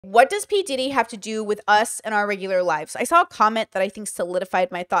What does P. Diddy have to do with us and our regular lives? I saw a comment that I think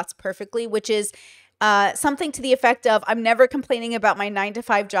solidified my thoughts perfectly, which is something to the effect of, I'm never complaining about my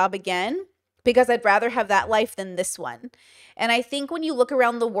 9-to-5 job again because I'd rather have that life than this one. And I think when you look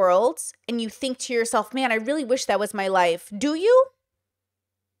around the world and you think to yourself, man, I really wish that was my life. Do you?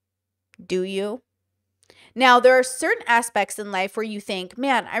 Do you? Now, there are certain aspects in life where you think,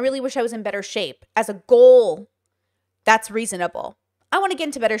 man, I really wish I was in better shape. As a goal, that's reasonable. I want to get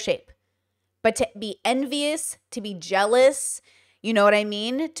into better shape. But to be envious, to be jealous, you know what I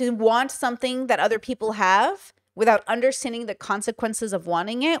mean? To want something that other people have without understanding the consequences of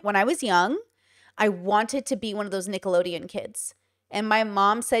wanting it. When I was young, I wanted to be one of those Nickelodeon kids. And my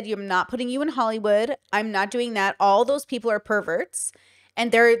mom said, I'm not putting you in Hollywood. I'm not doing that. All those people are perverts.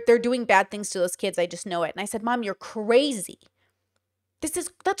 And they're doing bad things to those kids. I just know it. And I said, Mom, you're crazy.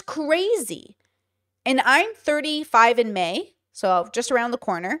 That's crazy. And I'm 35 in May, so just around the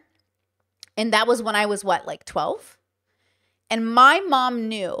corner. And that was when I was what, like 12? And my mom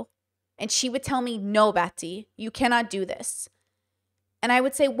knew, and she would tell me, no, Betsy, you cannot do this. And I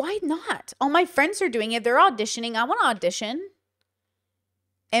would say, why not? All my friends are doing it. They're auditioning. I want to audition.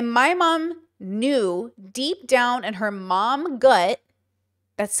 And my mom knew deep down in her mom gut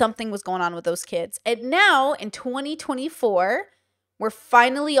that something was going on with those kids. And now in 2024, we're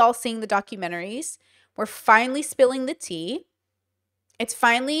finally all seeing the documentaries. We're finally spilling the tea. It's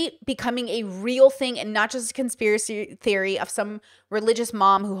finally becoming a real thing and not just a conspiracy theory of some religious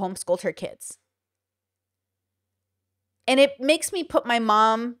mom who homeschooled her kids. And it makes me put my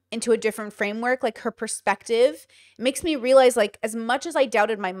mom into a different framework, like her perspective. It makes me realize, like, as much as I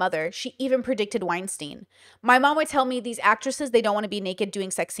doubted my mother, she even predicted Weinstein. My mom would tell me these actresses, they don't want to be naked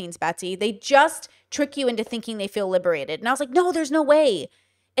doing sex scenes, Betsy. They just trick you into thinking they feel liberated. And I was like, no, there's no way.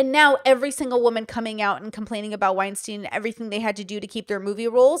 And now every single woman coming out and complaining about Weinstein and everything they had to do to keep their movie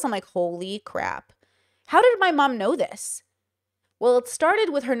roles, I'm like, holy crap. How did my mom know this? Well, it started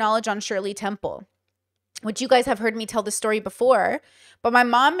with her knowledge on Shirley Temple, which you guys have heard me tell this story before. But my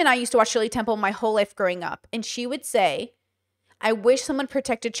mom and I used to watch Shirley Temple my whole life growing up. And she would say, I wish someone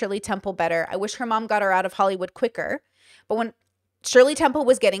protected Shirley Temple better. I wish her mom got her out of Hollywood quicker. But when Shirley Temple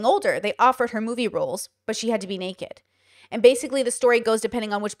was getting older, they offered her movie roles, but she had to be naked. And basically the story goes,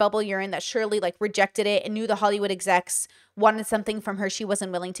 depending on which bubble you're in, that Shirley rejected it and knew the Hollywood execs wanted something from her she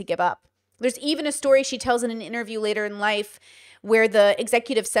wasn't willing to give up. There's even a story she tells in an interview later in life where the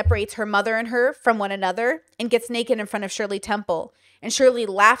executive separates her mother and her from one another and gets naked in front of Shirley Temple. And Shirley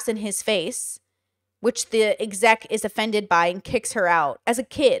laughs in his face, which the exec is offended by and kicks her out as a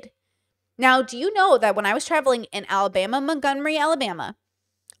kid. Now, do you know that when I was traveling in Alabama, Montgomery, Alabama,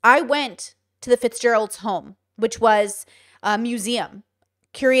 I went to the Fitzgerald's home, which was a museum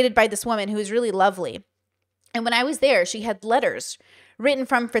curated by this woman who is really lovely. And when I was there, she had letters written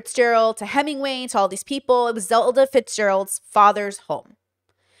from Fitzgerald to Hemingway to all these people. It was Zelda Fitzgerald's father's home.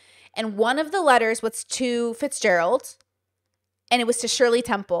 And one of the letters was to Fitzgerald, and it was to Shirley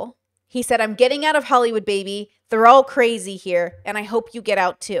Temple. He said, I'm getting out of Hollywood, baby. They're all crazy here, and I hope you get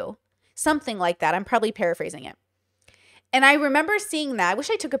out too. Something like that. I'm probably paraphrasing it. And I remember seeing that. I wish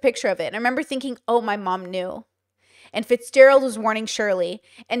I took a picture of it. And I remember thinking, oh, my mom knew. And Fitzgerald was warning Shirley.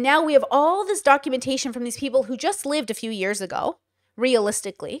 And now we have all this documentation from these people who just lived a few years ago,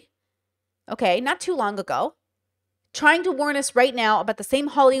 realistically. Okay, not too long ago. Trying to warn us right now about the same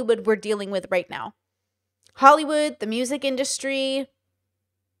Hollywood we're dealing with right now. Hollywood, the music industry,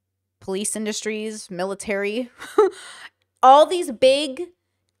 police industries, military, all these big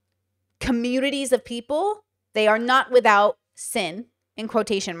communities of people, they are not without sin, in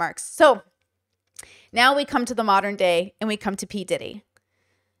quotation marks. So now we come to the modern day and we come to P. Diddy.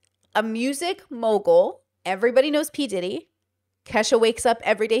 A music mogul. Everybody knows P. Diddy. Kesha wakes up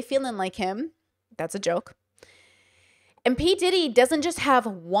every day feeling like him. That's a joke. And P. Diddy doesn't just have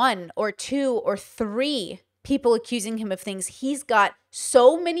one or two or three people accusing him of things. He's got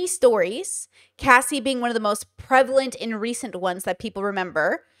so many stories. Cassie being one of the most prevalent and recent ones that people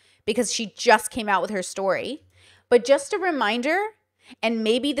remember because she just came out with her story. But just a reminder, and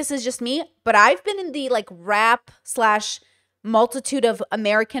maybe this is just me, but I've been in the rap / multitude of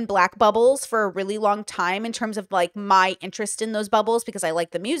American black bubbles for a really long time in terms of my interest in those bubbles because I like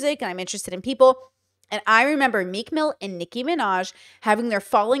the music and I'm interested in people. And I remember Meek Mill and Nicki Minaj having their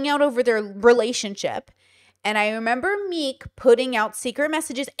falling out over their relationship. And I remember Meek putting out secret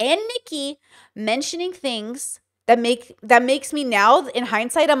messages and Nicki mentioning things that makes me now, in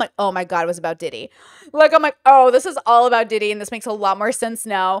hindsight, I'm like, oh my God, it was about Diddy. I'm like, oh, this is all about Diddy, and this makes a lot more sense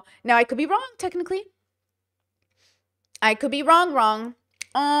now. Now, I could be wrong, technically. I could be wrong.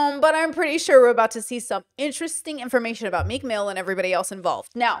 But I'm pretty sure we're about to see some interesting information about Meek Mill and everybody else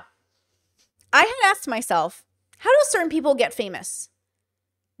involved. Now, I had asked myself, how do certain people get famous?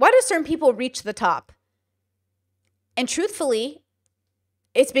 Why do certain people reach the top? And truthfully,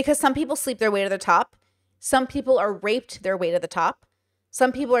 it's because some people sleep their way to the top. Some people are raped their way to the top.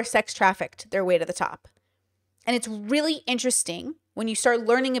 Some people are sex trafficked their way to the top. And it's really interesting when you start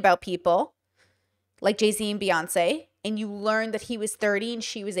learning about people like Jay-Z and Beyonce, and you learn that he was 30 and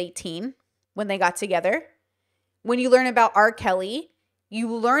she was 18 when they got together. When you learn about R. Kelly,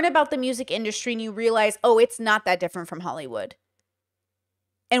 you learn about the music industry and you realize, oh, it's not that different from Hollywood.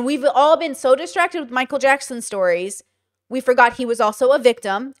 And we've all been so distracted with Michael Jackson stories, we forgot he was also a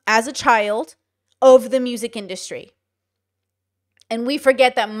victim as a child of the music industry. And we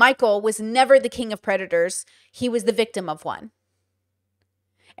forget that Michael was never the king of predators. He was the victim of one.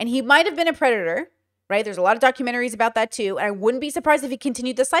 And he might have been a predator, right? There's a lot of documentaries about that too. And I wouldn't be surprised if he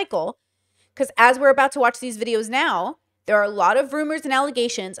continued the cycle. Because as we're about to watch these videos now, there are a lot of rumors and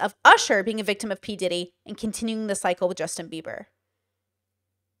allegations of Usher being a victim of P. Diddy and continuing the cycle with Justin Bieber.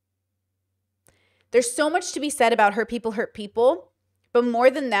 There's so much to be said about hurt people. But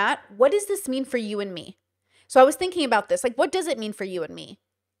more than that, what does this mean for you and me? So I was thinking about this. Like, what does it mean for you and me?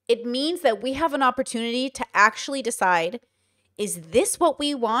 It means that we have an opportunity to actually decide, is this what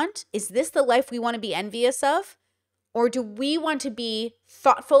we want? Is this the life we want to be envious of? Or do we want to be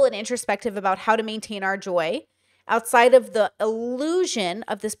thoughtful and introspective about how to maintain our joy outside of the illusion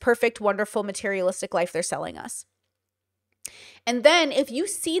of this perfect, wonderful, materialistic life they're selling us? And then if you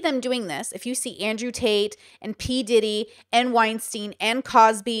see them doing this, if you see Andrew Tate and P. Diddy and Weinstein and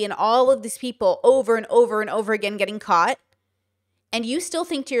Cosby and all of these people over and over and over again getting caught, and you still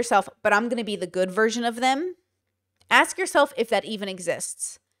think to yourself, but I'm going to be the good version of them, ask yourself if that even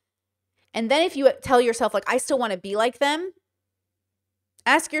exists. And then if you tell yourself, like, I still want to be like them,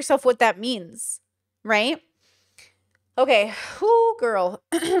 ask yourself what that means, right? Okay, whoo, girl.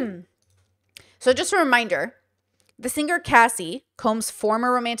 So just a reminder, the singer Cassie, Combs'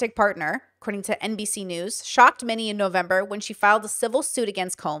 former romantic partner, according to NBC News, shocked many in November when she filed a civil suit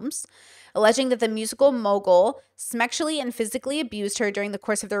against Combs, alleging that the musical mogul sexually and physically abused her during the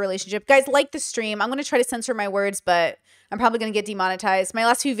course of their relationship. Guys, like the stream. I'm going to try to censor my words, but I'm probably going to get demonetized. My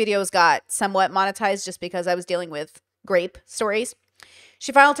last few videos got somewhat monetized just because I was dealing with grape stories.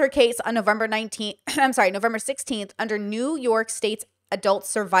 She filed her case on November 16th under New York State's Adult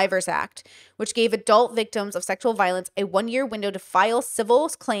Survivors Act, which gave adult victims of sexual violence a 1-year window to file civil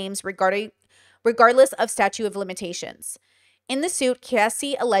claims regardless of statute of limitations. In the suit,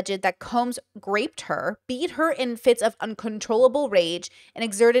 Cassie alleged that Combs raped her, beat her in fits of uncontrollable rage, and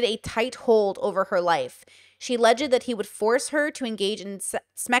exerted a tight hold over her life. She alleged that he would force her to engage in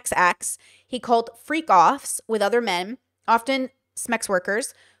sex acts he called freak-offs with other men, often sex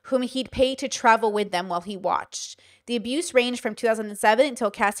workers, whom he'd pay to travel with them while he watched. The abuse ranged from 2007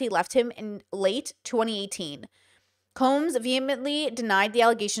 until Cassie left him in late 2018. Combs vehemently denied the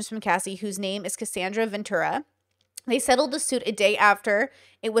allegations from Cassie, whose name is Cassandra Ventura. They settled the suit a day after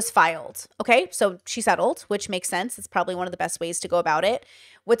it was filed. Okay, so she settled, which makes sense. It's probably one of the best ways to go about it.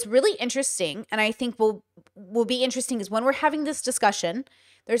 What's really interesting, and I think will be interesting, is when we're having this discussion,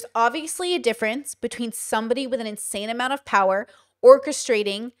 there's obviously a difference between somebody with an insane amount of power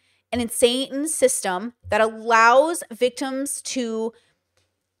orchestrating an insane system that allows victims to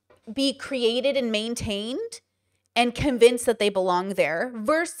be created and maintained and convinced that they belong there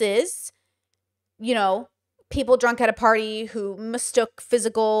versus, you know, people drunk at a party who mistook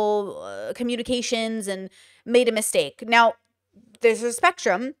physical communications and made a mistake. Now, there's a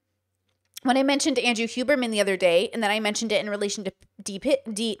spectrum. When I mentioned Andrew Huberman the other day, and then I mentioned it in relation to P.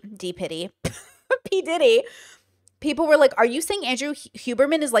 Diddy, people were like, are you saying Andrew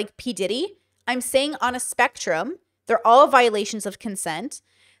Huberman is like P. Diddy? I'm saying on a spectrum, they're all violations of consent.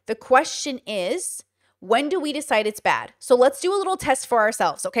 The question is, when do we decide it's bad? So let's do a little test for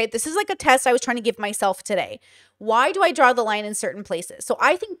ourselves, okay? This is like a test I was trying to give myself today. Why do I draw the line in certain places? So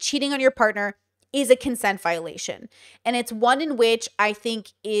I think cheating on your partner is a consent violation. And it's one in which I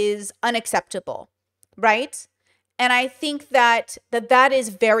think is unacceptable, right? And I think that is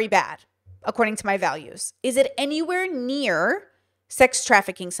very bad, according to my values. Is it anywhere near sex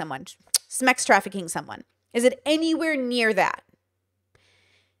trafficking someone? Is it anywhere near that?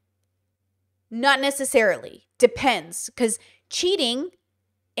 Not necessarily. Depends. Because cheating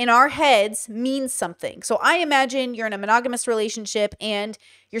in our heads means something. So I imagine you're in a monogamous relationship and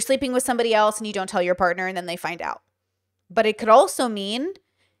you're sleeping with somebody else and you don't tell your partner and then they find out. But it could also mean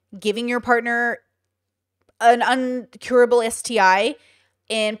giving your partner an uncurable STI,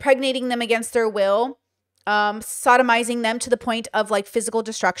 impregnating them against their will, sodomizing them to the point of like physical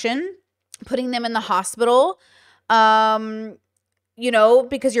destruction, putting them in the hospital, you know,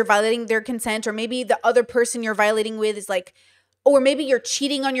 because you're violating their consent, or maybe the other person you're violating with is like, or maybe you're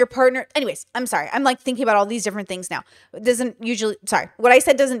cheating on your partner. Anyways, I'm sorry. I'm like thinking about all these different things now. It doesn't usually, sorry, what I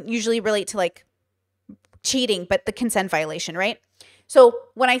said doesn't usually relate to like cheating, but the consent violation, right? So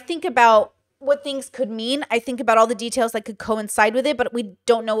when I think about what things could mean, I think about all the details that could coincide with it, but we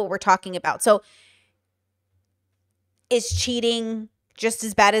don't know what we're talking about. So is cheating just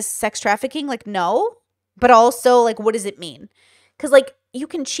as bad as sex trafficking? Like, no. But also, like, what does it mean? Because, like, you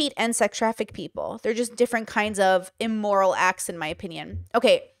can cheat and sex traffic people. They're just different kinds of immoral acts, in my opinion.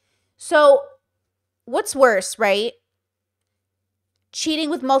 Okay, so what's worse, right? Cheating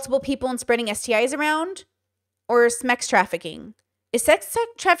with multiple people and spreading STIs around, or sex trafficking? Is sex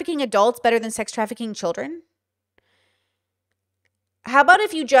trafficking adults better than sex trafficking children? How about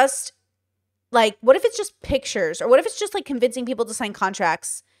if you just, like, what if it's just pictures? Or what if it's just, like, convincing people to sign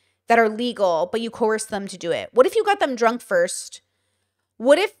contracts that are legal, but you coerce them to do it? What if you got them drunk first?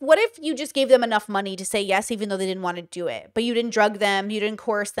 What if you just gave them enough money to say yes, even though they didn't want to do it, but you didn't drug them, you didn't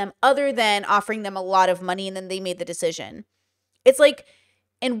coerce them, other than offering them a lot of money, and then they made the decision? It's like,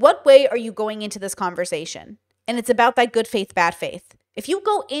 in what way are you going into this conversation? And it's about that good faith, bad faith. If you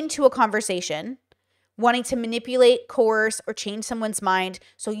go into a conversation wanting to manipulate, coerce, or change someone's mind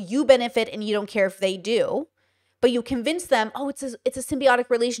so you benefit and you don't care if they do, but you convince them, oh, it's a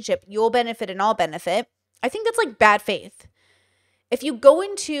symbiotic relationship, you'll benefit and I'll benefit, I think that's like bad faith. If you go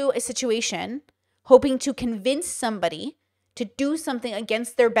into a situation hoping to convince somebody to do something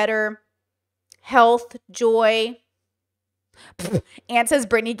against their better health, joy, Aunt says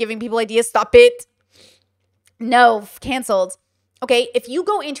Brittany giving people ideas, stop it. No, canceled. Okay, if you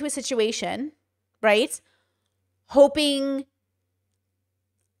go into a situation, right, hoping,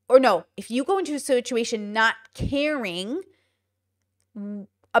 or no, if you go into a situation not caring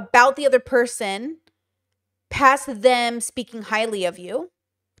about the other person past them speaking highly of you,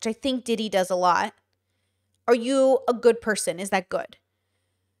 which I think Diddy does a lot, are you a good person? Is that good?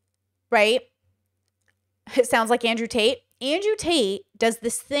 Right? It sounds like Andrew Tate. Andrew Tate does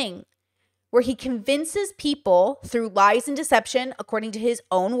this thing where he convinces people through lies and deception, according to his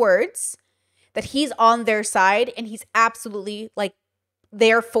own words, that he's on their side and he's absolutely like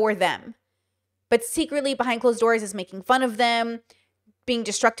there for them. But secretly behind closed doors is making fun of them, being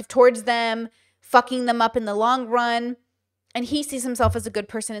destructive towards them, fucking them up in the long run. And he sees himself as a good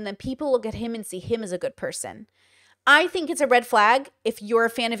person, and then people look at him and see him as a good person. I think it's a red flag if you're a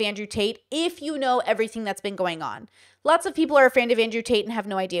fan of Andrew Tate, if you know everything that's been going on. Lots of people are a fan of Andrew Tate and have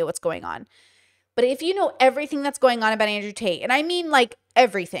no idea what's going on. But if you know everything that's going on about Andrew Tate, and I mean like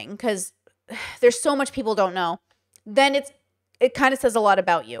everything, because there's so much people don't know, then it kind of says a lot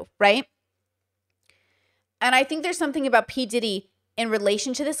about you, right? And I think there's something about P. Diddy in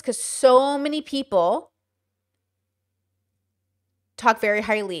relation to this, because so many people talk very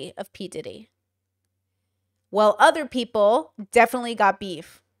highly of P. Diddy. Well, other people definitely got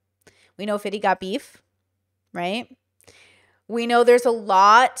beef. We know 50 got beef, right? We know there's a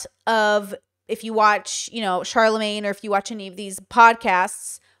lot of, if you watch, you know, Charlemagne, or if you watch any of these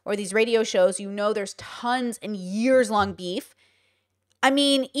podcasts or these radio shows, you know there's tons and years-long beef. I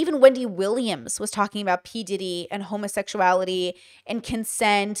mean, even Wendy Williams was talking about P. Diddy and homosexuality and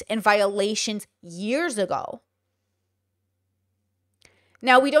consent and violations years ago.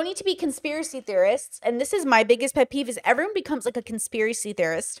 Now, we don't need to be conspiracy theorists, and this is my biggest pet peeve, is everyone becomes like a conspiracy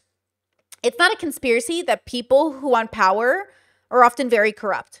theorist. It's not a conspiracy that people who want power are often very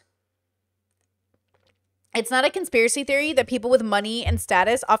corrupt. It's not a conspiracy theory that people with money and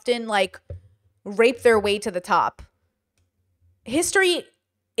status often like rape their way to the top. History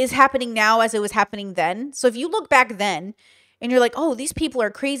is happening now as it was happening then. So if you look back then and you're like, oh, these people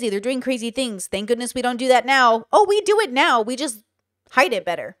are crazy, they're doing crazy things, thank goodness we don't do that now. Oh, we do it now. We just hide it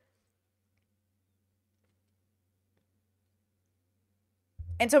better.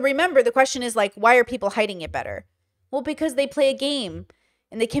 And so remember, the question is like, why are people hiding it better? Well, because they play a game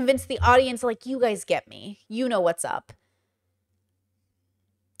and they convince the audience, like, you guys get me. You know what's up.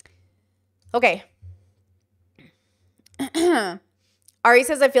 Okay. Ari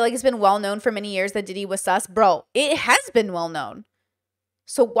says, I feel like it's been well known for many years that Diddy was sus. Bro, it has been well known.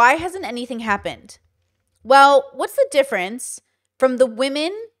 So why hasn't anything happened? Well, what's the difference from the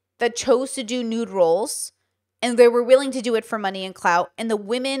women that chose to do nude roles and they were willing to do it for money and clout, and the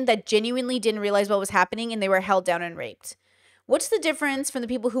women that genuinely didn't realize what was happening and they were held down and raped? What's the difference from the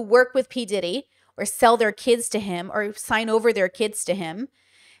people who work with P. Diddy or sell their kids to him or sign over their kids to him?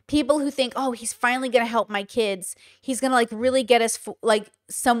 People who think, oh, he's finally going to help my kids. He's going to like really get us like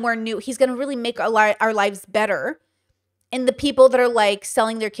somewhere new. He's going to really make our lives better. And the people that are like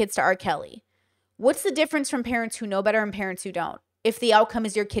selling their kids to R. Kelly. What's the difference from parents who know better and parents who don't, if the outcome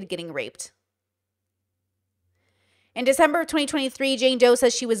is your kid getting raped? In December of 2023, Jane Doe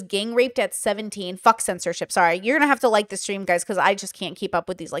says she was gang raped at 17. Fuck censorship. Sorry. You're going to have to like the stream, guys, because I just can't keep up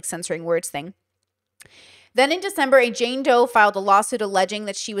with these like censoring words thing. Then in December, a Jane Doe filed a lawsuit alleging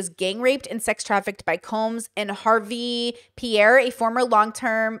that she was gang raped and sex trafficked by Combs and Harvey Pierre, a former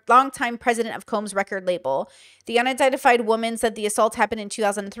longtime president of Combs record label. The unidentified woman said the assault happened in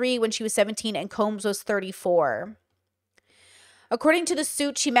 2003 when she was 17 and Combs was 34. According to the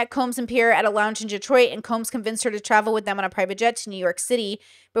suit, she met Combs and Pierre at a lounge in Detroit, and Combs convinced her to travel with them on a private jet to New York City.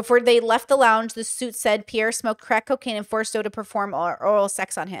 Before they left the lounge, the suit said Pierre smoked crack cocaine and forced Doe to perform oral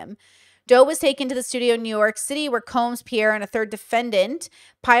sex on him. Doe was taken to the studio in New York City where Combs, Pierre, and a third defendant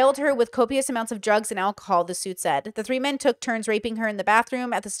piled her with copious amounts of drugs and alcohol, the suit said. The three men took turns raping her in the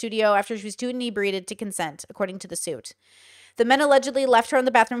bathroom at the studio after she was too inebriated to consent, according to the suit. The men allegedly left her on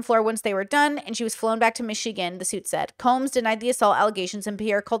the bathroom floor once they were done, and she was flown back to Michigan, the suit said. Combs denied the assault allegations, and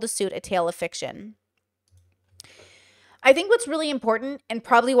Pierre called the suit a tale of fiction. I think what's really important, and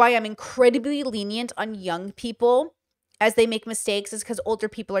probably why I'm incredibly lenient on young people as they make mistakes, is because older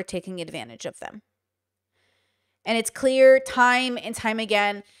people are taking advantage of them. And it's clear time and time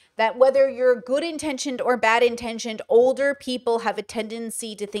again that whether you're good-intentioned or bad-intentioned, older people have a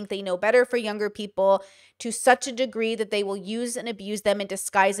tendency to think they know better for younger people to such a degree that they will use and abuse them and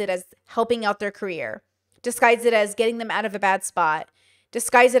disguise it as helping out their career, disguise it as getting them out of a bad spot,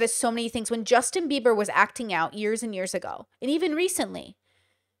 disguise it as so many things. When Justin Bieber was acting out years and years ago, and even recently,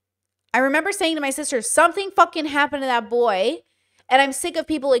 I remember saying to my sister, something fucking happened to that boy, and I'm sick of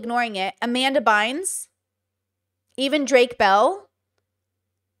people ignoring it. Amanda Bynes, even Drake Bell.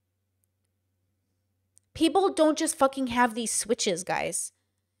 People don't just fucking have these switches, guys.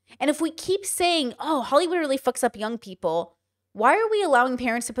 And if we keep saying, oh, Hollywood really fucks up young people, why are we allowing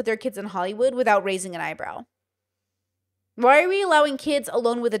parents to put their kids in Hollywood without raising an eyebrow? Why are we allowing kids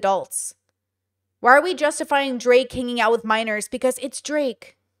alone with adults? Why are we justifying Drake hanging out with minors because it's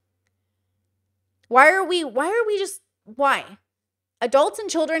Drake? Why? Adults and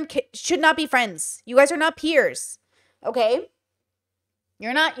children should not be friends. You guys are not peers, okay?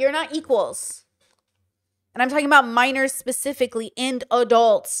 You're not equals. And I'm talking about minors specifically and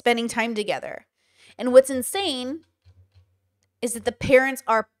adults spending time together. And what's insane is that the parents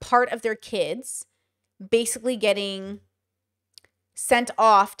are part of their kids basically getting sent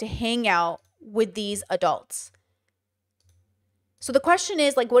off to hang out with these adults. So the question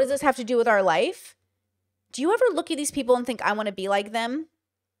is, like, what does this have to do with our life? Do you ever look at these people and think, I want to be like them?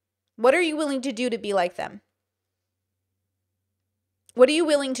 What are you willing to do to be like them? What are you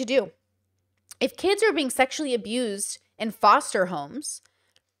willing to do? If kids are being sexually abused in foster homes,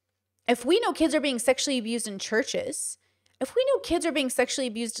 if we know kids are being sexually abused in churches, if we know kids are being sexually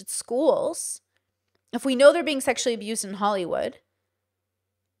abused at schools, if we know they're being sexually abused in Hollywood,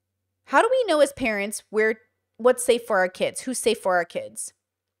 how do we know as parents what's safe for our kids? Who's safe for our kids?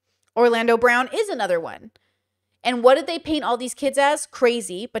 Orlando Brown is another one. And what did they paint all these kids as?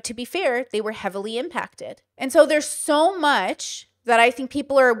 Crazy. But to be fair, they were heavily impacted. And so there's so much that I think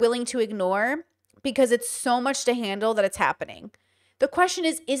people are willing to ignore because it's so much to handle that it's happening. The question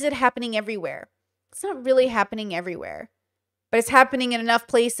is it happening everywhere? It's not really happening everywhere, but it's happening in enough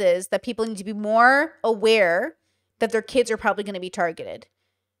places that people need to be more aware that their kids are probably going to be targeted.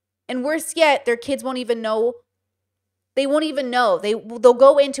 And worse yet, their kids won't even know. They won't even know. They'll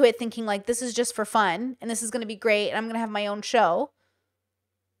go into it thinking like, this is just for fun and this is going to be great and I'm going to have my own show,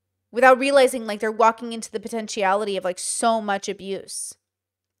 without realizing like they're walking into the potentiality of like so much abuse.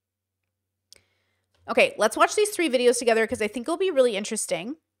 Okay, let's watch these 3 videos together because I think it'll be really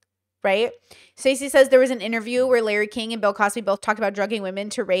interesting, right? Stacey says there was an interview where Larry King and Bill Cosby both talked about drugging women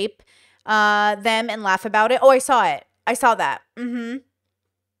to rape them and laugh about it. Oh, I saw it. I saw that.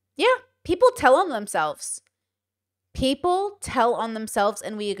 Yeah, people tell on themselves. People tell on themselves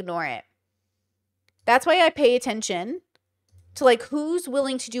and we ignore it. That's why I pay attention to like who's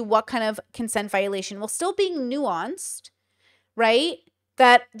willing to do what kind of consent violation while still being nuanced, right?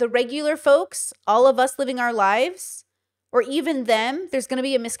 That the regular folks, all of us living our lives, or even them, there's going to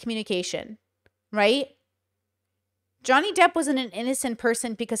be a miscommunication, right? Johnny Depp wasn't an innocent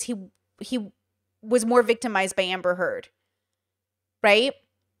person because he was more victimized by Amber Heard, right?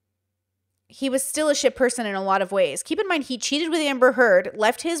 He was still a shit person in a lot of ways. Keep in mind, he cheated with Amber Heard,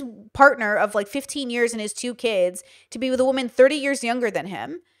 left his partner of like 15 years and his 2 kids to be with a woman 30 years younger than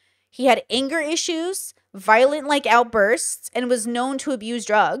him. He had anger issues, violent like outbursts, and was known to abuse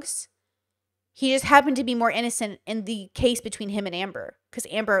drugs. He just happened to be more innocent in the case between him and Amber because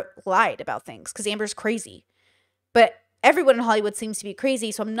Amber lied about things because Amber's crazy. But everyone in Hollywood seems to be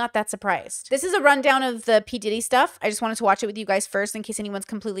crazy, so I'm not that surprised. This is a rundown of the P. Diddy stuff. I just wanted to watch it with you guys first in case anyone's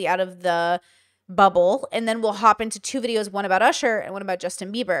completely out of the bubble. And then we'll hop into 2 videos, one about Usher and one about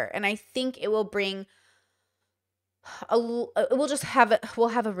Justin Bieber. And I think it will bring we'll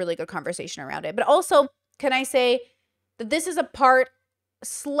have a really good conversation around it. But also, can I say that this is a part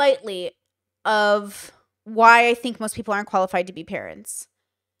slightly of why I think most people aren't qualified to be parents.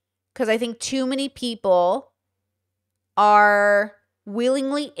 Because I think too many people are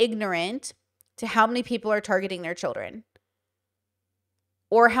willingly ignorant to how many people are targeting their children.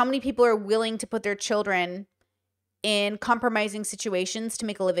 Or how many people are willing to put their children in compromising situations to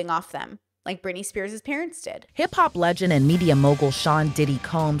make a living off them, like Britney Spears' parents did. Hip-hop legend and media mogul Sean Diddy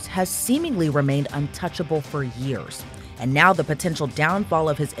Combs has seemingly remained untouchable for years. And now the potential downfall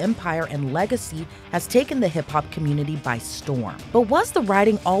of his empire and legacy has taken the hip-hop community by storm. But was the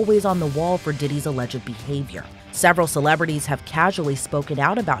writing always on the wall for Diddy's alleged behavior? Several celebrities have casually spoken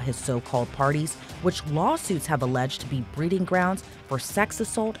out about his so-called parties, which lawsuits have alleged to be breeding grounds for sex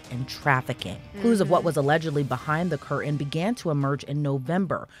assault and trafficking. Clues of what was allegedly behind the curtain began to emerge in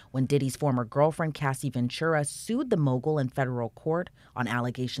November when Diddy's former girlfriend Cassie Ventura sued the mogul in federal court on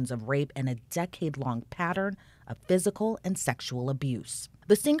allegations of rape and a decade-long pattern of physical and sexual abuse.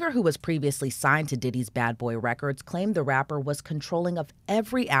 The singer, who was previously signed to Diddy's Bad Boy Records, claimed the rapper was controlling of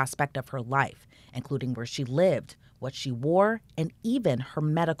every aspect of her life, including where she lived, what she wore, and even her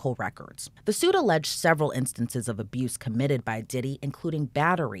medical records. The suit alleged several instances of abuse committed by Diddy, including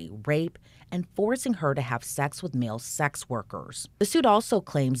battery, rape, and forcing her to have sex with male sex workers. The suit also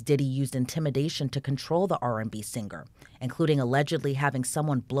claims Diddy used intimidation to control the R&B singer, including allegedly having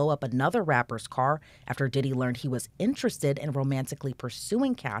someone blow up another rapper's car after Diddy learned he was interested in romantically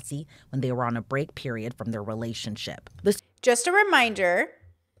pursuing Cassie when they were on a break period from their relationship. Just a reminder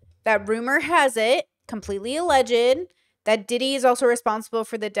that rumor has it, completely alleged, that Diddy is also responsible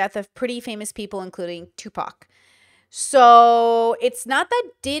for the death of pretty famous people, including Tupac. So it's not that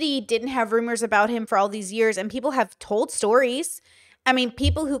Diddy didn't have rumors about him for all these years, and people have told stories. I mean,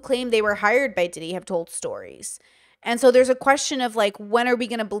 people who claim they were hired by Diddy have told stories. And so there's a question of like, when are we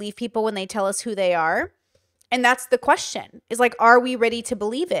going to believe people when they tell us who they are? And that's the question, is like, are we ready to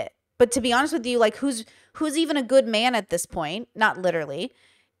believe it? But to be honest with you, like, who's even a good man at this point? Not literally.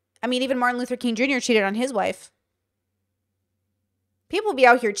 I mean, even Martin Luther King Jr. cheated on his wife. People be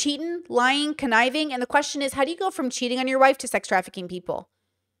out here cheating, lying, conniving. And the question is, how do you go from cheating on your wife to sex trafficking people?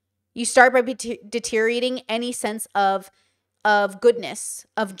 You start by deteriorating any sense of goodness,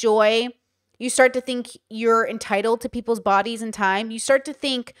 of joy. You start to think you're entitled to people's bodies and time. You start to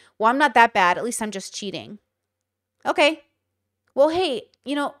think, well, I'm not that bad. At least I'm just cheating. Okay. Well, hey,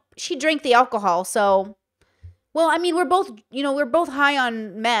 she drank the alcohol, so... Well, I mean, we're both high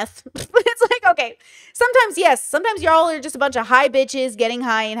on meth. It's like, okay, sometimes, yes, sometimes y'all are just a bunch of high bitches getting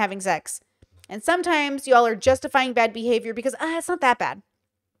high and having sex. And sometimes y'all are justifying bad behavior because, it's not that bad.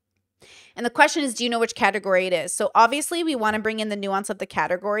 And the question is, do you know which category it is? So obviously we want to bring in the nuance of the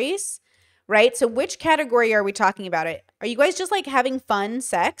categories, right? So which category are we talking about it? Are you guys just like having fun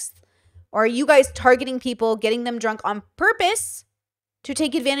sex? Or are you guys targeting people, getting them drunk on purpose to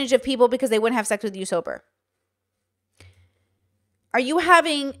take advantage of people because they wouldn't have sex with you sober? Are you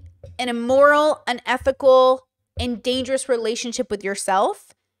having an immoral, unethical, and dangerous relationship with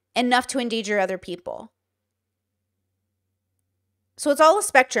yourself enough to endanger other people? So it's all a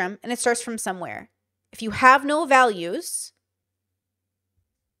spectrum, and it starts from somewhere. If you have no values,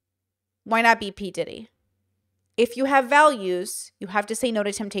 why not be P. Diddy? If you have values, you have to say no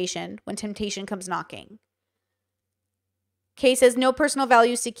to temptation when temptation comes knocking. Kay says no personal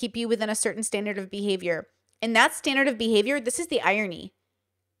values to keep you within a certain standard of behavior. And that standard of behavior, this is the irony.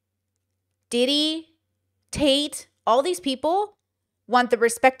 Diddy, Tate, all these people want the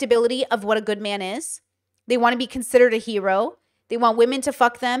respectability of what a good man is. They want to be considered a hero. They want women to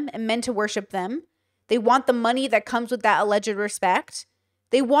fuck them and men to worship them. They want the money that comes with that alleged respect.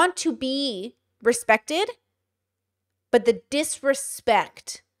 They want to be respected, but the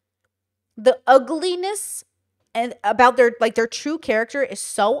disrespect, the ugliness and about their true character is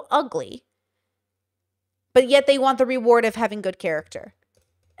so ugly. But yet they want the reward of having good character.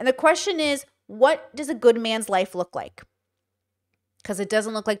 And the question is, what does a good man's life look like? Because it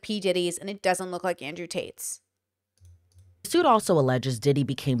doesn't look like P. Diddy's and it doesn't look like Andrew Tate's. The suit also alleges Diddy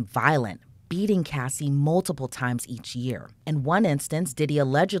became violent, beating Cassie multiple times each year. In one instance, Diddy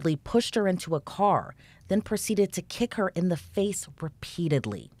allegedly pushed her into a car, then proceeded to kick her in the face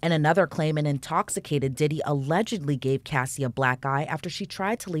repeatedly. In another claim, an intoxicated Diddy allegedly gave Cassie a black eye after she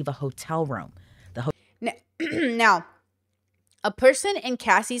tried to leave a hotel room. Now, a person in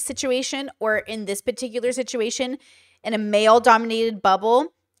Cassie's situation, or in this particular situation, in a male-dominated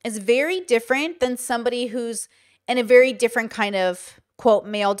bubble, is very different than somebody who's in a very different kind of, quote,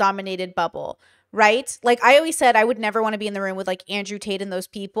 male-dominated bubble, right? Like I always said, I would never want to be in the room with like Andrew Tate and those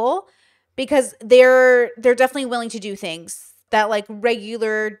people, because they're definitely willing to do things that like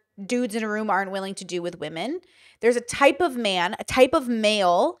regular dudes in a room aren't willing to do with women. There's a type of man, a type of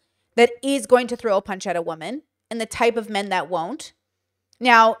male that is going to throw a punch at a woman, and the type of men that won't.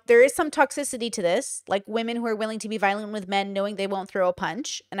 Now, there is some toxicity to this, like women who are willing to be violent with men knowing they won't throw a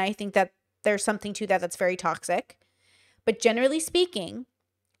punch. And I think that there's something to that that's very toxic. But generally speaking,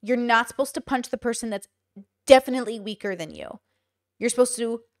 you're not supposed to punch the person that's definitely weaker than you. You're supposed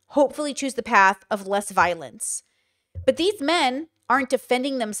to hopefully choose the path of less violence. But these men aren't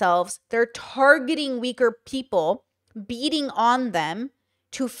defending themselves. They're targeting weaker people, beating on them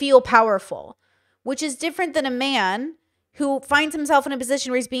to feel powerful, which is different than a man who finds himself in a position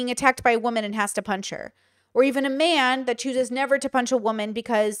where he's being attacked by a woman and has to punch her. Or even a man that chooses never to punch a woman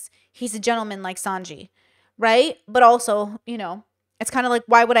because he's a gentleman like Sanji, right? But also, you know, it's kind of like,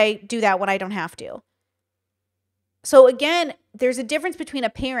 why would I do that when I don't have to? So again, there's a difference between a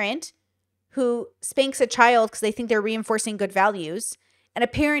parent who spanks a child because they think they're reinforcing good values and a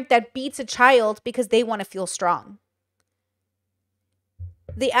parent that beats a child because they want to feel strong.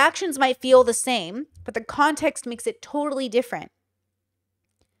 The actions might feel the same, but the context makes it totally different.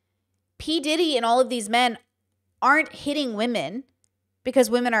 P. Diddy and all of these men aren't hitting women because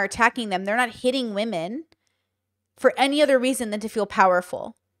women are attacking them. They're not hitting women for any other reason than to feel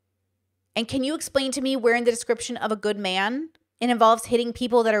powerful. And can you explain to me where in the description of a good man it involves hitting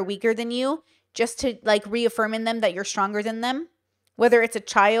people that are weaker than you just to like reaffirm in them that you're stronger than them? Whether it's a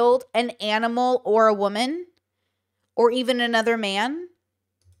child, an animal, or a woman, or even another man?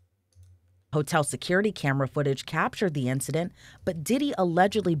 Hotel security camera footage captured the incident, but Diddy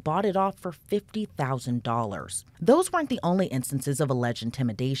allegedly bought it off for $50,000. Those weren't the only instances of alleged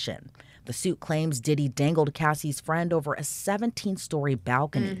intimidation. The suit claims Diddy dangled Cassie's friend over a 17-story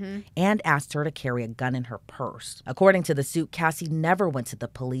balcony and asked her to carry a gun in her purse. According to the suit, Cassie never went to the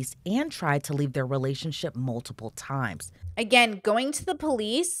police and tried to leave their relationship multiple times. Again, going to the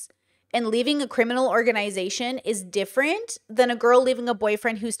police and leaving a criminal organization is different than a girl leaving a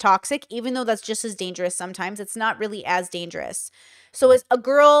boyfriend who's toxic, even though that's just as dangerous sometimes. It's not really as dangerous. So as a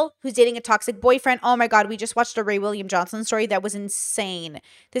girl who's dating a toxic boyfriend, oh my God, we just watched a Ray William Johnson story that was insane.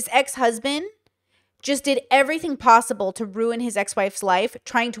 This ex-husband just did everything possible to ruin his ex-wife's life,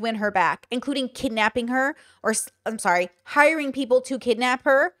 trying to win her back, including kidnapping her, or hiring people to kidnap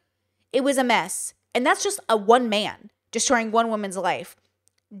her. It was a mess. And that's just a one man destroying one woman's life.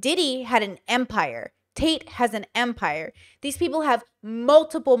 Diddy had an empire. Tate has an empire. These people have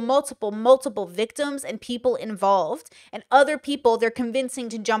multiple victims and people involved, and other people they're convincing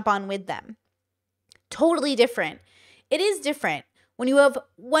to jump on with them. Totally different. It is different when you have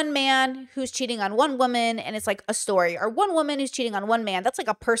one man who's cheating on one woman and it's like a story, or one woman who's cheating on one man. That's like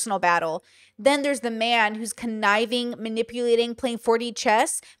a personal battle. Then there's the man who's conniving, manipulating, playing 4D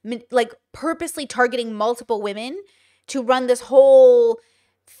chess, like purposely targeting multiple women to run this whole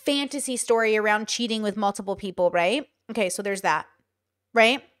fantasy story around cheating with multiple people, right? Okay, so there's that,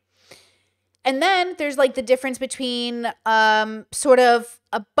 right? And then there's like the difference between sort of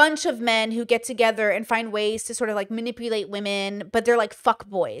a bunch of men who get together and find ways to sort of like manipulate women, but they're like fuck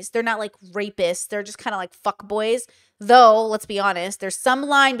boys. They're not like rapists. They're just kind of like fuck boys. Though, let's be honest, there's some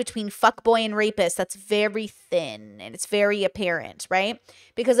line between fuck boy and rapist that's very thin and it's very apparent, right?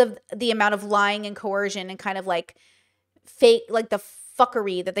 Because of the amount of lying and coercion and kind of like fake, like the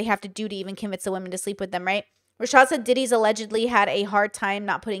fuckery that they have to do to even convince the women to sleep with them, right? Rashad said Diddy's allegedly had a hard time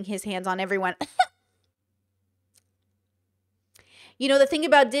not putting his hands on everyone. You know, the thing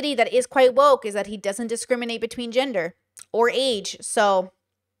about Diddy that is quite woke is that he doesn't discriminate between gender or age. So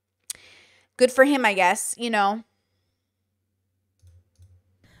good for him, I guess, you know.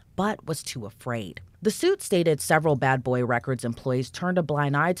 But was too afraid. The suit stated several Bad Boy Records employees turned a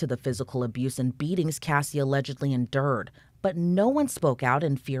blind eye to the physical abuse and beatings Cassie allegedly endured, but no one spoke out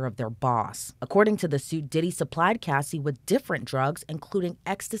in fear of their boss. According to the suit, Diddy supplied Cassie with different drugs, including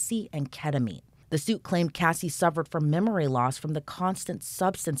ecstasy and ketamine. The suit claimed Cassie suffered from memory loss from the constant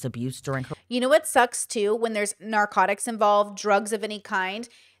substance abuse during her— You know what sucks too? When there's narcotics involved, drugs of any kind,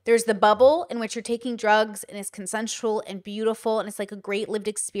 there's the bubble in which you're taking drugs and it's consensual and beautiful and it's like a great lived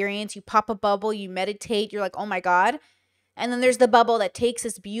experience. You pop a bubble, you meditate, you're like, oh my God. And then there's the bubble that takes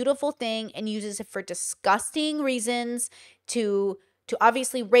this beautiful thing and uses it for disgusting reasons to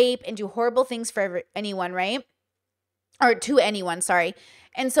obviously rape and do horrible things for anyone, right? Or to anyone, sorry.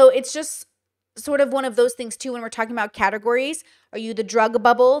 And so it's just sort of one of those things too when we're talking about categories. Are you the drug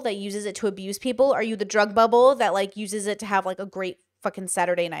bubble that uses it to abuse people? Are you the drug bubble that like uses it to have like a great fucking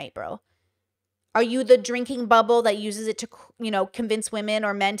Saturday night, bro? Are you the drinking bubble that uses it to, convince women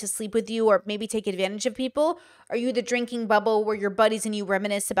or men to sleep with you or maybe take advantage of people? Are you the drinking bubble where your buddies and you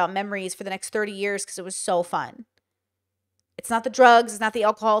reminisce about memories for the next 30 years because it was so fun? It's not the drugs, it's not the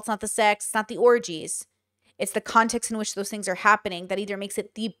alcohol, it's not the sex, it's not the orgies. It's the context in which those things are happening that either makes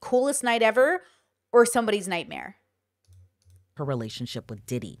it the coolest night ever or somebody's nightmare. Her relationship with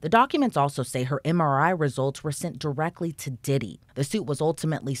Diddy. The documents also say her MRI results were sent directly to Diddy. The suit was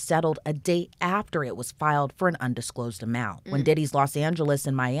ultimately settled a day after it was filed for an undisclosed amount. When Diddy's Los Angeles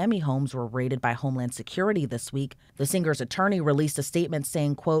and Miami homes were raided by Homeland Security this week, the singer's attorney released a statement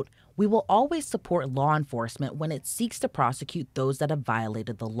saying, quote, "We will always support law enforcement when it seeks to prosecute those that have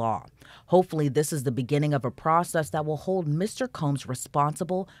violated the law. Hopefully, this is the beginning of a process that will hold Mr. Combs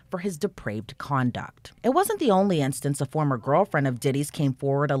responsible for his depraved conduct." It wasn't the only instance a former girlfriend of Diddy's came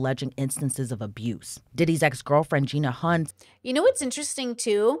forward alleging instances of abuse. Diddy's ex-girlfriend, Gina Hunn. You know what's interesting,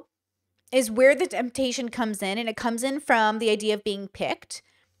 too, is where the temptation comes in, and it comes in from the idea of being picked.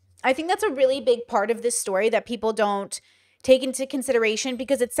 I think that's a really big part of this story that people don't take into consideration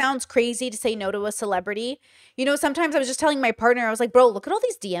because it sounds crazy to say no to a celebrity. Sometimes I was just telling my partner, I was like, bro, look at all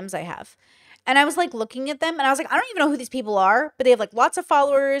these DMs I have. And I was like looking at them and I was like, I don't even know who these people are, but they have like lots of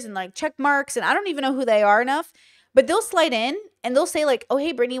followers and like check marks and I don't even know who they are enough. But they'll slide in and they'll say like, oh,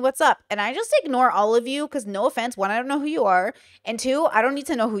 hey, Brittany, what's up? And I just ignore all of you because no offense. One, I don't know who you are. And two, I don't need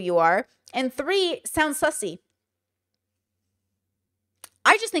to know who you are. And three, sounds sussy.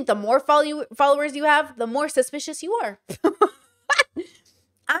 I just think the more followers you have, the more suspicious you are.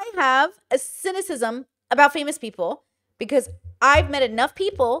 I have a cynicism about famous people because I've met enough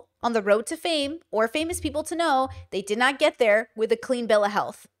people on the road to fame or famous people to know they did not get there with a clean bill of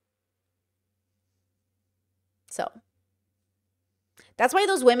health. So that's why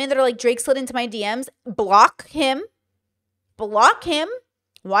those women that are like, Drake slid into my DMs, block him. Block him.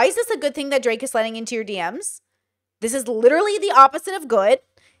 Why is this a good thing that Drake is sliding into your DMs? This is literally the opposite of good.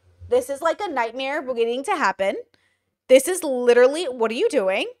 This is like a nightmare waiting to happen. This is literally, what are you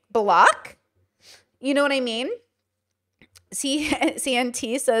doing? Block? You know what I mean?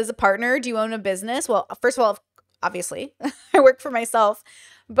 CNT says, partner, do you own a business? Well, first of all, obviously, I work for myself.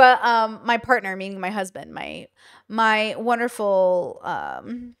 But my partner, meaning my husband, my wonderful,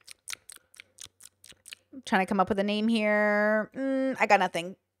 I'm trying to come up with a name here. I got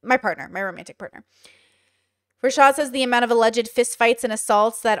nothing. My partner, my romantic partner. Rashad says the amount of alleged fistfights and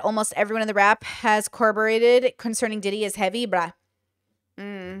assaults that almost everyone in the rap has corroborated concerning Diddy is heavy, bruh.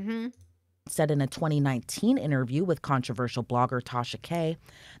 Said in a 2019 interview with controversial blogger Tasha K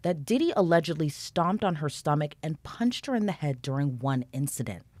that Diddy allegedly stomped on her stomach and punched her in the head during one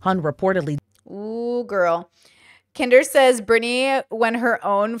incident. Hun reportedly... Ooh, girl. Kinder says, Brittany, when her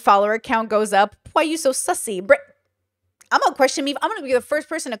own follower count goes up, why are you so sussy? I'm going to question me. I'm going to be the first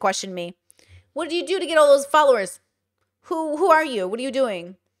person to question me. What did you do to get all those followers? Who are you? What are you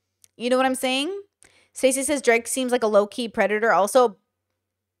doing? You know what I'm saying? Stacey says Drake seems like a low-key predator. Also,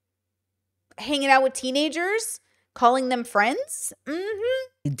 hanging out with teenagers, calling them friends.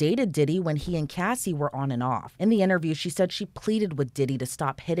 He dated Diddy when he and Cassie were on and off. In the interview, she said she pleaded with Diddy to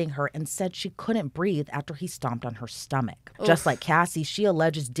stop hitting her and said she couldn't breathe after he stomped on her stomach. Oof. Just like Cassie, she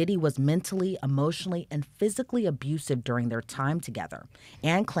alleges Diddy was mentally, emotionally, and physically abusive during their time together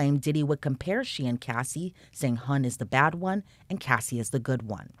and claimed Diddy would compare she and Cassie, saying Hun is the bad one and Cassie is the good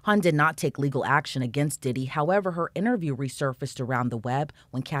one. Hun did not take legal action against Diddy. However, her interview resurfaced around the web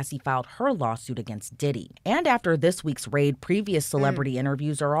when Cassie filed her lawsuit against Diddy. And after this week's raid, previous celebrity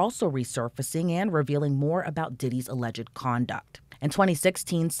interviews are also resurfacing and revealing more about Diddy's alleged conduct. In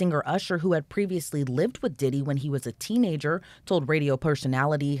 2016, singer Usher, who had previously lived with Diddy when he was a teenager, told radio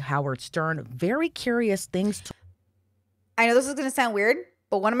personality Howard Stern very curious things. I know this is going to sound weird,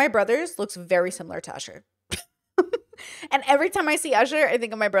 but one of my brothers looks very similar to Usher. And every time I see Usher, I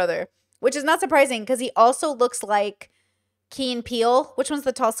think of my brother, which is not surprising because he also looks like Key and Peele. Which one's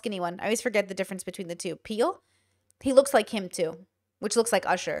the tall, skinny one? I always forget the difference between the two. Peele? He looks like him too. Which looks like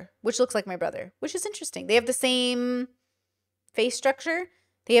Usher, which looks like my brother, which is interesting. They have the same face structure.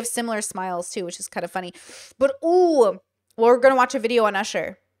 They have similar smiles too, which is kind of funny. But ooh, we're going to watch a video on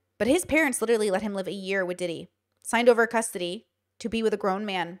Usher. But his parents literally let him live a year with Diddy. Signed over custody to be with a grown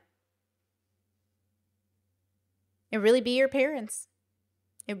man. It really be your parents.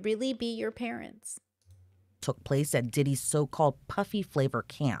 It really be your parents. took place at Diddy's so-called Puffy Flavor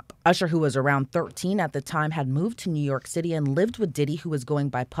camp. Usher, who was around 13 at the time, had moved to New York City and lived with Diddy, who was going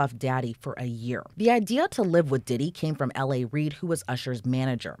by Puff Daddy, for a year. The idea to live with Diddy came from L.A. Reid, who was Usher's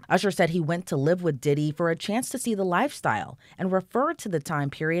manager. Usher said he went to live with Diddy for a chance to see the lifestyle and referred to the time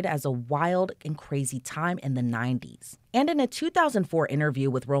period as a wild and crazy time in the 90s. And in a 2004 interview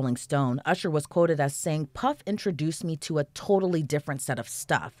with Rolling Stone, Usher was quoted as saying, "Puff introduced me to a totally different set of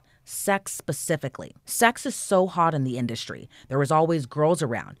stuff. Sex specifically. Sex is so hot in the industry. There was always girls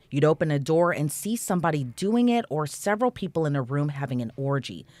around. You'd open a door and see somebody doing it or several people in a room having an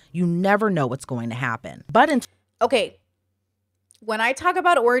orgy. You never know what's going to happen." Okay, when I talk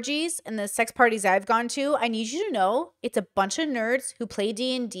about orgies and the sex parties I've gone to, I need you to know it's a bunch of nerds who play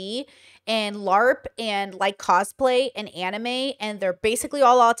D&D and LARP and like cosplay and anime, and they're basically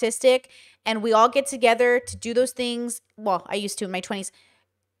all autistic, and we all get together to do those things. Well, I used to in my 20s.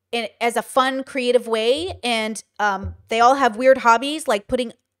 As a fun, creative way, and they all have weird hobbies like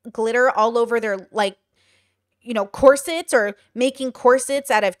putting glitter all over their corsets, or making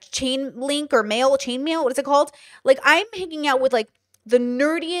corsets out of chain link or chainmail. What is it called? Like, I'm hanging out with like the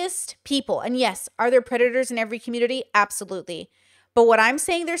nerdiest people, and yes, are there predators in every community? Absolutely. But what I'm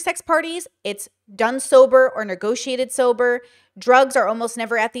saying, there's sex parties, it's done sober or negotiated sober. Drugs are almost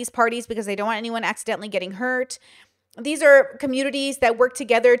never at these parties because they don't want anyone accidentally getting hurt. These are communities that work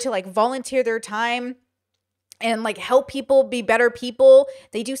together to like volunteer their time and like help people be better people.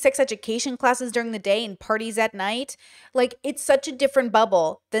 They do sex education classes during the day and parties at night. Like, it's such a different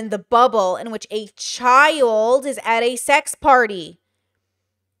bubble than the bubble in which a child is at a sex party.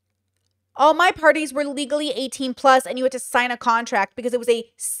 All my parties were legally 18 plus, and you had to sign a contract because it was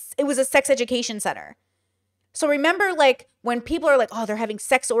a sex education center. So remember, like, when people are like, oh, they're having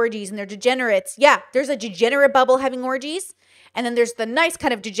sex orgies and they're degenerates. Yeah, there's a degenerate bubble having orgies. And then there's the nice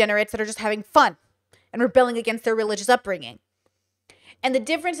kind of degenerates that are just having fun and rebelling against their religious upbringing. And the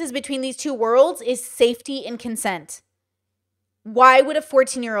differences between these two worlds is safety and consent. Why would a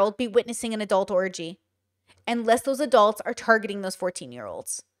 14-year-old be witnessing an adult orgy? Unless those adults are targeting those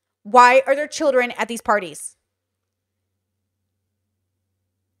 14-year-olds. Why are there children at these parties?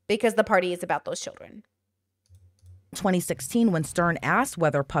 Because the party is about those children. 2016, when Stern asked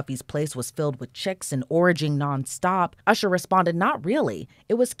whether Puffy's place was filled with chicks and orgying nonstop, Usher responded, "Not really.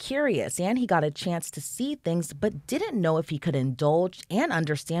 It was curious, and he got a chance to see things, but didn't know if he could indulge and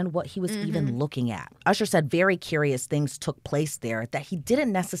understand what he was even looking at." Usher said very curious things took place there that he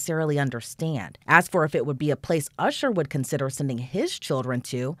didn't necessarily understand. As for if it would be a place Usher would consider sending his children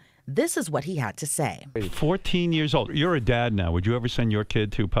to, this is what he had to say. 14 years old. You're a dad now. Would you ever send your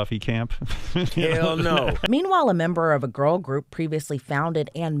kid to Puffy camp? Hell no. Meanwhile, a member of a girl group previously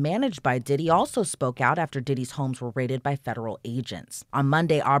founded and managed by Diddy also spoke out after Diddy's homes were raided by federal agents. On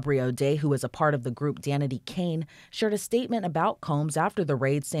Monday, Aubrey O'Day, who is a part of the group Danity Kane, shared a statement about Combs after the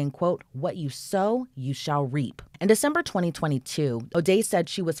raid saying, quote, "What you sow, you shall reap." In December 2022, O'Day said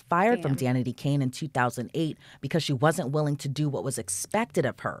she was fired from Danity Kane in 2008 because she wasn't willing to do what was expected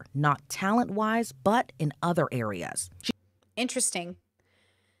of her, not talent-wise, but in other areas. Interesting.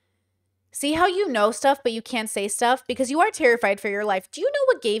 See how you know stuff, but you can't say stuff because you are terrified for your life. Do you know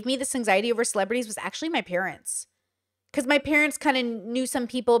what gave me this anxiety over celebrities was actually my parents? Because my parents kind of knew some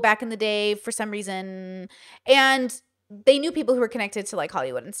people back in the day for some reason, and they knew people who were connected to like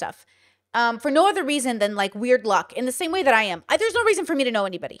Hollywood and stuff. For no other reason than like weird luck, in the same way that I am. There's no reason for me to know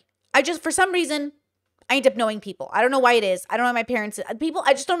anybody. For some reason, I end up knowing people. I don't know why it is. I don't know my parents. People,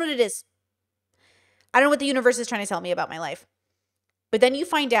 I just don't know what it is. I don't know what the universe is trying to tell me about my life. But then you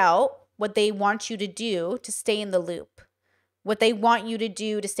find out what they want you to do to stay in the loop. What they want you to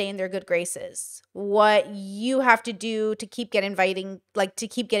do to stay in their good graces. What you have to do to keep getting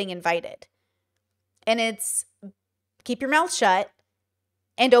invited. And it's keep your mouth shut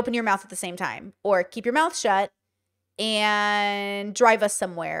and open your mouth at the same time. Or keep your mouth shut and drive us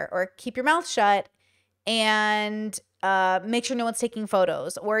somewhere. Or keep your mouth shut and make sure no one's taking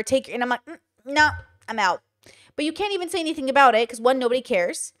photos. And I'm like, no, I'm out. But you can't even say anything about it because one, nobody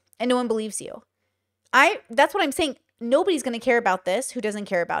cares and no one believes you. That's what I'm saying. Nobody's going to care about this who doesn't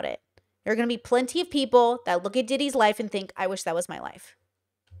care about it. There are going to be plenty of people that look at Diddy's life and think, I wish that was my life.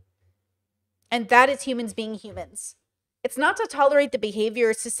 And that is humans being humans. It's not to tolerate the behavior.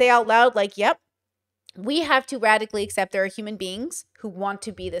 It's to say out loud, like, yep, we have to radically accept there are human beings who want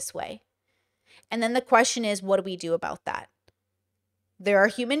to be this way. And then the question is, what do we do about that? There are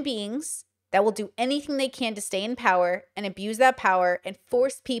human beings that will do anything they can to stay in power and abuse that power and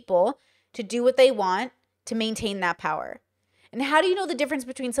force people to do what they want to maintain that power. And how do you know the difference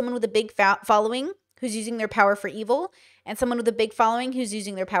between someone with a big following who's using their power for evil and someone with a big following who's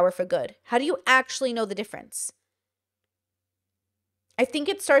using their power for good? How do you actually know the difference? I think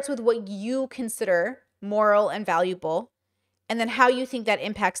it starts with what you consider moral and valuable, and then how you think that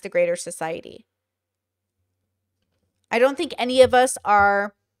impacts the greater society. I don't think any of us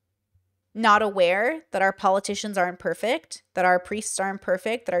are not aware that our politicians aren't perfect, that our priests aren't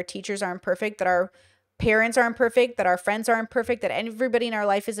perfect, that our teachers aren't perfect, that our parents aren't perfect, that our friends aren't perfect, that everybody in our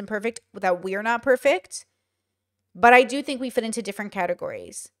life isn't perfect, that we're not perfect. But I do think we fit into different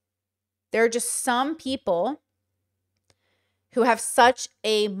categories. There are just some people who have such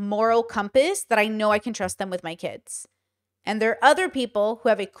a moral compass that I know I can trust them with my kids. And there are other people who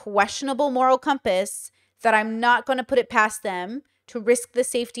have a questionable moral compass that I'm not going to put it past them to risk the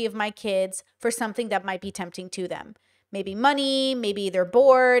safety of my kids for something that might be tempting to them. Maybe money, maybe they're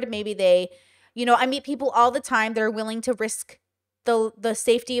bored, maybe they, I meet people all the time that are willing to risk the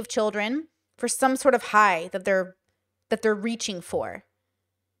safety of children for some sort of high that they're reaching for.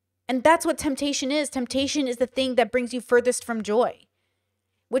 And that's what temptation is. Temptation is the thing that brings you furthest from joy,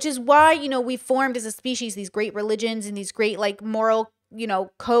 which is why, we formed as a species these great religions and these great moral,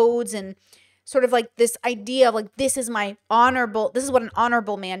 codes, and sort of this idea of this is what an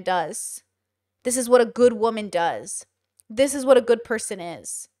honorable man does. This is what a good woman does. This is what a good person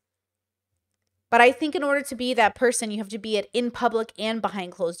is. But I think in order to be that person, you have to be it in public and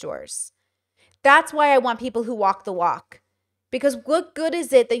behind closed doors. That's why I want people who walk the walk. Because what good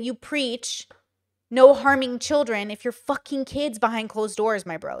is it that you preach no harming children if you're fucking kids behind closed doors,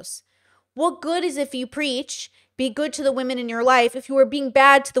 my bros? What good is if you preach be good to the women in your life if you are being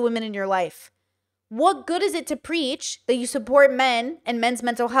bad to the women in your life? What good is it to preach that you support men and men's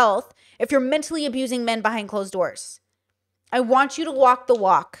mental health if you're mentally abusing men behind closed doors? I want you to walk the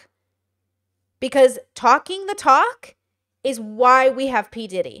walk. Because talking the talk is why we have P.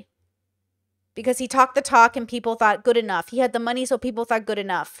 Diddy. Because he talked the talk and people thought good enough. He had the money, so people thought good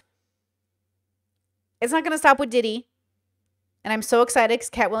enough. It's not going to stop with Diddy. And I'm so excited because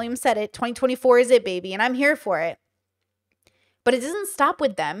Cat Williams said it. 2024 is it, baby. And I'm here for it. But it doesn't stop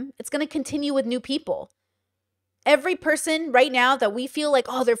with them. It's going to continue with new people. Every person right now that we feel like,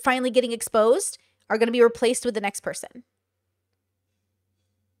 they're finally getting exposed, are going to be replaced with the next person.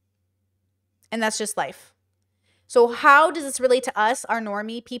 And that's just life. So how does this relate to us, our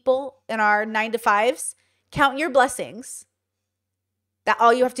normie people and our 9-to-5s? Count your blessings that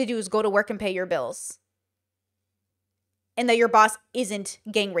all you have to do is go to work and pay your bills. And that your boss isn't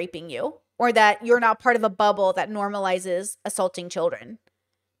gang raping you, or that you're not part of a bubble that normalizes assaulting children.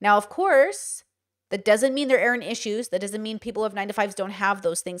 Now, of course, that doesn't mean there aren't issues. That doesn't mean people who have 9-to-5s don't have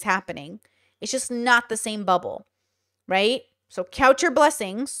those things happening. It's just not the same bubble, right? So count your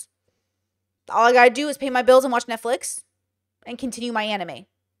blessings. All I got to do is pay my bills and watch Netflix and continue my anime.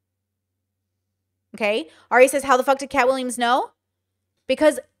 Okay? Ari says, how the fuck did Cat Williams know?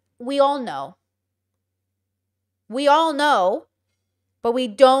 Because we all know. We all know, but we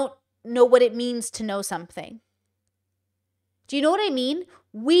don't know what it means to know something. Do you know what I mean?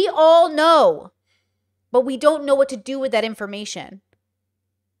 We all know, but we don't know what to do with that information.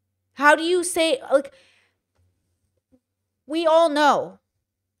 How do you say, we all know,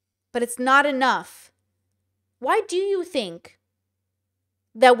 but it's not enough. Why do you think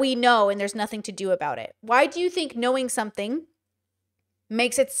that we know and there's nothing to do about it? Why do you think knowing something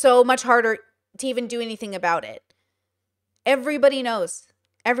makes it so much harder to even do anything about it? Everybody knows.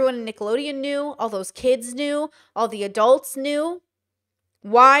 Everyone in Nickelodeon knew. All those kids knew. All the adults knew.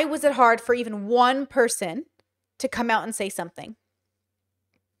 Why was it hard for even one person to come out and say something?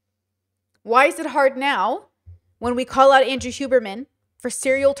 Why is it hard now when we call out Andrew Huberman for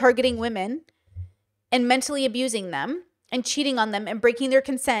serial targeting women and mentally abusing them and cheating on them and breaking their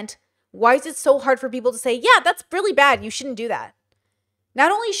consent? Why is it so hard for people to say, yeah, that's really bad. You shouldn't do that. Not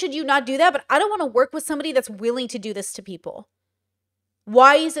only should you not do that, but I don't want to work with somebody that's willing to do this to people.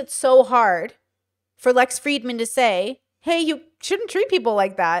 Why is it so hard for Lex Friedman to say, hey, you shouldn't treat people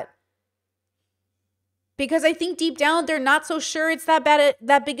like that? Because I think deep down, they're not so sure it's that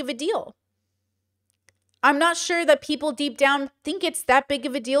big of a deal. I'm not sure that people deep down think it's that big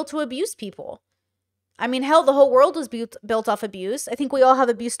of a deal to abuse people. I mean, hell, the whole world was built off abuse. I think we all have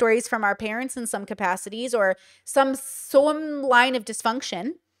abuse stories from our parents in some capacities or some line of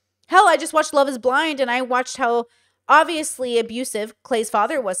dysfunction. Hell, I just watched Love is Blind and I watched how obviously abusive Clay's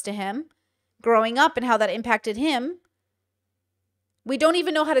father was to him growing up and how that impacted him. We don't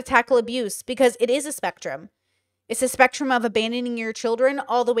even know how to tackle abuse because it is a spectrum. It's a spectrum of abandoning your children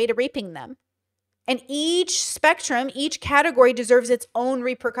all the way to raping them. And each spectrum, each category deserves its own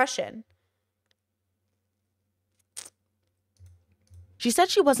repercussion. She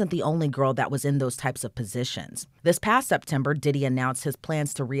said she wasn't the only girl that was in those types of positions. This past September, Diddy announced his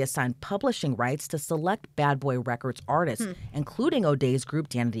plans to reassign publishing rights to select Bad Boy Records artists, including O'Day's group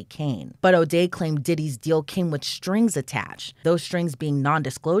Danity Kane. But O'Day claimed Diddy's deal came with strings attached, those strings being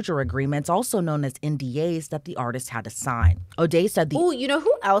non-disclosure agreements, also known as NDAs, that the artist had to sign. O'Day said the— Ooh, you know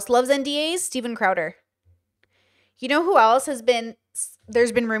who else loves NDAs? Steven Crowder. You know who else there's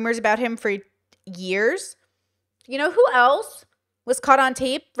been rumors about him for years? You know who else was caught on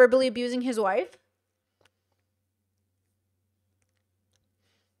tape verbally abusing his wife?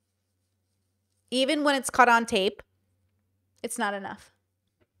 Even when it's caught on tape, it's not enough.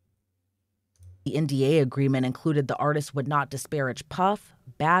 The NDA agreement included the artist would not disparage Puff,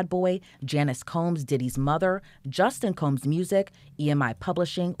 Bad Boy, Janice Combs, Diddy's mother, Justin Combs Music, EMI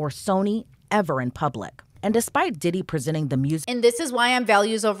Publishing, or Sony ever in public. And despite Diddy presenting the music— And this is why I'm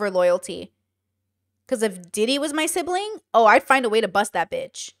values over loyalty. Because if Diddy was my sibling, oh, I'd find a way to bust that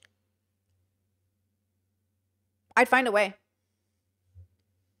bitch. I'd find a way.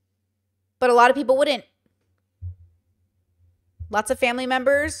 But a lot of people wouldn't. Lots of family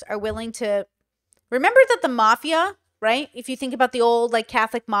members are willing to— Remember that the mafia, right? If you think about the old like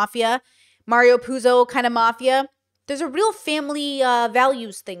Catholic mafia, Mario Puzo kind of mafia, there's a real family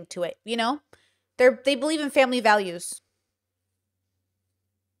values thing to it, you know? They believe in family values.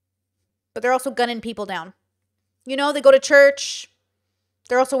 But they're also gunning people down. You know, they go to church.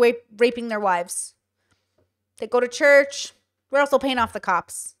 They're also raping their wives. They go to church. We're also paying off the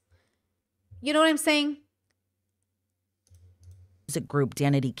cops. You know what I'm saying? music group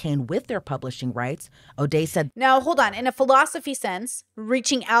Danity Kane with their publishing rights, O'Day said— Now, hold on. In a philosophy sense,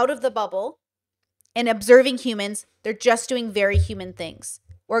 reaching out of the bubble and observing humans, they're just doing very human things.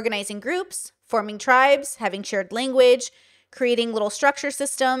 Organizing groups, forming tribes, having shared language, creating little structure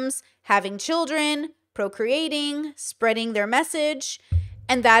systems, having children, procreating, spreading their message.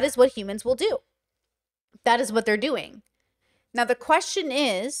 And that is what humans will do. That is what they're doing. Now, the question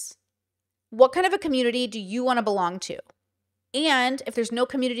is, what kind of a community do you want to belong to? And if there's no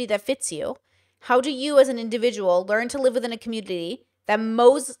community that fits you, how do you as an individual learn to live within a community that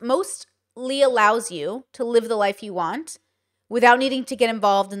mostly allows you to live the life you want without needing to get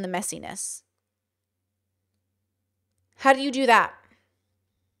involved in the messiness? How do you do that?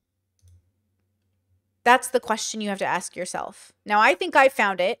 That's the question you have to ask yourself. Now, I think I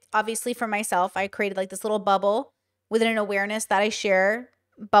found it. Obviously, for myself, I created like this little bubble within an awareness that I share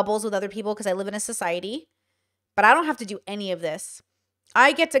bubbles with other people because I live in a society. But I don't have to do any of this.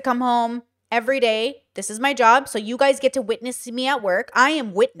 I get to come home every day. This is my job. So you guys get to witness me at work. I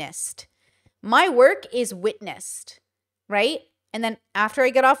am witnessed. My work is witnessed, right? And then after I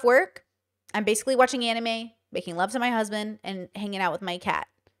get off work, I'm basically watching anime, making love to my husband, and hanging out with my cat,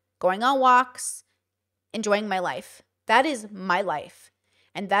 going on walks, enjoying my life. That is my life.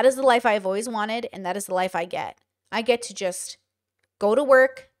 And that is the life I've always wanted, and that is the life I get. I get to just go to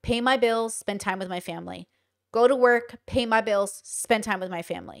work, pay my bills, spend time with my family. Go to work, pay my bills, spend time with my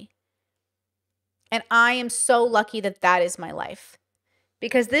family. And I am so lucky that that is my life.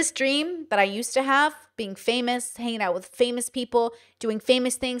 Because this dream that I used to have, being famous, hanging out with famous people, doing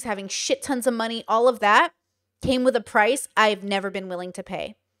famous things, having shit tons of money, all of that came with a price I've never been willing to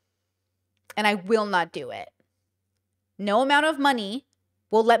pay. And I will not do it. No amount of money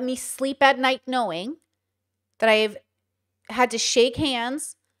will let me sleep at night knowing that I've had to shake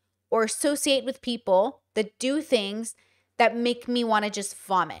hands or associate with people that do things that make me want to just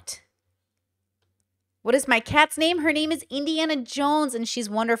vomit. What is my cat's name? Her name is Indiana Jones, and she's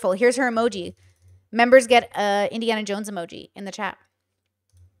wonderful. Here's her emoji. Members get Indiana Jones emoji in the chat.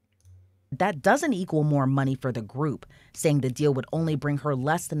 that doesn't equal more money for the group, saying the deal would only bring her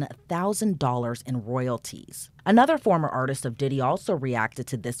less than $1,000 in royalties. Another former artist of Diddy also reacted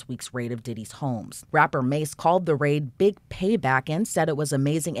to this week's raid of Diddy's homes. Rapper Mase called the raid big payback and said it was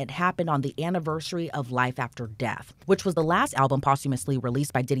amazing it happened on the anniversary of Life After Death, which was the last album posthumously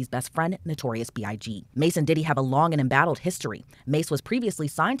released by Diddy's best friend, Notorious B.I.G. Mase and Diddy have a long and embattled history. Mase was previously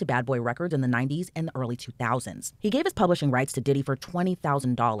signed to Bad Boy Records in the 90s and the early 2000s. He gave his publishing rights to Diddy for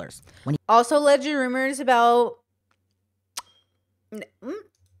 $20,000. When Also alleged rumors about...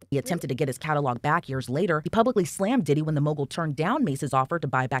 he attempted to get his catalog back years later, he publicly slammed Diddy when the mogul turned down Mace's offer to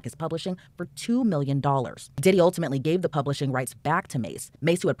buy back his publishing for $2 million. Diddy ultimately gave the publishing rights back to Mase.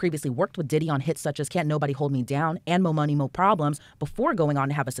 Mase, who had previously worked with Diddy on hits such as Can't Nobody Hold Me Down and Mo Money Mo Problems before going on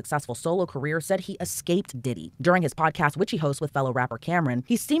to have a successful solo career, said he escaped Diddy. During his podcast, which he hosts with fellow rapper Cameron,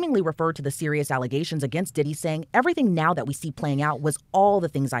 he seemingly referred to the serious allegations against Diddy, saying, "Everything now that we see playing out was all the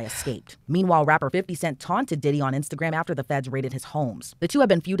things I escaped." Meanwhile, rapper 50 Cent taunted Diddy on Instagram after the feds raided his homes. The two have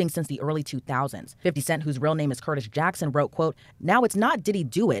been feuding including since the early 2000s. 50 Cent, whose real name is Curtis Jackson, wrote, quote, "Now it's not Diddy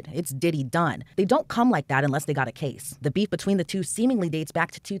do it, it's Diddy done. They don't come like that unless they got a case." The beef between the two seemingly dates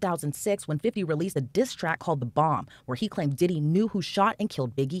back to 2006 when 50 released a diss track called The Bomb, where he claimed Diddy knew who shot and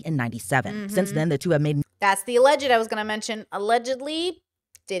killed Biggie in 97. Since then, the two have made... That's the alleged I was going to mention. Allegedly,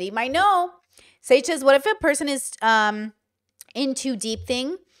 Diddy might know. Sage says, what if a person is in too deep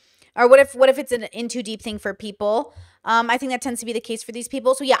thing? Or what if it's an in too deep thing for people? I think that tends to be the case for these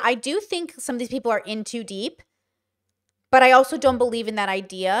people. So yeah, I do think some of these people are in too deep, but I also don't believe in that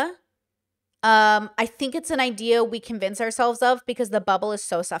idea. I think it's an idea we convince ourselves of because the bubble is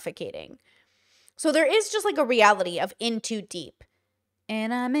so suffocating. So there is just like a reality of in too deep.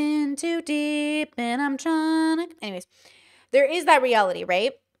 And I'm in too deep and I'm trying to... Anyways, there is that reality,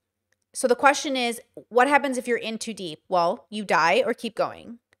 right? So the question is, what happens if you're in too deep? Well, you die or keep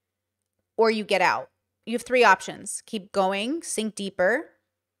going. Or you get out. You have three options. Keep going, sink deeper,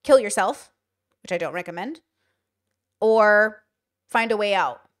 kill yourself, which I don't recommend, or find a way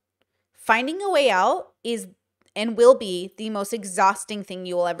out. Finding a way out is and will be the most exhausting thing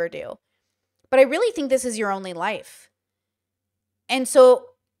you will ever do. But I really think this is your only life. And so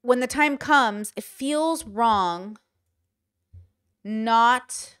when the time comes, it feels wrong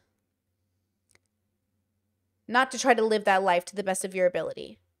not to try to live that life to the best of your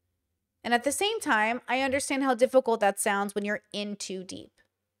ability. And at the same time, I understand how difficult that sounds when you're in too deep.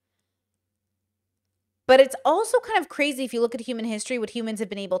 But it's also kind of crazy if you look at human history, what humans have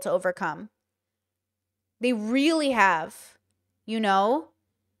been able to overcome. They really have, you know?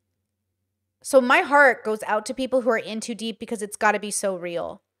 So my heart goes out to people who are in too deep because it's got to be so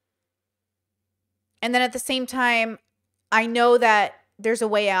real. And then at the same time, I know that there's a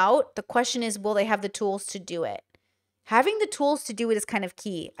way out. The question is, will they have the tools to do it? Having the tools to do it is kind of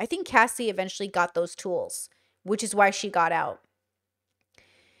key. I think Cassie eventually got those tools, which is why she got out.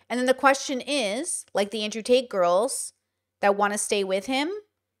 And then the question is, like the Andrew Tate girls that want to stay with him,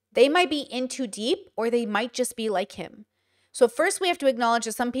 they might be in too deep or they might just be like him. So first we have to acknowledge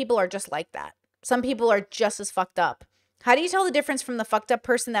that some people are just like that. Some people are just as fucked up. How do you tell the difference from the fucked up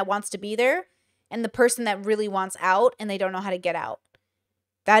person that wants to be there and the person that really wants out and they don't know how to get out?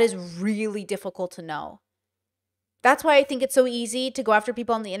 That is really difficult to know. That's why I think it's so easy to go after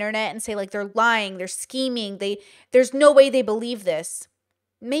people on the internet and say like they're lying, they're scheming, there's no way they believe this.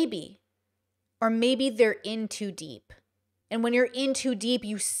 Maybe. Or maybe they're in too deep. And when you're in too deep,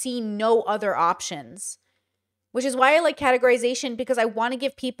 you see no other options. Which is why I like categorization, because I want to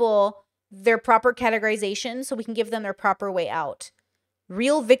give people their proper categorization so we can give them their proper way out.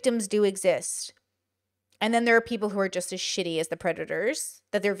 Real victims do exist. And then there are people who are just as shitty as the predators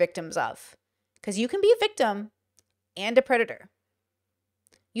that they're victims of. Because you can be a victim and a predator.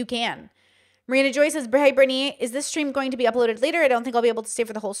 You can. Marina Joy says, "Hey, Brittany, is this stream going to be uploaded later? I don't think I'll be able to stay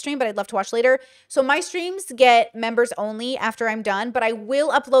for the whole stream, but I'd love to watch later." So my streams get members only after I'm done, but I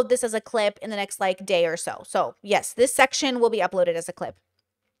will upload this as a clip in the next like day or so. So yes, this section will be uploaded as a clip.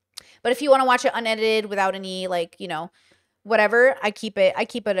 But if you want to watch it unedited without any like, you know, whatever, I keep it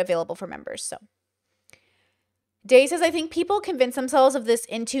available for members. So Day says, "I think people convince themselves of this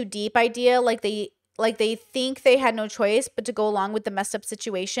in too deep idea, like they think they had no choice but to go along with the messed up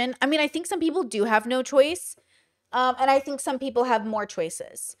situation." I mean, I think some people do have no choice. And I think some people have more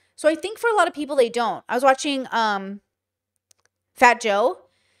choices. So I think for a lot of people, they don't. I was watching Fat Joe.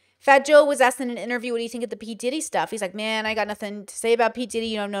 Fat Joe was asked in an interview, what do you think of the P. Diddy stuff? He's like, man, I got nothing to say about P. Diddy.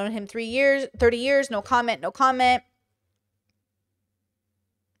 You know, I've known him 30 years. No comment, no comment.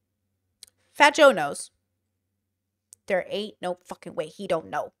 Fat Joe knows. There ain't no fucking way he don't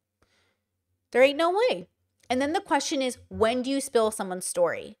know. There ain't no way. And then the question is, when do you spill someone's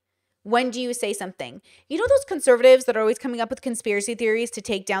story? When do you say something? You know those conservatives that are always coming up with conspiracy theories to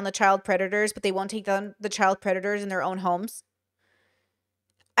take down the child predators, but they won't take down the child predators in their own homes?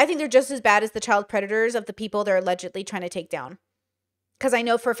 I think they're just as bad as the child predators of the people they're allegedly trying to take down. Because I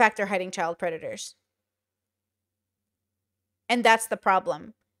know for a fact they're hiding child predators. And that's the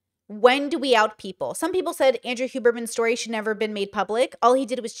problem. When do we out people? Some people said Andrew Huberman's story should never have been made public. All he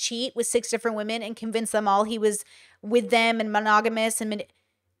did was cheat with 6 different women and convince them all he was with them and monogamous.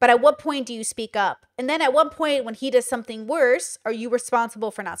 But at what point do you speak up? And then at what point when he does something worse, are you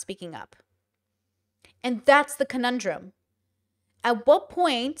responsible for not speaking up? And that's the conundrum. At what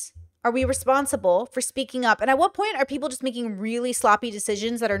point are we responsible for speaking up? And at what point are people just making really sloppy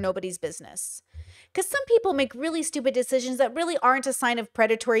decisions that are nobody's business? Because some people make really stupid decisions that really aren't a sign of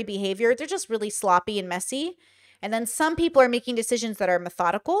predatory behavior. They're just really sloppy and messy. And then some people are making decisions that are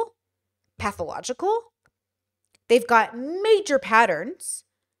methodical, pathological. They've got major patterns.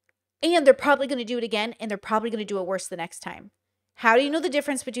 And they're probably going to do it again. And they're probably going to do it worse the next time. How do you know the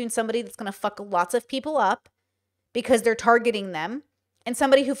difference between somebody that's going to fuck lots of people up because they're targeting them and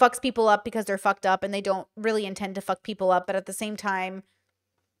somebody who fucks people up because they're fucked up and they don't really intend to fuck people up, but at the same time,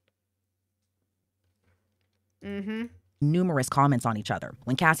 numerous comments on each other.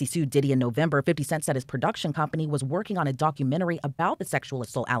 When Cassie sued Diddy in November, 50 Cent said his production company was working on a documentary about the sexual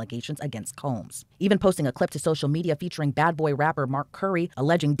assault allegations against Combs, even posting a clip to social media featuring bad boy rapper Mark Curry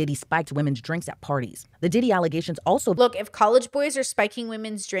alleging Diddy spiked women's drinks at parties. The Diddy allegations also— look, if college boys are spiking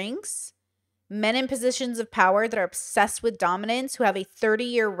women's drinks, men in positions of power that are obsessed with dominance, who have a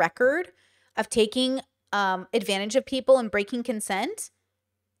 30-year record of taking advantage of people and breaking consent,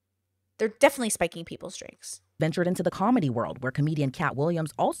 they're definitely spiking people's drinks. ventured into the comedy world, where comedian Cat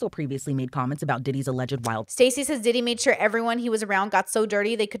Williams also previously made comments about Diddy's alleged wild— Stacey says Diddy made sure everyone he was around got so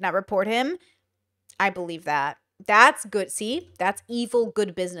dirty they could not report him. I believe that. That's good. See, that's evil,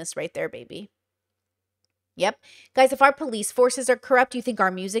 good business right there, baby. Yep. Guys, if our police forces are corrupt, you think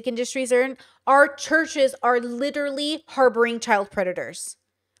our music industries are? Our churches are literally harboring child predators.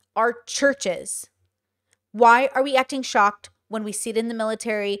 Our churches. Why are we acting shocked when we see it in the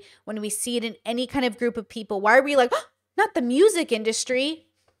military, when we see it in any kind of group of people? Why are we like, oh, not the music industry?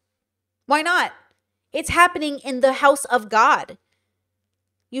 Why not? It's happening in the house of God.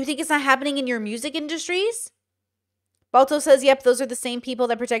 You think it's not happening in your music industries? Balto says, yep, those are the same people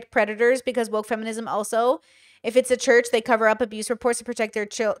that protect predators because woke feminism also. If it's a church, they cover up abuse reports to protect their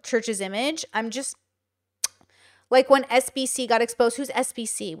church's image. I'm just, like when SBC got exposed. Who's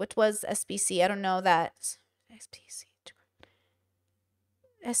SBC? What was SBC? I don't know that.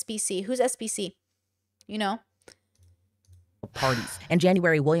 SBC. Who's SBC? You know? parties. In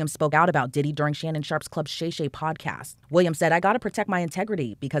January, Williams spoke out about Diddy during Shannon Sharpe's Club Shay Shay podcast. Williams said, I gotta protect my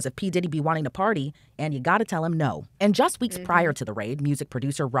integrity because if P. Diddy be wanting to party, and you gotta tell him no. And just weeks prior to the raid, music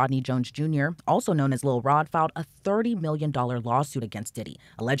producer Rodney Jones Jr., also known as Lil Rod, filed a $30 million lawsuit against Diddy,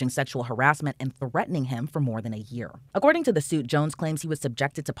 alleging sexual harassment and threatening him for more than a year. According to the suit, Jones claims he was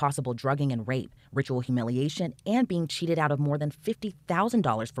subjected to possible drugging and rape, ritual humiliation, and being cheated out of more than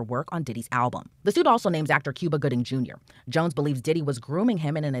 $50,000 for work on Diddy's album. The suit also names actor Cuba Gooding Jr. Jones believes Diddy was grooming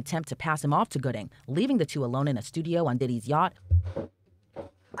him in an attempt to pass him off to Gooding, leaving the two alone in a studio on Diddy's yacht.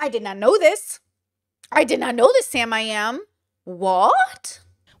 I did not know this. I did not know this, Sam I Am. What?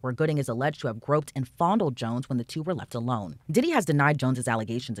 Where Gooding is alleged to have groped and fondled Jones when the two were left alone. Diddy has denied Jones's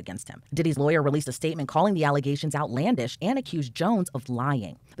allegations against him. Diddy's lawyer released a statement calling the allegations outlandish and accused Jones of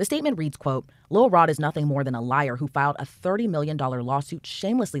lying. The statement reads, quote, Lil Rod is nothing more than a liar who filed a $30 million lawsuit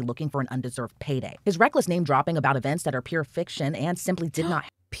shamelessly looking for an undeserved payday. His reckless name dropping about events that are pure fiction and simply did not—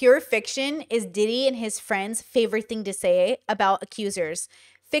 Pure fiction is Diddy and his friends' favorite thing to say about accusers.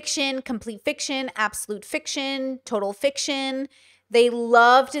 Fiction, complete fiction, absolute fiction, total fiction. They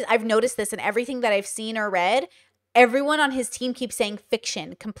loved it. I've noticed this in everything that I've seen or read. Everyone on his team keeps saying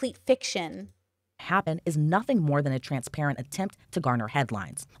fiction, complete fiction. Happen is nothing more than a transparent attempt to garner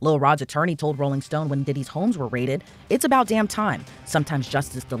headlines. Lil Rod's attorney told Rolling Stone when Diddy's homes were raided, it's about damn time. Sometimes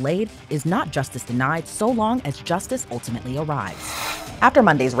justice delayed is not justice denied so long as justice ultimately arrives. After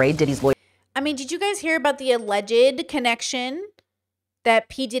Monday's raid, Diddy's lawyer— I mean, did you guys hear about the alleged connection that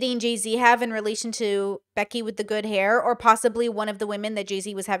P. Diddy and Jay-Z have in relation to Becky with the good hair, or possibly one of the women that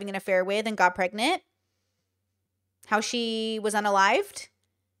Jay-Z was having an affair with and got pregnant? How she was unalived?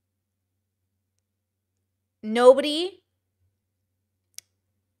 Nobody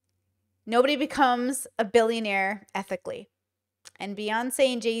becomes a billionaire ethically. And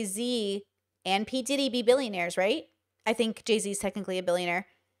Beyonce and Jay-Z and P. Diddy be billionaires, right? I think Jay-Z is technically a billionaire.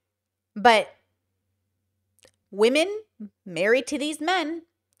 But women married to these men,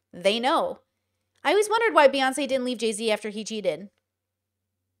 they know. I always wondered why Beyonce didn't leave Jay-Z after he cheated.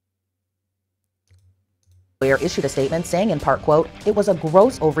 issued a statement saying in part, quote, it was a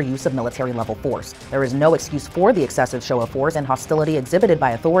gross overuse of military-level force. There is no excuse for the excessive show of force and hostility exhibited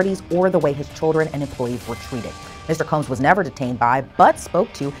by authorities or the way his children and employees were treated. Mr. Combs was never detained by, but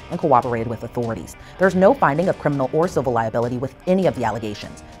spoke to and cooperated with authorities. There's no finding of criminal or civil liability with any of the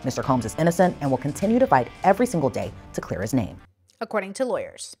allegations. Mr. Combs is innocent and will continue to fight every single day to clear his name. According to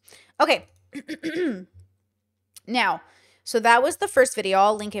lawyers. Okay. Now, so that was the first video.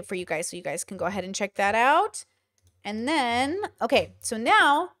 I'll link it for you guys so you guys can go ahead and check that out. And then, okay, so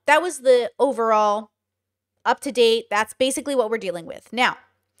now that was the overall up to date. That's basically what we're dealing with. Now,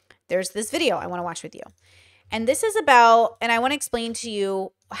 there's this video I want to watch with you. And this is about, and I want to explain to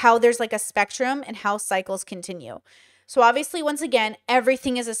you how there's like a spectrum and how cycles continue. So obviously, once again,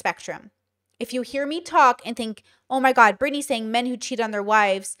 everything is a spectrum. If you hear me talk and think, oh my God, Brittany's saying men who cheat on their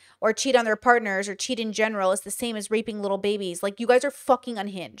wives or cheat on their partners or cheat in general is the same as raping little babies. Like, you guys are fucking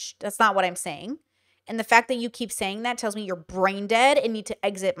unhinged. That's not what I'm saying. And the fact that you keep saying that tells me you're brain dead and need to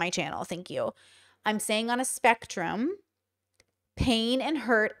exit my channel. Thank you. I'm saying on a spectrum, pain and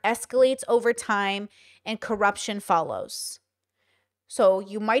hurt escalates over time and corruption follows. So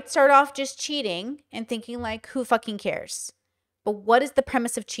you might start off just cheating and thinking like, who fucking cares? But what is the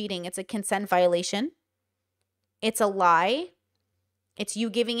premise of cheating? It's a consent violation. It's a lie. It's you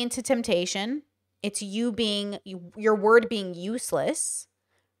giving into temptation. It's you being, your word being useless,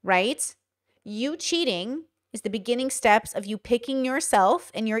 right? You cheating is the beginning steps of you picking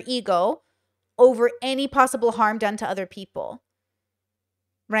yourself and your ego over any possible harm done to other people,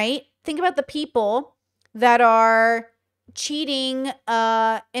 right? Think about the people that are cheating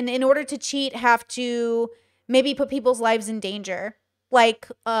and in order to cheat have to maybe put people's lives in danger. Like,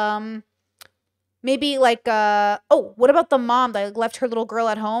 maybe like, oh, what about the mom that left her little girl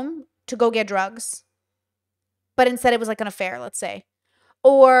at home to go get drugs? But instead it was like an affair, let's say.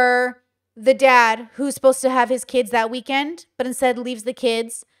 Or the dad who's supposed to have his kids that weekend, but instead leaves the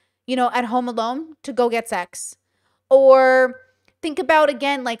kids, you know, at home alone to go get sex. Or think about,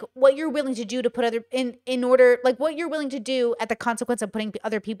 again, like what you're willing to do to put other in order, like what you're willing to do at the consequence of putting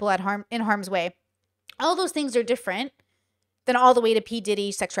other people at in harm's way. All those things are different than all the way to P.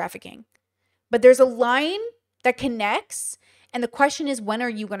 Diddy sex trafficking. But there's a line that connects, and the question is, when are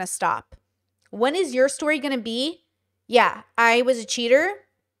you going to stop? When is your story going to be, yeah, I was a cheater,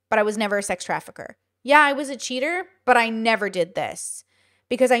 but I was never a sex trafficker. Yeah, I was a cheater, but I never did this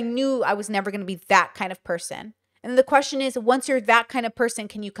because I knew I was never going to be that kind of person. And the question is, once you're that kind of person,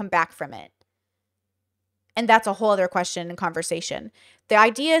 can you come back from it? And that's a whole other question and conversation. The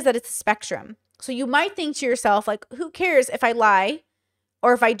idea is that it's a spectrum. So you might think to yourself, like, who cares if I lie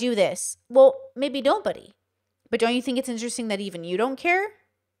or if I do this? Well, maybe nobody. But don't you think it's interesting that even you don't care?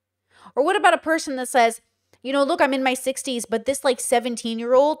 Or what about a person that says, you know, look, I'm in my 60s, but this like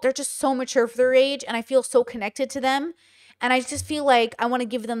 17-year-old, they're just so mature for their age and I feel so connected to them. And I just feel like I want to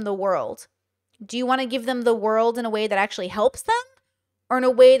give them the world. Do you want to give them the world in a way that actually helps them? Or in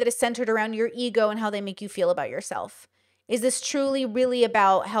a way that is centered around your ego and how they make you feel about yourself? Is this truly really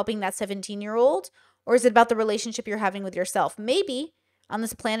about helping that 17-year-old? Or is it about the relationship you're having with yourself? Maybe on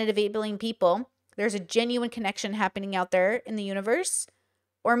this planet of 8 billion people, there's a genuine connection happening out there in the universe.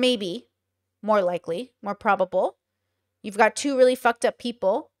 Or maybe, more likely, more probable, you've got 2 really fucked up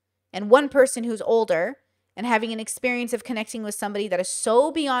people and one person who's older and having an experience of connecting with somebody that is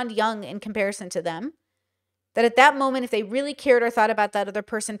so beyond young in comparison to them that at that moment, if they really cared or thought about that other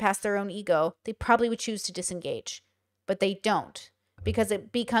person past their own ego, they probably would choose to disengage. But they don't, because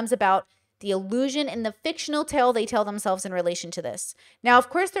it becomes about the illusion and the fictional tale they tell themselves in relation to this. Now, of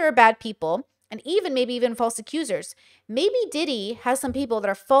course, there are bad people and maybe even false accusers. Maybe Diddy has some people that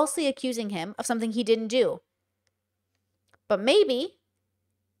are falsely accusing him of something he didn't do. But maybe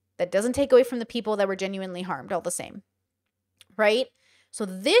that doesn't take away from the people that were genuinely harmed all the same, right? So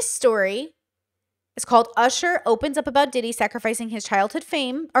this story is called Usher Opens Up About Diddy Sacrificing His Childhood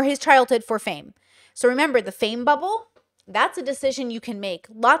Fame, or his childhood for fame. So remember, the fame bubble, that's a decision you can make.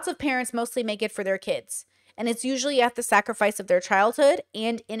 Lots of parents mostly make it for their kids, and it's usually at the sacrifice of their childhood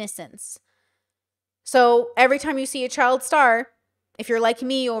and innocence. So every time you see a child star, if you're like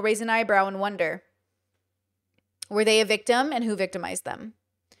me, you'll raise an eyebrow and wonder, were they a victim and who victimized them?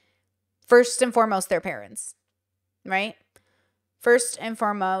 First and foremost, their parents, right? First and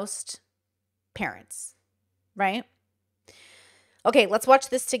foremost, parents, right? Okay, let's watch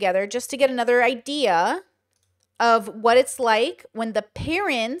this together just to get another idea of what it's like when the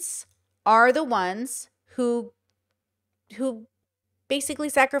parents are the ones who basically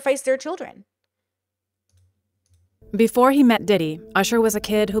sacrifice their children. Before he met Diddy, Usher was a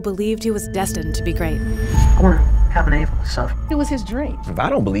kid who believed he was destined to be great. I want to have an A for myself. It was his dream. If I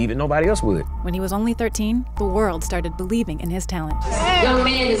don't believe it, nobody else would. When he was only 13, the world started believing in his talent. Young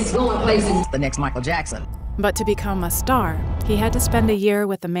man is going places. The next Michael Jackson. But to become a star, he had to spend a year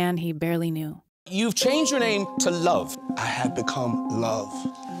with a man he barely knew. You've changed your name to Love. I have become Love.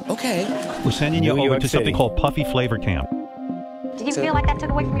 Okay. We're sending you New over York to something City. called Puffy Flavor Camp. Did you feel like that took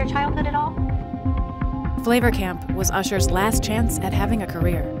away from your childhood at all? Flavor Camp was Usher's last chance at having a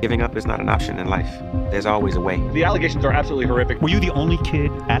career. Giving up is not an option in life. There's always a way. The allegations are absolutely horrific. Were you the only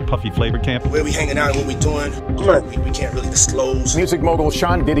kid at Puffy Flavor Camp? Where we hanging out and what we doing, we can't really disclose. Music mogul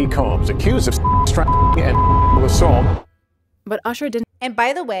Sean Diddy Combs accused of strangling and assault. But Usher didn't. And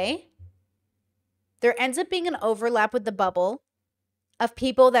by the way, there ends up being an overlap with the bubble of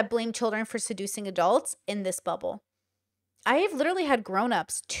people that blame children for seducing adults in this bubble. I have literally had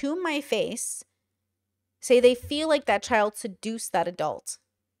grown-ups to my face say they feel like that child seduced that adult.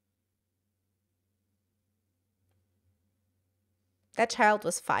 That child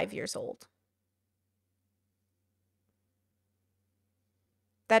was 5 years old.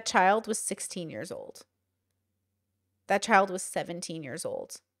 That child was 16 years old. That child was 17 years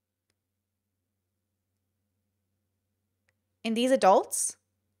old. And these adults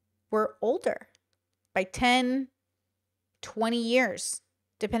were older by 10, 20 years,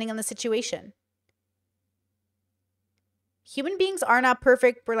 depending on the situation. Human beings are not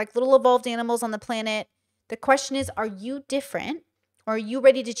perfect. We're like little evolved animals on the planet. The question is, are you different? Or are you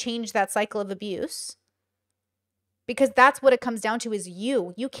ready to change that cycle of abuse? Because that's what it comes down to, is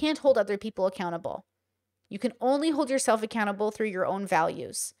you. You can't hold other people accountable. You can only hold yourself accountable through your own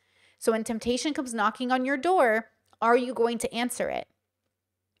values. So when temptation comes knocking on your door, are you going to answer it?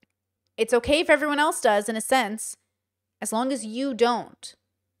 It's okay if everyone else does, in a sense, as long as you don't.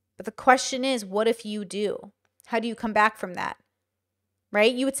 But the question is, what if you do? How do you come back from that?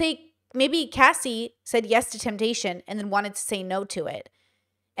 Right? You would say, maybe Cassie said yes to temptation and then wanted to say no to it.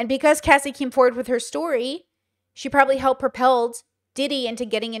 And because Cassie came forward with her story, she probably helped propelled Diddy into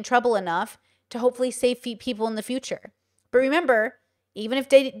getting in trouble enough to hopefully save people in the future. But remember, even if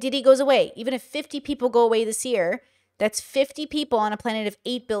Diddy goes away, even if 50 people go away this year, that's 50 people on a planet of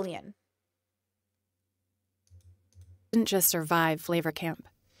 8 billion. Didn't just survive flavor camp.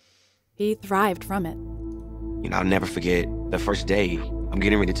 He thrived from it. You know, I'll never forget the first day I'm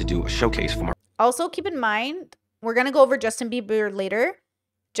getting ready to do a showcase for my... Also, keep in mind, we're going to go over Justin Bieber later.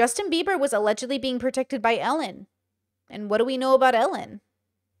 Justin Bieber was allegedly being protected by Ellen. And what do we know about Ellen?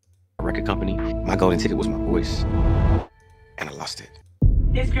 record company. My golden ticket was my voice. And I lost it.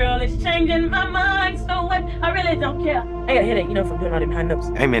 This girl is changing my mind so much, I really don't care. I got a headache, from doing all them high notes.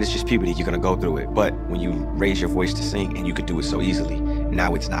 Hey man, it's just puberty. You're gonna go through it. But when you raise your voice to sing and you could do it so easily,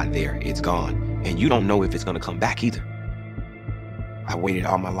 now it's not there. It's gone. And you don't know if it's gonna come back either. I waited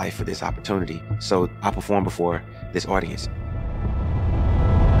all my life for this opportunity, so I performed before this audience.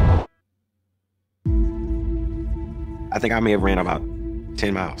 I think I may have ran about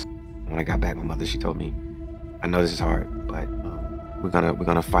 10 miles. When I got back, my mother, she told me, I know this is hard, but we're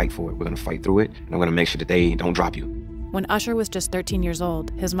gonna fight for it. We're gonna fight through it, and I'm gonna make sure that they don't drop you. When Usher was just 13 years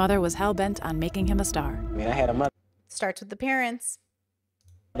old, his mother was hell-bent on making him a star. I mean, I had a mother Starts with the parents.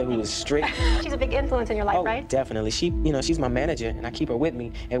 who was strict. She's a big influence in your life, right? Definitely. She's my manager, and I keep her with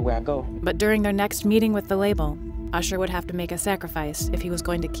me everywhere I go. But during their next meeting with the label, Usher would have to make a sacrifice if he was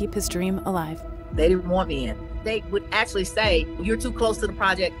going to keep his dream alive. They didn't want me in. They would actually say, you're too close to the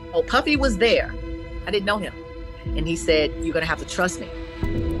project. Oh, Puffy was there. I didn't know him. And he said, you're going to have to trust me.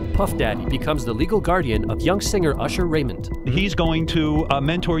 Puff Daddy becomes the legal guardian of young singer Usher Raymond. He's going to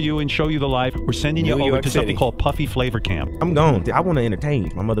mentor you and show you the life. We're sending you over to something called Puffy Flavor Camp. I'm gone. I want to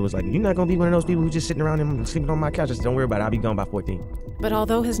entertain. My mother was like, you're not going to be one of those people who just sitting around and sleeping on my couch. Just don't worry about it. I'll be gone by 14. But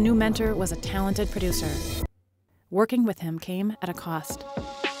although his new mentor was a talented producer, working with him came at a cost.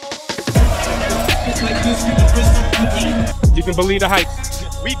 You can believe the hype.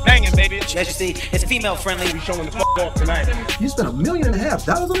 We banging, baby. As you see, it's female friendly. We showing the off tonight. You spent $1.5 million on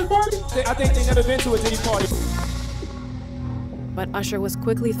this party? I think they never been to a Diddy party. But Usher was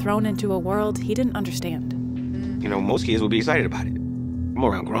quickly thrown into a world he didn't understand. You know, most kids will be excited about it. I'm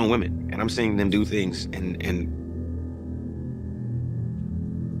around grown women, and I'm seeing them do things, and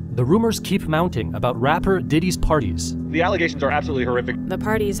The rumors keep mounting about rapper Diddy's parties. The allegations are absolutely horrific. The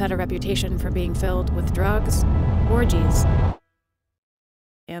parties had a reputation for being filled with drugs, orgies,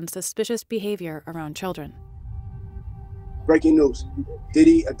 and suspicious behavior around children. Breaking news.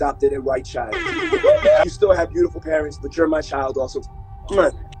 Diddy adopted a white child. You still have beautiful parents, but you're my child also. Come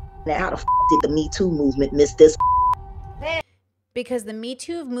on. Now, how the did the Me Too movement miss this? Because the Me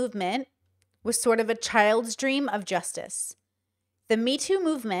Too movement was sort of a child's dream of justice. The Me Too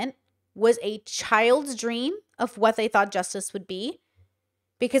movement was a child's dream of what they thought justice would be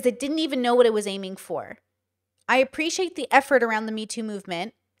because it didn't even know what it was aiming for. I appreciate the effort around the Me Too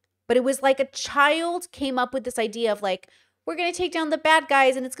movement, but it was like a child came up with this idea of like, we're going to take down the bad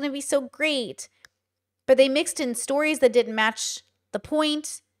guys and it's going to be so great. But they mixed in stories that didn't match the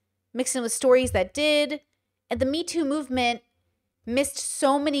point, mixed in with stories that did. And the Me Too movement missed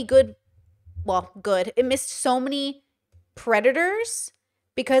so many it missed so many predators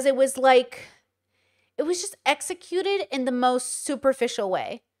because it was just executed in the most superficial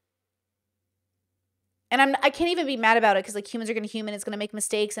way. And I can't even be mad about it because like humans are going to human, it's going to make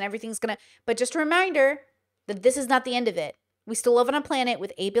mistakes and everything's going to, but just a reminder that this is not the end of it. We still live on a planet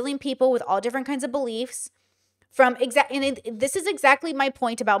with 8 billion people with all different kinds of beliefs and this is exactly my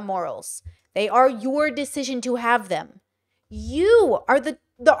point about morals. They are your decision to have them. You are the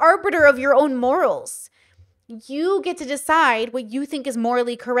arbiter of your own morals. You get to decide what you think is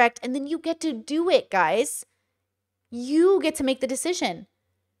morally correct, and then you get to do it, guys. You get to make the decision.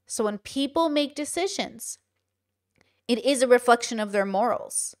 So when people make decisions It is a reflection of their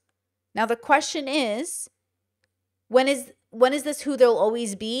morals. Now, the question is, when is this who they'll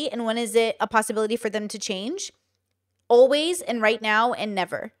always be, and when is it a possibility for them to change? Always and right now and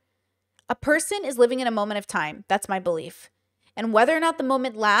never. A person is living in a moment of time. That's my belief. And whether or not the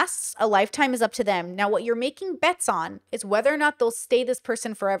moment lasts a lifetime is up to them. Now, what you're making bets on is whether or not they'll stay this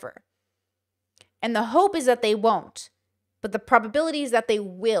person forever. And the hope is that they won't, but the probability is that they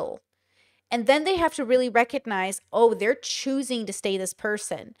will. And then they have to really recognize, oh, they're choosing to stay this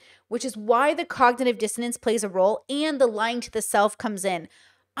person, which is why the cognitive dissonance plays a role and the lying to the self comes in.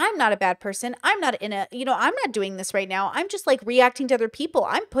 I'm not a bad person. I'm not I'm not doing this right now. I'm just like reacting to other people.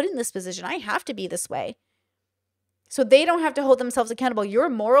 I'm put in this position. I have to be this way. So they don't have to hold themselves accountable. Your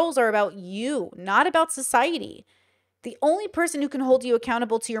morals are about you, not about society. The only person who can hold you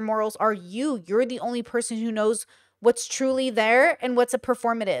accountable to your morals are you. You're the only person who knows what's truly there and what's a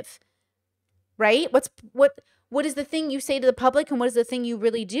performative. Right? What is the thing you say to the public and what is the thing you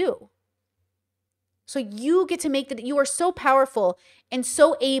really do? So you get to make that. You are so powerful and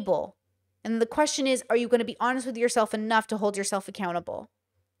so able. And the question is, are you going to be honest with yourself enough to hold yourself accountable?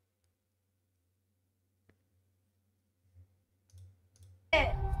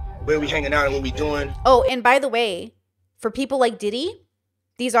 Where we hanging out and what we doing. Oh, and by the way, for people like Diddy,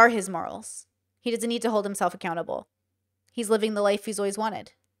 these are his morals. He doesn't need to hold himself accountable. He's living the life he's always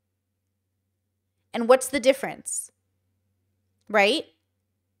wanted. And what's the difference? Right?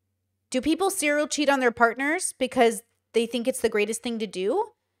 Do people serial cheat on their partners because they think it's the greatest thing to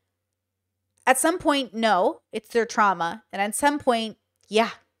do? At some point, no, it's their trauma. And at some point, yeah,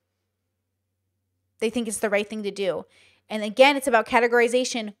 they think it's the right thing to do. And again, it's about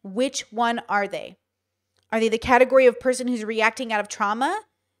categorization. Which one are they? Are they the category of person who's reacting out of trauma,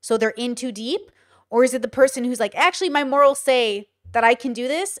 so they're in too deep? Or is it the person who's like, actually, my morals say that I can do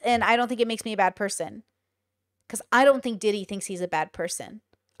this, and I don't think it makes me a bad person? Because I don't think Diddy thinks he's a bad person.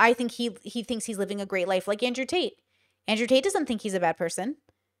 I think he thinks he's living a great life, like Andrew Tate. Andrew Tate doesn't think he's a bad person.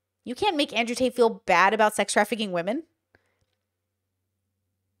 You can't make Andrew Tate feel bad about sex trafficking women.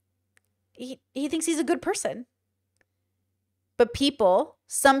 He thinks he's a good person. But people,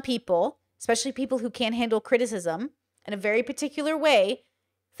 some people, especially people who can't handle criticism in a very particular way,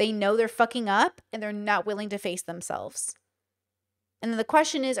 they know they're fucking up and they're not willing to face themselves. And then the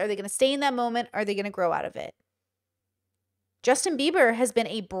question is, are they going to stay in that moment? Or are they going to grow out of it? Justin Bieber has been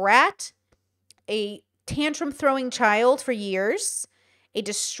a brat, a tantrum-throwing child for years, a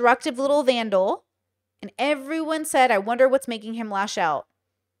destructive little vandal, and everyone said, I wonder what's making him lash out.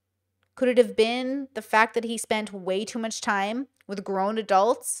 Could it have been the fact that he spent way too much time with grown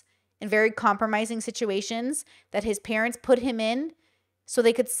adults in very compromising situations that his parents put him in so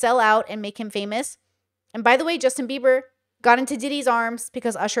they could sell out and make him famous? And by the way, Justin Bieber got into Diddy's arms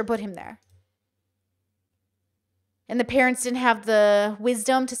because Usher put him there. And the parents didn't have the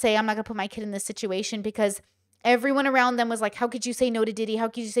wisdom to say, I'm not going to put my kid in this situation, because everyone around them was like, how could you say no to Diddy? How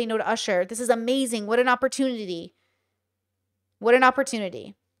could you say no to Usher? This is amazing. What an opportunity. What an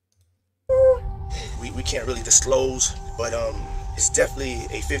opportunity. We can't really disclose, but it's definitely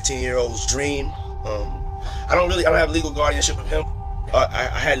a 15-year-old's dream. I don't have legal guardianship of him. I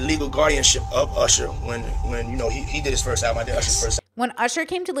had legal guardianship of Usher when he did his first album. I did Usher's first album. When Usher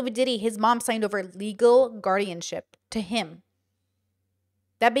came to live with Diddy, his mom signed over legal guardianship to him.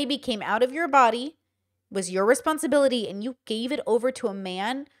 That baby came out of your body, was your responsibility, and you gave it over to a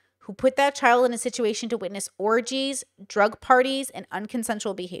man who put that child in a situation to witness orgies, drug parties, and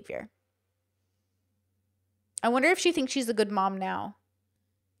unconsensual behavior. I wonder if she thinks she's a good mom now.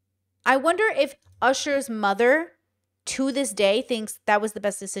 I wonder if Usher's mother, to this day, thinks that was the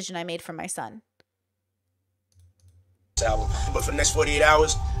best decision I made for my son. But for the next 48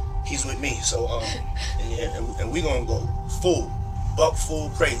 hours, he's with me. So, and we're going to go full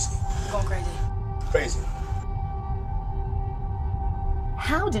crazy. Going crazy. Crazy.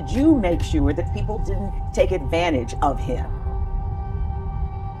 How did you make sure that people didn't take advantage of him?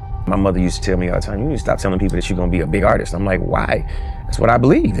 My mother used to tell me all the time, you need to stop telling people that you're going to be a big artist. I'm like, why? That's what I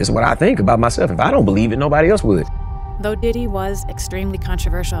believe. It's what I think about myself. If I don't believe it, nobody else would. Though Diddy was extremely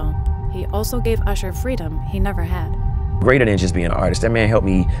controversial, he also gave Usher freedom he never had. Greater than just being an artist, that man helped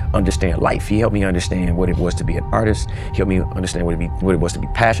me understand life. He helped me understand what it was to be an artist. He helped me understand what it was to be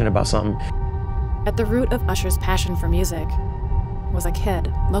passionate about something. At the root of Usher's passion for music was a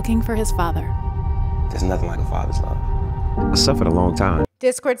kid looking for his father. There's nothing like a father's love. I suffered a long time.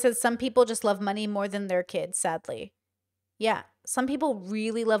 Discord says some people just love money more than their kids, sadly. Yeah, some people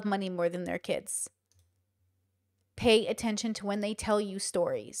really love money more than their kids. Pay attention to when they tell you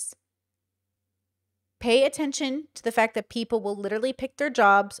stories. Pay attention to the fact that people will literally pick their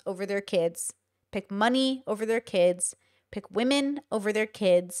jobs over their kids. pick money over their kids, pick women over their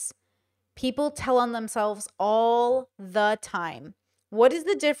kids. People tell on themselves all the time. What is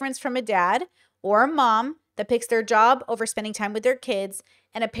the difference from a dad or a mom that picks their job over spending time with their kids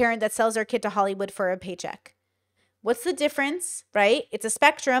and a parent that sells their kid to Hollywood for a paycheck? What's the difference, right? It's a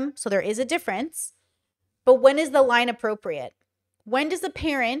spectrum, so there is a difference. But when is the line appropriate? When does a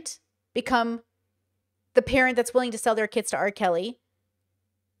parent become the parent that's willing to sell their kids to R. Kelly?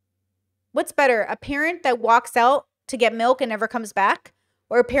 What's better, a parent that walks out to get milk and never comes back,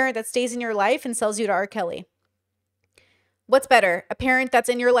 or a parent that stays in your life and sells you to R. Kelly? What's better, a parent that's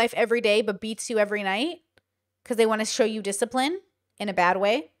in your life every day but beats you every night because they want to show you discipline in a bad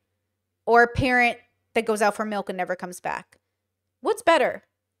way, or a parent that goes out for milk and never comes back? What's better?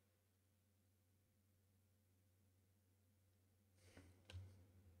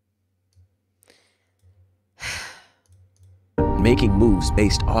 Making moves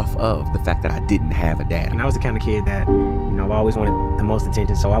based off of the fact that I didn't have a dad. And I was the kind of kid that, I always wanted the most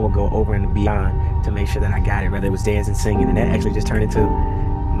attention, so I would go over and beyond to make sure that I got it, whether it was dancing, singing, and that actually just turned into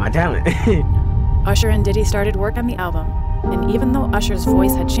my talent. Usher and Diddy started work on the album, and even though Usher's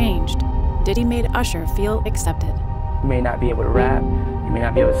voice had changed, Diddy made Usher feel accepted. You may not be able to rap, you may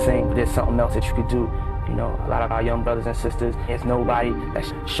not be able to sing, but there's something else that you could do. A lot of our young brothers and sisters, there's nobody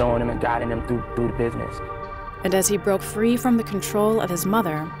that's showing them and guiding them through the business. And as he broke free from the control of his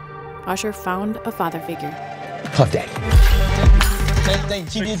mother, Usher found a father figure. Puff Daddy. Same thing,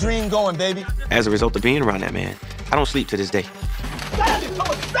 keep your dream going, baby. As a result of being around that man, I don't sleep to this day. Savage!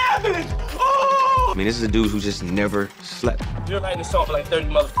 Savage! Oh! I mean, this is a dude who just never slept. You're writing a song for like 30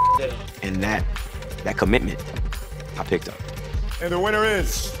 motherfucking days. And that commitment, I picked up. And the winner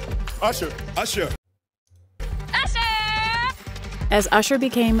is Usher. Usher. As Usher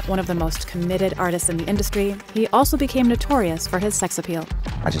became one of the most committed artists in the industry, he also became notorious for his sex appeal.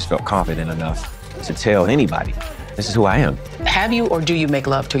 I just felt confident enough to tell anybody, this is who I am. Have you or do you make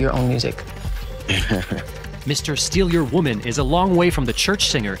love to your own music? Mr. Steal Your Woman is a long way from the church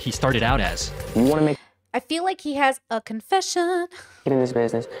singer he started out as. You want to make I feel like he has a confession. it in this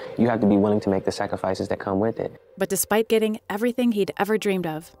business, you have to be willing to make the sacrifices that come with it. But despite getting everything he'd ever dreamed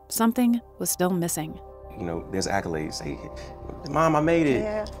of, something was still missing. There's accolades. Say, Mom, I made it.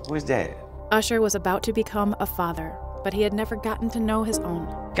 Yeah. Where's Dad? Usher was about to become a father, but he had never gotten to know his own.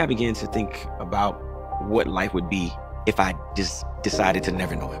 I began to think about what life would be if I just decided to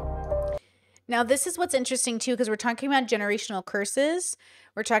never know him. Now, this is what's interesting, too, because we're talking about generational curses.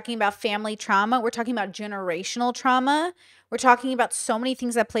 We're talking about family trauma. We're talking about generational trauma. We're talking about so many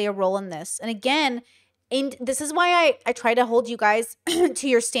things that play a role in this. And again, this is why I try to hold you guys to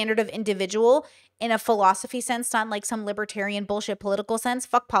your standard of individual in a philosophy sense, not like some libertarian bullshit political sense.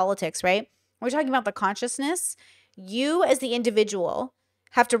 Fuck politics, right? We're talking about the consciousness. You as the individual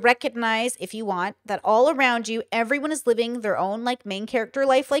have to recognize, if you want, that all around you, everyone is living their own like main character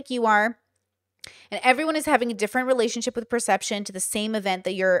life like you are. And everyone is having a different relationship with perception to the same event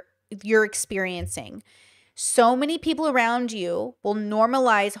that you're experiencing. So many people around you will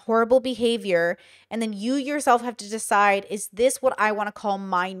normalize horrible behavior, and then you yourself have to decide, is this what I want to call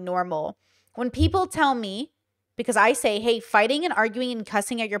my normal? When people tell me, because I say, hey, fighting and arguing and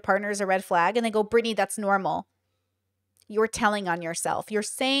cussing at your partner is a red flag, and they go, Brittany, that's normal. You're telling on yourself. You're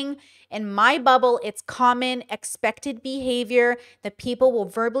saying, in my bubble, it's common, expected behavior that people will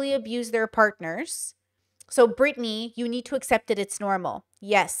verbally abuse their partners. So, Brittany, you need to accept that it's normal.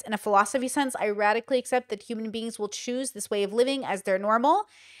 Yes, in a philosophy sense, I radically accept that human beings will choose this way of living as their normal.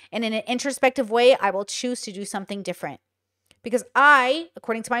 And in an introspective way, I will choose to do something different. Because I,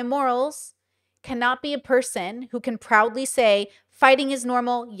 according to my morals, cannot be a person who can proudly say fighting is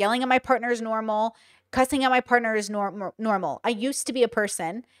normal, yelling at my partner is normal, cussing at my partner is normal. I used to be a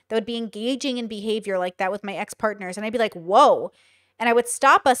person that would be engaging in behavior like that with my ex-partners, and I'd be like, whoa. And I would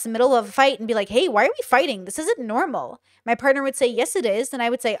stop us in the middle of a fight and be like, hey, why are we fighting? This isn't normal. My partner would say, yes, it is. And I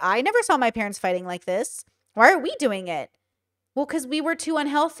would say, I never saw my parents fighting like this. Why are we doing it? Well, because we were too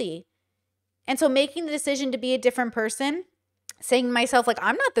unhealthy. And so making the decision to be a different person, saying to myself, like,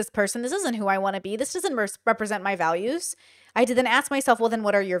 I'm not this person. This isn't who I want to be. This doesn't represent my values. I had to then ask myself, well, then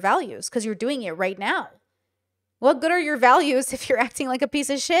what are your values? Because you're doing it right now. What good are your values if you're acting like a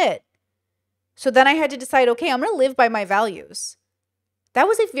piece of shit? So then I had to decide, okay, I'm going to live by my values. That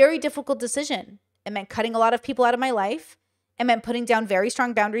was a very difficult decision. It meant cutting a lot of people out of my life. It meant putting down very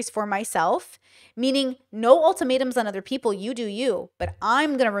strong boundaries for myself, meaning no ultimatums on other people. You do you, but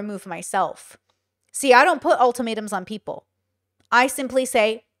I'm going to remove myself. See, I don't put ultimatums on people. I simply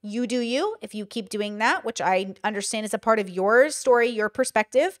say, you do you. If you keep doing that, which I understand is a part of your story, your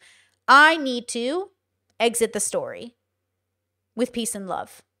perspective, I need to exit the story with peace and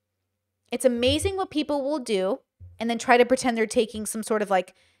love. It's amazing what people will do and then try to pretend they're taking some sort of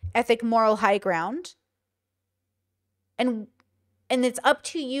like ethic, moral high ground. And it's up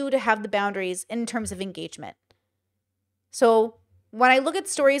to you to have the boundaries in terms of engagement. So when I look at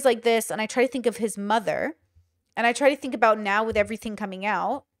stories like this and I try to think of his mother, and I try to think about now with everything coming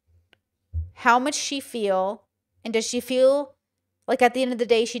out, how much she feel, and does she feel like at the end of the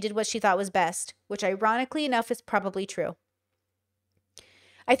day she did what she thought was best, which ironically enough is probably true.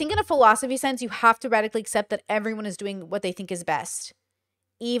 I think in a philosophy sense, you have to radically accept that everyone is doing what they think is best,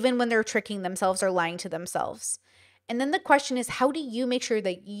 even when they're tricking themselves or lying to themselves. And then the question is, how do you make sure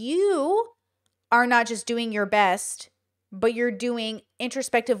that you are not just doing your best, but you're doing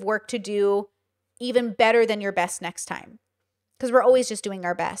introspective work to do even better than your best next time? Because we're always just doing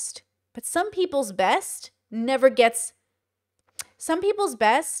our best. But some people's best never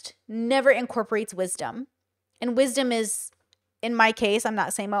incorporates wisdom. And wisdom is, in my case, I'm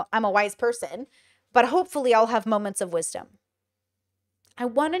not saying I'm a wise person, but hopefully I'll have moments of wisdom. I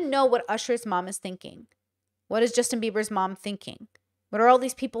want to know what Usher's mom is thinking. What is Justin Bieber's mom thinking? What are all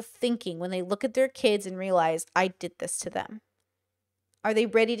these people thinking when they look at their kids and realize I did this to them? Are they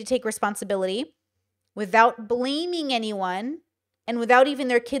ready to take responsibility without blaming anyone and without even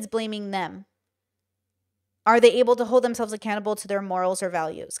their kids blaming them? Are they able to hold themselves accountable to their morals or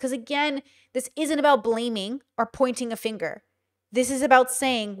values? Because again, this isn't about blaming or pointing a finger. This is about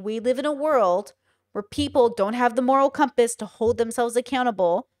saying we live in a world where people don't have the moral compass to hold themselves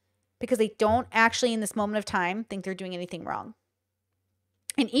accountable because they don't actually in this moment of time think they're doing anything wrong.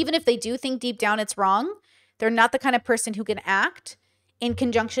 And even if they do think deep down it's wrong, they're not the kind of person who can act in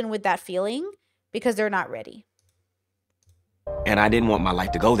conjunction with that feeling because they're not ready. And I didn't want my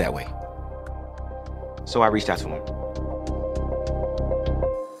life to go that way. So I reached out to him.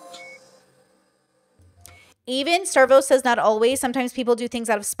 Even Starvo says not always. Sometimes people do things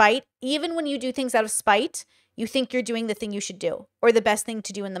out of spite. Even when you do things out of spite, you think you're doing the thing you should do or the best thing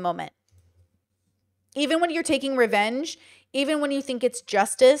to do in the moment. Even when you're taking revenge, even when you think it's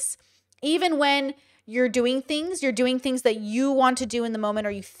justice, even when you're doing things that you want to do in the moment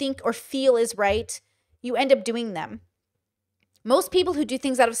or you think or feel is right, you end up doing them. Most people who do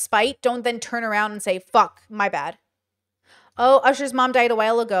things out of spite don't then turn around and say, fuck, my bad. Oh, Usher's mom died a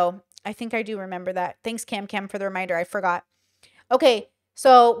while ago. I think I do remember that. Thanks, Cam for the reminder. I forgot. Okay,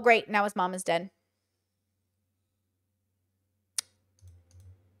 so great. Now his mom is dead.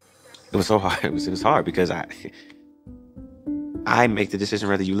 It was so hard. It was hard because I make the decision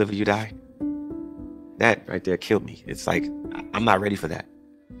whether you live or you die. That right there killed me. It's like, I'm not ready for that.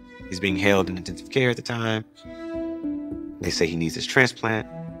 He's being held in intensive care at the time. They say he needs his transplant.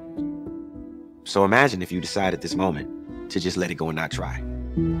 So imagine if you decide at this moment to just let it go and not try.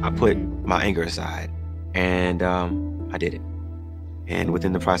 I put my anger aside and I did it. And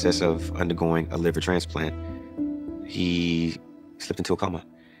within the process of undergoing a liver transplant, he slipped into a coma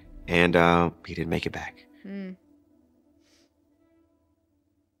and he didn't make it back.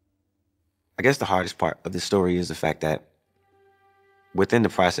 I guess the hardest part of this story is the fact that within the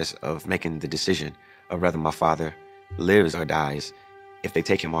process of making the decision of whether my father lives or dies, if they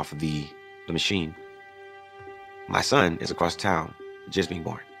take him off of the machine, my son is across town, just being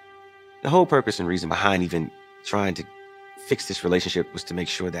born. The whole purpose and reason behind even trying to fix this relationship was to make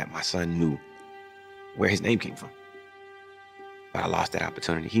sure that my son knew where his name came from. But I lost that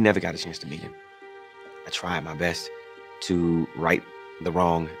opportunity. He never got a chance to meet him. I tried my best to right the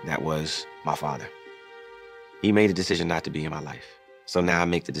wrong that was my father. He made a decision not to be in my life. So now I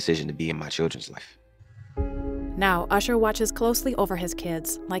make the decision to be in my children's life. Now, Usher watches closely over his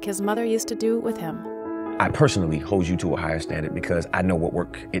kids, like his mother used to do with him. I personally hold you to a higher standard because I know what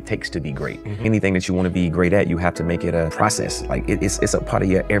work it takes to be great. Anything that you want to be great at, you have to make it a process. Like it's a part of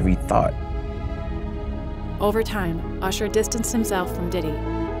your every thought. Over time, Usher distanced himself from Diddy,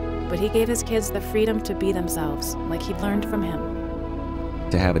 but he gave his kids the freedom to be themselves, like he learned from him.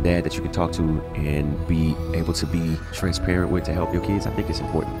 To have a dad that you can talk to and be able to be transparent with to help your kids, I think it's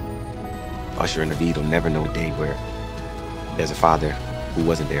important. Usher and Naveed will never know a day where there's a father who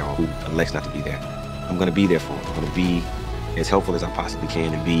wasn't there or who elects not to be there. I'm going to be there for him. I'm going to be as helpful as I possibly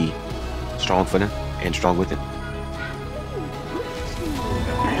can and be strong for them and strong with them.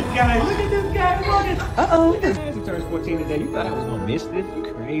 This guy, look at this guy. Uh-oh. He turns 14 today. You thought I was going to miss this?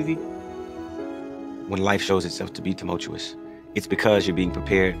 You crazy? When life shows itself to be tumultuous, it's because you're being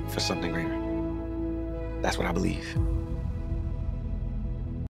prepared for something greater. That's what I believe.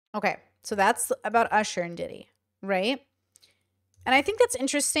 Okay, so that's about Usher and Diddy, right? And I think that's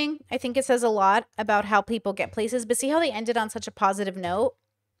interesting. I think it says a lot about how people get places, but see how they ended on such a positive note?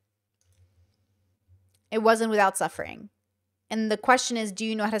 It wasn't without suffering. And the question is, do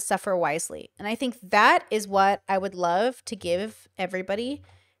you know how to suffer wisely? And I think that is what I would love to give everybody,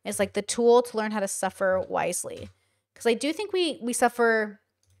 is like the tool to learn how to suffer wisely. Because I do think we suffer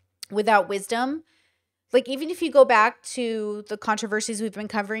without wisdom. Like, even if you go back to the controversies we've been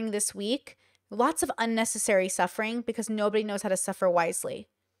covering this week, lots of unnecessary suffering because nobody knows how to suffer wisely.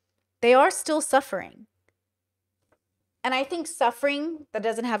 They are still suffering. And I think suffering that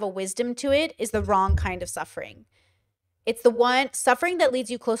doesn't have a wisdom to it is the wrong kind of suffering. It's the one suffering that leads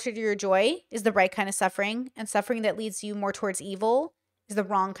you closer to your joy is the right kind of suffering, and suffering that leads you more towards evil is the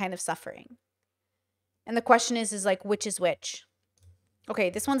wrong kind of suffering. And the question is like, which is which? Okay,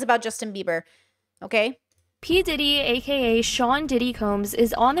 this one's about Justin Bieber. Okay? P. Diddy, aka Sean Diddy Combs,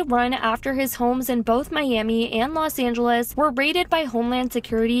 is on the run after his homes in both Miami and Los Angeles were raided by Homeland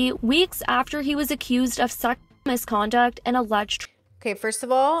Security weeks after he was accused of sexual misconduct and alleged. Okay, first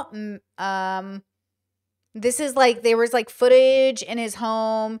of all, this is like, there was like footage in his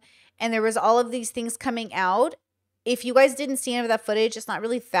home and there was all of these things coming out. If you guys didn't see any of that footage, it's not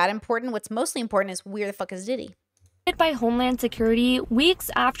really that important. What's mostly important is where the fuck is Diddy? By Homeland Security weeks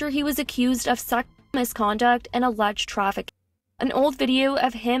after he was accused of sexual misconduct and alleged trafficking. An old video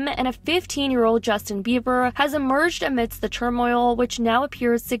of him and a 15-year-old Justin Bieber has emerged amidst the turmoil, which now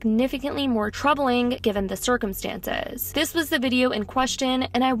appears significantly more troubling given the circumstances. This was the video in question,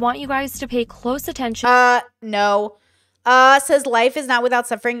 and I want you guys to pay close attention. No. Says life is not without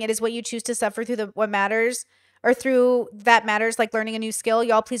suffering. It is what you choose to suffer through what matters, or through that matters, like learning a new skill.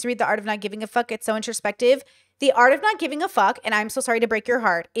 Y'all, please read The Art of Not Giving a Fuck. It's so introspective. The Art of Not Giving a Fuck, and I'm so sorry to break your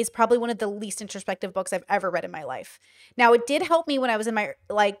heart, is probably one of the least introspective books I've ever read in my life. Now, it did help me when I was in my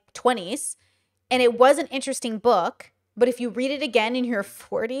 20s, and it was an interesting book, but if you read it again in your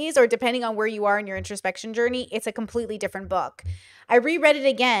 40s, or depending on where you are in your introspection journey, it's a completely different book. I reread it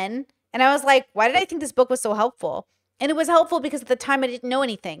again, and I was like, why did I think this book was so helpful? And it was helpful because at the time I didn't know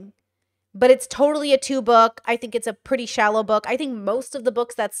anything. But it's totally a 2 book. I think it's a pretty shallow book. I think most of the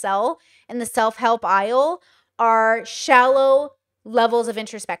books that sell in the self-help aisle are shallow levels of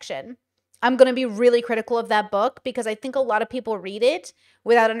introspection. I'm going to be really critical of that book because I think a lot of people read it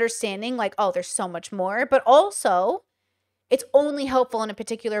without understanding, like, oh, there's so much more. But also, it's only helpful in a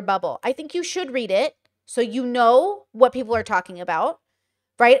particular bubble. I think you should read it so you know what people are talking about,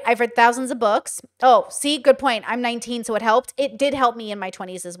 right? I've read thousands of books. Oh, see, good point. I'm 19, so it helped. It did help me in my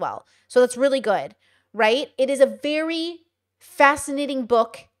 20s as well. So that's really good, right? It is a very fascinating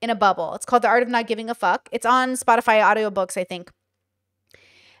book in a bubble. It's called The Art of Not Giving a Fuck. It's on Spotify audiobooks, I think.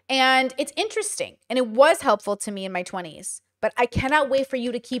 And it's interesting. And it was helpful to me in my 20s. But I cannot wait for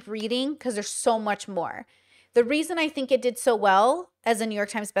you to keep reading because there's so much more. The reason I think it did so well as a New York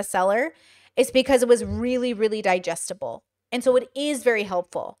Times bestseller is because it was really, really digestible. And so it is very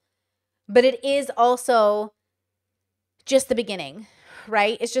helpful. But it is also just the beginning,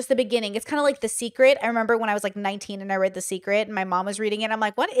 right? It's just the beginning. It's kind of like The Secret. I remember when I was like 19 and I read The Secret and my mom was reading it. I'm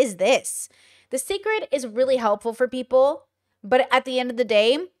like, what is this? The Secret is really helpful for people. But at the end of the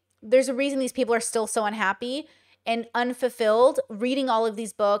day, there's a reason these people are still so unhappy and unfulfilled reading all of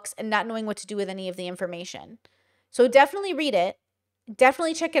these books and not knowing what to do with any of the information. So definitely read it.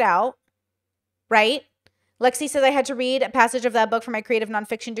 Definitely check it out, right? Lexi says I had to read a passage of that book for my creative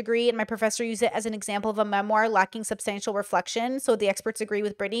nonfiction degree, and my professor used it as an example of a memoir lacking substantial reflection. So the experts agree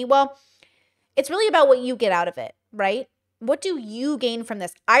with Brittany. Well, it's really about what you get out of it, right? What do you gain from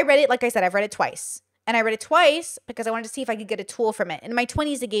this? I read it, like I said, I've read it twice. And I read it twice because I wanted to see if I could get a tool from it. In my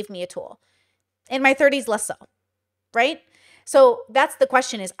 20s, it gave me a tool. In my 30s, less so, right? So that's the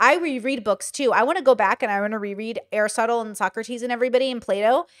question is, I reread books too. I want to go back and I want to reread Aristotle and Socrates and everybody and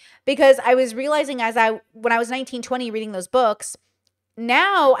Plato because I was realizing when I was 19, 20 reading those books,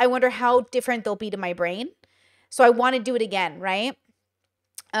 now I wonder how different they'll be to my brain. So I want to do it again, right?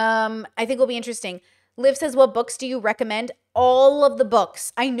 I think it'll be interesting. Liv says, what books do you recommend? All of the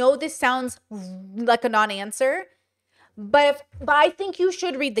books. I know this sounds like a non-answer, but I think you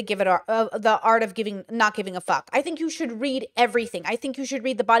should read The Art of Not Giving a Fuck. I think you should read everything. I think you should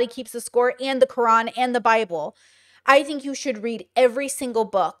read The Body Keeps the Score and the Quran and the Bible. I think you should read every single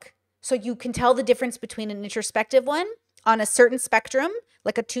book so you can tell the difference between an introspective one on a certain spectrum,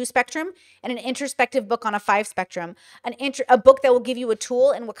 like a 2 spectrum, and an introspective book on a 5 spectrum. A book that will give you a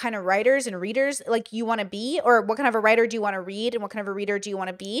tool and what kind of writers and readers like you want to be, or what kind of a writer do you want to read and what kind of a reader do you want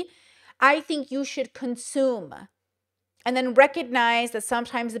to be. I think you should consume. And then recognize that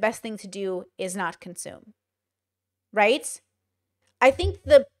sometimes the best thing to do is not consume, right? I think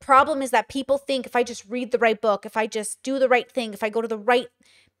the problem is that people think if I just read the right book, if I just do the right thing, if I go to the right,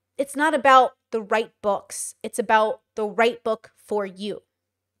 it's not about the right books. It's about the right book for you,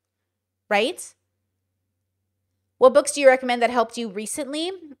 right? What books do you recommend that helped you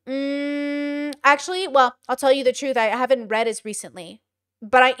recently? Actually, well, I'll tell you the truth. I haven't read as recently,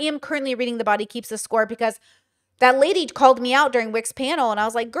 but I am currently reading The Body Keeps the Score because that lady called me out during Wick's panel, and I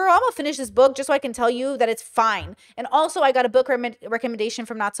was like, girl, I'm going to finish this book just so I can tell you that it's fine. And also, I got a book recommendation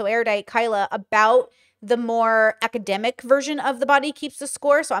from Not So Erudite, Kyla, about the more academic version of The Body Keeps the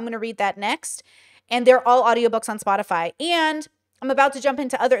Score, so I'm going to read that next. And they're all audiobooks on Spotify. And I'm about to jump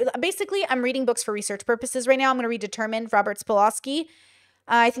into basically, I'm reading books for research purposes right now. I'm going to read Determined, Robert Spolosky.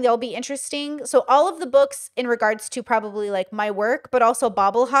 I think that'll be interesting. So all of the books in regards to probably like my work, but also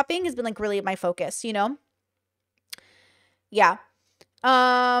bobble hopping has been like really my focus, you know? Yeah.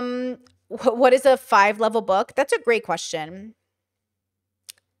 What is a 5-level book? That's a great question.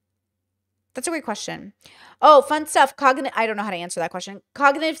 That's a great question. Oh, fun stuff. Cognitive. I don't know how to answer that question.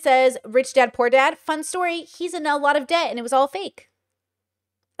 Cognitive says, Rich Dad, Poor Dad. Fun story. He's in a lot of debt and it was all fake.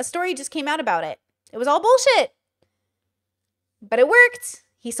 A story just came out about it. It was all bullshit. But it worked.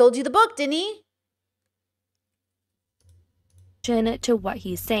 He sold you the book, didn't he? To what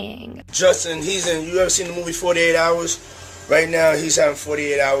he's saying. Justin, you ever seen the movie 48 Hours? Right now, he's having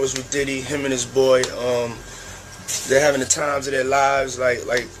 48 hours with Diddy, him and his boy. They're having the times of their lives, like,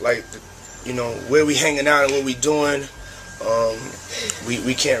 you know, where we hanging out and what we doing.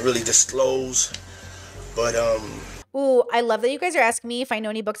 We can't really disclose, but Ooh, I love that you guys are asking me if I know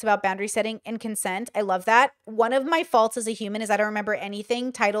any books about boundary setting and consent. I love that. One of my faults as a human is I don't remember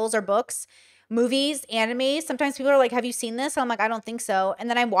anything, titles or books, movies, animes. Sometimes people are like, have you seen this? And I'm like, I don't think so. And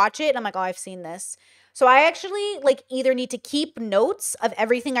then I watch it and I'm like, oh, I've seen this. So I actually like either need to keep notes of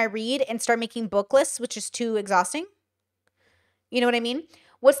everything I read and start making book lists, which is too exhausting. You know what I mean?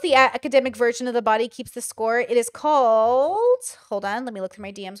 What's the academic version of The Body Keeps the Score? It is called, hold on, let me look through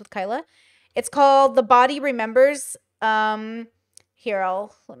my DMs with Kyla. It's called The Body Remembers. By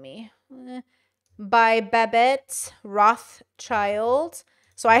Babette Rothschild.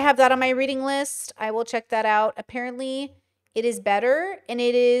 So I have that on my reading list. I will check that out. Apparently, it is better, and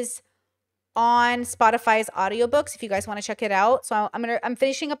it is on Spotify's audiobooks if you guys want to check it out. So I'm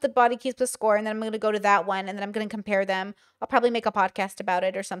finishing up The Body Keeps the Score, and then I'm going to go to that one, and then I'm going to compare them. I'll probably make a podcast about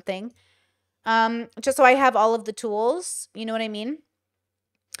it or something. Just so I have all of the tools. You know what I mean?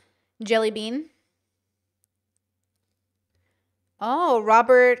 Jelly Bean. Oh,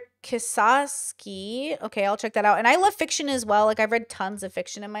 Robert Kiyosaki. Okay, I'll check that out. And I love fiction as well. Like, I've read tons of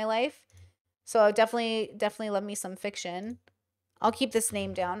fiction in my life. So definitely love me some fiction. I'll keep this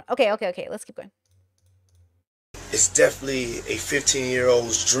name down. Okay. Let's keep going. It's definitely a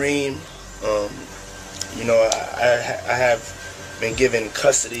 15-year-old's dream. You know, I have been given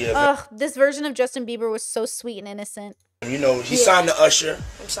custody of him. This version of Justin Bieber was so sweet and innocent. You know, he signed to Usher.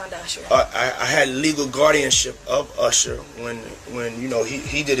 I'm signed to Usher. I had legal guardianship of Usher when you know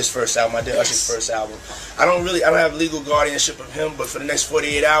he did his first album. I did Usher's first album. I don't have legal guardianship of him, but for the next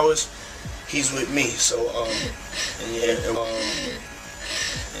 48 hours, he's with me. So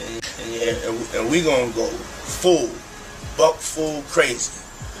and we gonna go full crazy.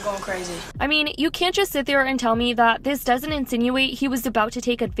 Going crazy. I mean, you can't just sit there and tell me that this doesn't insinuate he was about to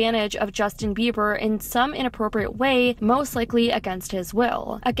take advantage of Justin Bieber in some inappropriate way, most likely against his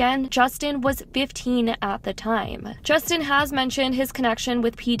will. Again, Justin was 15 at the time. Justin has mentioned his connection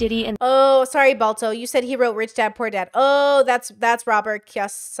with P. Diddy and— Oh, sorry, Balto. You said he wrote Rich Dad, Poor Dad. Oh, that's Robert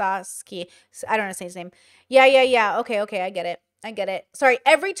Kiyosaki. I don't know how to say his name. Yeah. Okay, I get it. Sorry,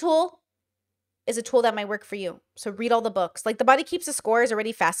 every tool is a tool that might work for you. So read all the books. Like The Body Keeps the Score is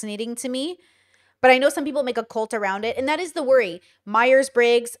already fascinating to me, but I know some people make a cult around it, and that is the worry.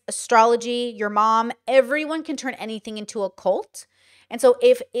 Myers-Briggs, astrology, your mom, everyone can turn anything into a cult. And so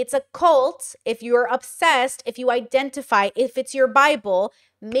if it's a cult, if you're obsessed, if you identify, if it's your Bible,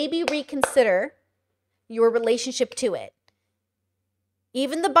 maybe reconsider your relationship to it.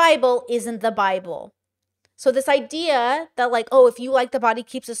 Even the Bible isn't the Bible. So this idea that like, oh, if you like The Body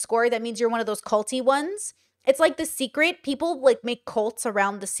Keeps a Score, that means you're one of those culty ones. It's like The Secret. People like make cults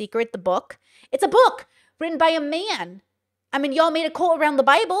around The Secret, the book. It's a book written by a man. I mean, y'all made a cult around the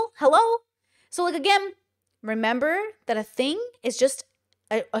Bible. Hello? So like, again, remember that a thing is just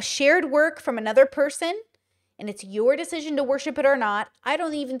a shared work from another person, and it's your decision to worship it or not. I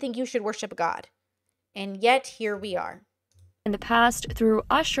don't even think you should worship God. And yet here we are. In the past through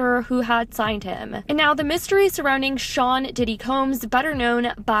Usher, who had signed him. And now the mystery surrounding Sean Diddy Combs, better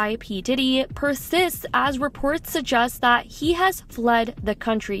known by P. Diddy, persists as reports suggest that he has fled the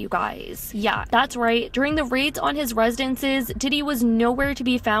country, you guys. Yeah, that's right. During the raids on his residences, Diddy was nowhere to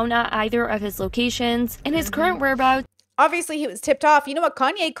be found at either of his locations, and his current whereabouts— Obviously, he was tipped off. You know what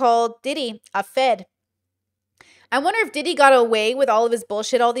Kanye called Diddy? A Fed. I wonder if Diddy got away with all of his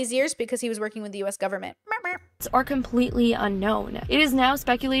bullshit all these years because he was working with the U.S. government. are completely unknown. It is now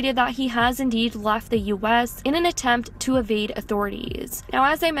speculated that he has indeed left the US in an attempt to evade authorities. Now,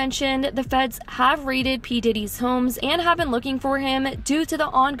 as I mentioned, the feds have raided P. Diddy's homes and have been looking for him due to the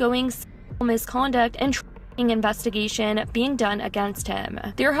ongoing misconduct and investigation being done against him.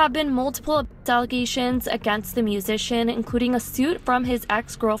 There have been multiple allegations against the musician, including a suit from his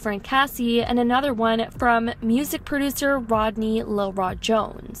ex-girlfriend Cassie and another one from music producer Rodney Lil Rod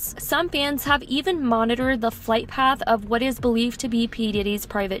Jones. Some fans have even monitored the flight path of what is believed to be P. Diddy's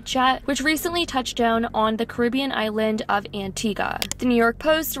private jet, which recently touched down on the Caribbean island of Antigua. The New York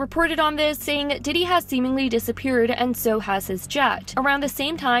Post reported on this, saying Diddy has seemingly disappeared and so has his jet. Around the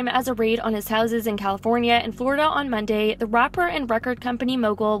same time as a raid on his houses in California and Florida on Monday, the rapper and record company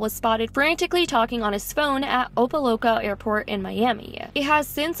mogul was spotted frantically talking on his phone at Opa-locka Airport in Miami. It has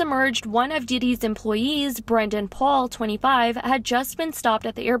since emerged one of Diddy's employees, Brendan Paul, 25, had just been stopped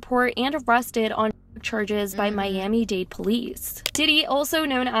at the airport and arrested on charges by Miami-Dade police. Diddy, also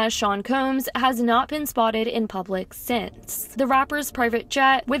known as Sean Combs, has not been spotted in public since. The rapper's private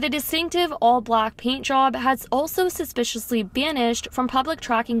jet, with a distinctive all-black paint job, has also suspiciously vanished from public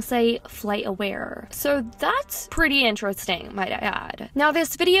tracking site FlightAware. So that's pretty interesting, might I add. Now,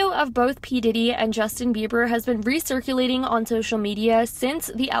 this video of both P. Diddy and Justin Bieber has been recirculating on social media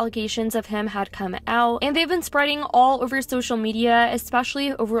since the allegations of him had come out, and they've been spreading all over social media,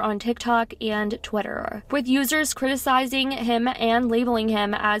 especially over on TikTok and Twitter, with users criticizing him and labeling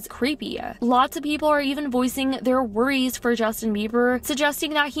him as creepy. Lots of people are even voicing their worries for Justin Bieber,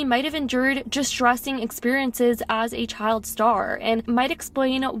 suggesting that he might have endured distressing experiences as a child star, and might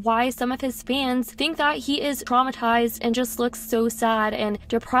explain why some of his fans think that he is traumatized and just looks so sad and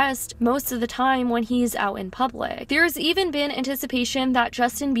depressed most of the time when he's out in public. There's even been anticipation that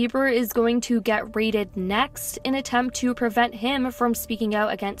Justin Bieber is going to get raided next in an attempt to prevent him from speaking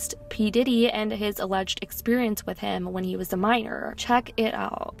out against P. Diddy and his alleged experience with him when he was a minor. Check it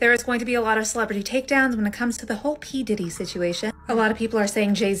out. There is going to be a lot of celebrity takedowns when it comes to the whole P. Diddy situation. A lot of people are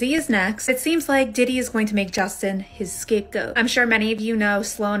saying Jay-Z is next. It seems like Diddy is going to make Justin his scapegoat. I'm sure many of you know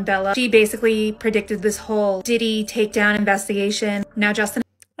Sloan Bella. She basically predicted this whole Diddy takedown investigation. Now Justin...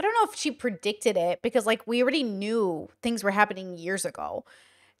 I don't know if she predicted it, because like we already knew things were happening years ago.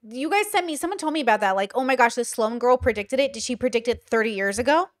 You guys sent me, someone told me about that, like, oh my gosh, this Sloan girl predicted it. Did she predict it 30 years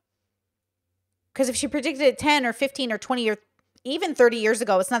ago? Because if she predicted it 10 or 15 or 20 or even 30 years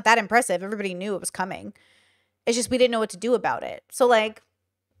ago, it's not that impressive. Everybody knew it was coming. It's just we didn't know what to do about it. So, like,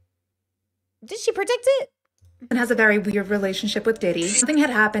 did she predict it? And has a very weird relationship with Diddy. Something had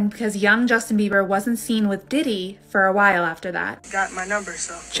happened because young Justin Bieber wasn't seen with Diddy for a while after that. Got my number,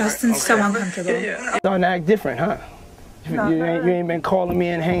 so. Justin's so uncomfortable. Yeah. Starting to act different, huh? You ain't been calling me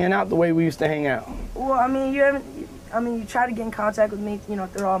and hanging out the way we used to hang out. Well, I mean, you haven't. I mean, you try to get in contact with me, you know,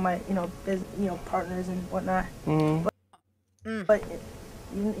 through all my, partners and whatnot. Mm-hmm. But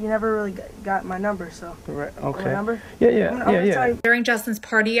you never really got my number, so. Right. Okay. My number? Yeah. During Justin's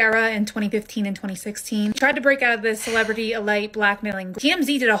party era in 2015 and 2016, he tried to break out of the celebrity elite blackmailing.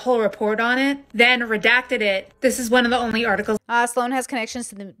 TMZ did a whole report on it, then redacted it. This is one of the only articles. Sloan has connections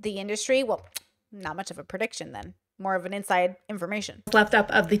to the industry. Well, not much of a prediction then. More of an inside information. Left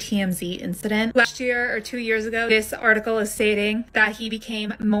up of the TMZ incident. Last year or 2 years ago, this article is stating that he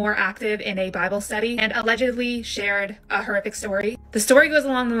became more active in a Bible study and allegedly shared a horrific story. The story goes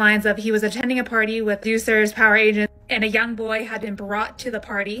along the lines of he was attending a party with producers, power agents, and a young boy had been brought to the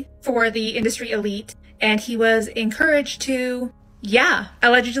party for the industry elite, and he was encouraged to,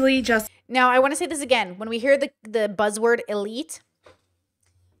 allegedly just... Now, I want to say this again. When we hear the buzzword elite,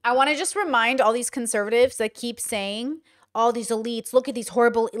 I want to just remind all these conservatives that keep saying, all these elites, look at these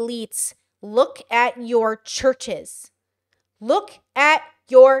horrible elites. Look at your churches. Look at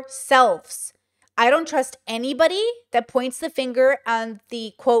yourselves. I don't trust anybody that points the finger on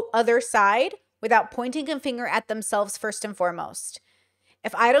the, quote, other side without pointing a finger at themselves first and foremost.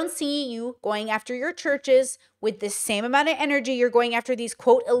 If I don't see you going after your churches with the same amount of energy you're going after these,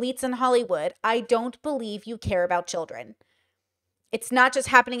 quote, elites in Hollywood, I don't believe you care about children. It's not just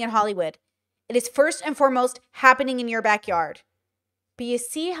happening in Hollywood. It is first and foremost happening in your backyard. But you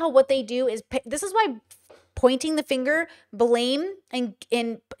see how what they do is, this is why pointing the finger, blame,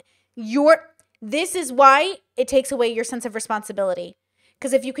 this is why it takes away your sense of responsibility.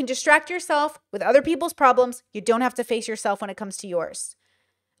 Because if you can distract yourself with other people's problems, you don't have to face yourself when it comes to yours.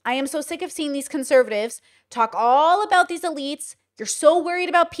 I am so sick of seeing these conservatives talk all about these elites. You're so worried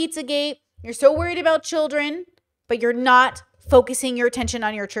about Pizzagate. You're so worried about children, but you're not focusing your attention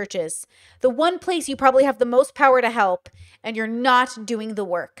on your churches. The one place you probably have the most power to help, and you're not doing the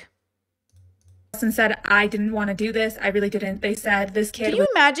work. Justin said, I didn't want to do this. I really didn't. They said this kid... Can you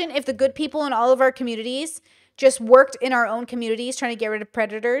imagine if the good people in all of our communities just worked in our own communities trying to get rid of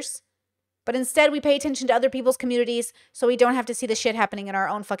predators. But instead, we pay attention to other people's communities so we don't have to see the shit happening in our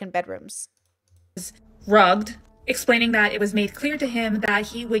own fucking bedrooms. Rugged, explaining that it was made clear to him that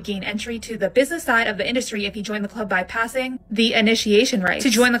he would gain entry to the business side of the industry if he joined the club by passing the initiation rites. To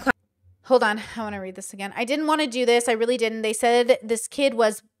join the club. Hold on. I want to read this again. I didn't want to do this. I really didn't. They said this kid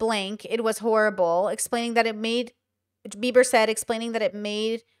was blank. It was horrible. Explaining that Bieber said, explaining that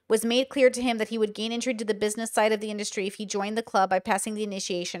was made clear to him that he would gain entry to the business side of the industry if he joined the club by passing the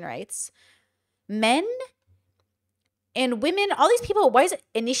initiation rites. Men and women, all these people, why is it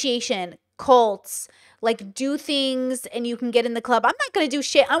initiation, cults, like do things and you can get in the club? I'm not going to do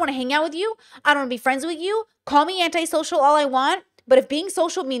shit. I want to hang out with you. I don't want to be friends with you. Call me antisocial all I want. But if being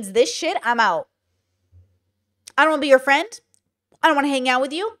social means this shit, I'm out. I don't want to be your friend. I don't want to hang out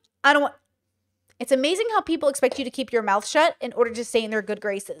with you. It's amazing how people expect you to keep your mouth shut in order to stay in their good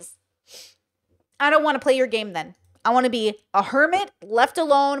graces. I don't want to play your game then. I want to be a hermit, left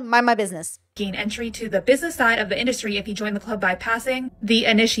alone, mind my business. Gain entry to the business side of the industry if he joined the club by passing the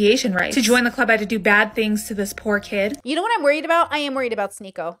initiation rites. To join the club, I had to do bad things to this poor kid. You know what I'm worried about? I am worried about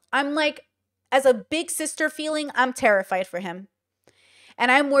Sneeko. I'm like, as a big sister feeling, I'm terrified for him. And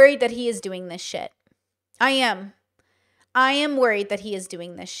I'm worried that he is doing this shit. I am worried that he is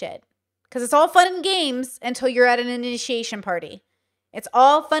doing this shit. Because it's all fun and games until you're at an initiation party. It's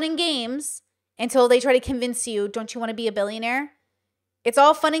all fun and games until they try to convince you, don't you want to be a billionaire? It's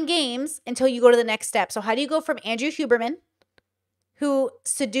all fun and games until you go to the next step. So how do you go from Andrew Huberman, who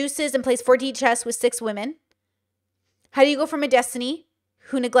seduces and plays 4D chess with 6 women? How do you go from a Destiny,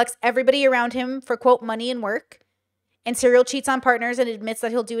 who neglects everybody around him for, quote, money and work, and serial cheats on partners and admits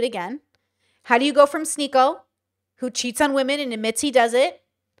that he'll do it again? How do you go from Sneeko, who cheats on women and admits he does it,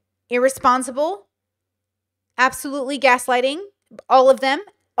 irresponsible, absolutely gaslighting, all of them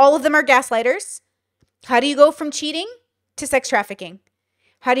are gaslighters. How do you go from cheating to sex trafficking?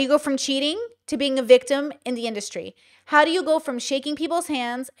 How do you go from cheating to being a victim in the industry? How do you go from shaking people's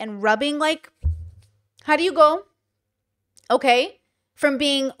hands and rubbing how do you go, okay, from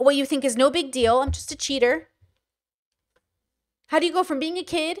being what you think is no big deal, I'm just a cheater. How do you go from being a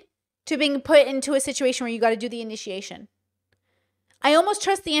kid to being put into a situation where you got to do the initiation? I almost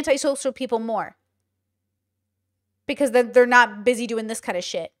trust the antisocial people more because they're not busy doing this kind of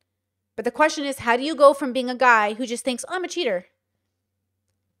shit. But the question is, how do you go from being a guy who just thinks, oh, I'm a cheater,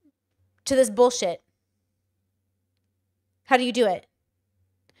 to this bullshit? How do you do it?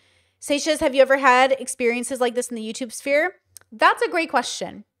 Seisha, have you ever had experiences like this in the YouTube sphere? That's a great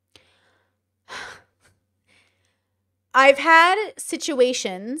question. I've had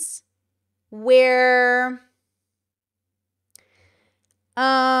situations where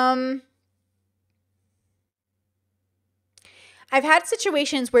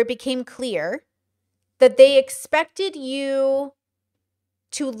it became clear that they expected you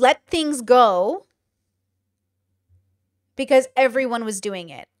to let things go because everyone was doing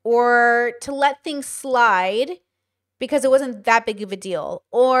it, or to let things slide because it wasn't that big of a deal.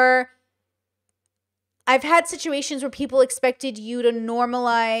 Or I've had situations where people expected you to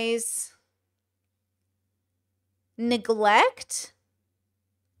normalize neglect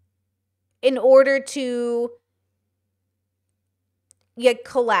in order to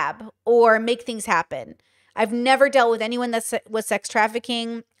collab or make things happen. I've never dealt with anyone that was sex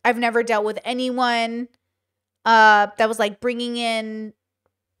trafficking. I've never dealt with anyone that was like bringing in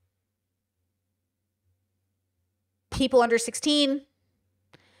people under 16.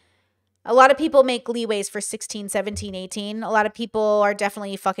 A lot of people make leeways for 16, 17, 18. A lot of people are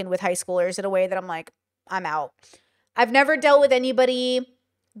definitely fucking with high schoolers in a way that I'm like, I'm out. I've never dealt with anybody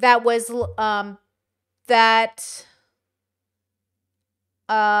that was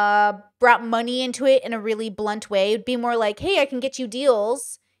brought money into it in a really blunt way. It'd be more like, hey, I can get you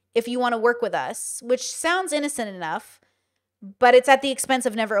deals if you want to work with us, which sounds innocent enough, but it's at the expense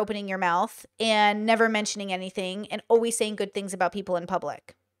of never opening your mouth and never mentioning anything and always saying good things about people in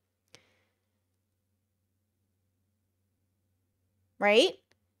public. Right?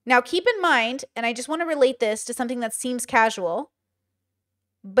 Now, keep in mind, and I just want to relate this to something that seems casual,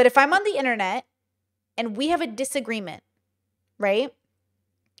 but if I'm on the internet and we have a disagreement, right?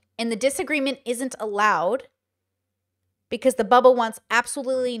 And the disagreement isn't allowed because the bubble wants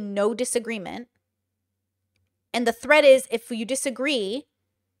absolutely no disagreement. And the threat is, if you disagree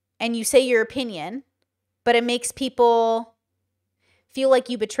and you say your opinion, but it makes people feel like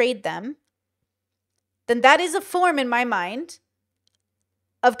you betrayed them, then that is a form in my mind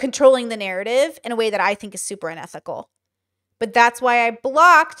of controlling the narrative in a way that I think is super unethical. But that's why I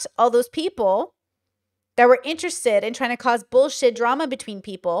blocked all those people that were interested in trying to cause bullshit drama between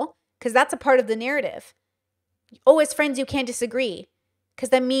people, because that's a part of the narrative. Oh, as friends, you can't disagree because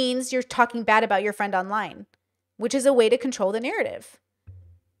that means you're talking bad about your friend online, which is a way to control the narrative.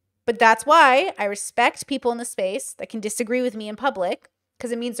 But that's why I respect people in the space that can disagree with me in public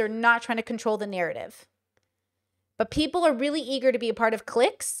because it means they're not trying to control the narrative. But people are really eager to be a part of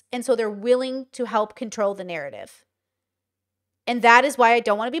cliques, and so they're willing to help control the narrative. And that is why I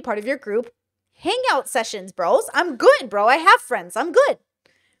don't want to be part of your group hangout sessions, bros. I'm good, bro. I have friends. I'm good.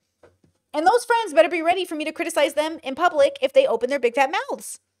 And those friends better be ready for me to criticize them in public if they open their big fat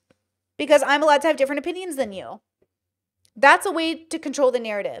mouths. Because I'm allowed to have different opinions than you. That's a way to control the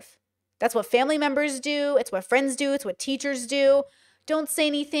narrative. That's what family members do. It's what friends do. It's what teachers do. Don't say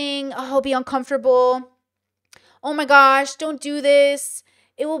anything. Oh, I'll be uncomfortable. Oh my gosh, don't do this.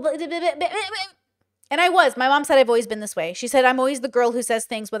 It will... And I was. My mom said I've always been this way. She said I'm always the girl who says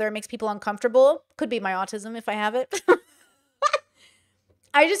things whether it makes people uncomfortable. Could be my autism if I have it.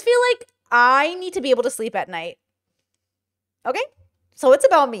 I just feel like I need to be able to sleep at night. Okay? So it's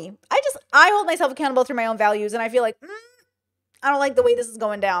about me. I hold myself accountable through my own values, and I feel like, I don't like the way this is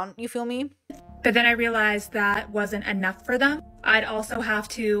going down. You feel me? But then I realized that wasn't enough for them. I'd also have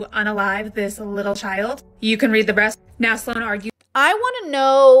to unalive this little child. You can read the rest. Now Sloan argues. I want to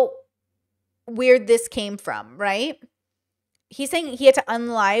know where this came from, right? He's saying he had to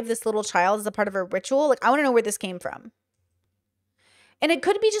unalive this little child as a part of a ritual. Like, I want to know where this came from. And it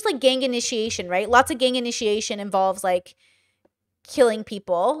could be just like gang initiation, right? Lots of gang initiation involves like killing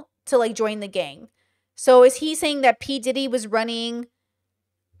people to like join the gang. So is he saying that P. Diddy was running,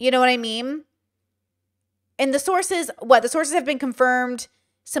 you know what I mean? And the sources, the sources have been confirmed.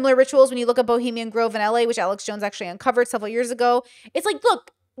 Similar rituals when you look at Bohemian Grove in LA, which Alex Jones actually uncovered several years ago. It's like,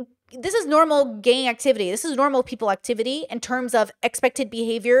 look, this is normal gang activity. This is normal people activity in terms of expected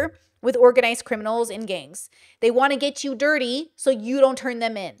behavior with organized criminals in gangs. They want to get you dirty so you don't turn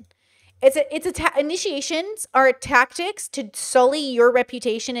them in. Initiations are tactics to sully your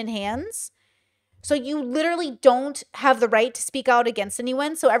reputation and hands. So you literally don't have the right to speak out against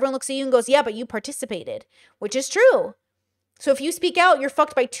anyone. So everyone looks at you and goes, yeah, but you participated, which is true. So if you speak out, you're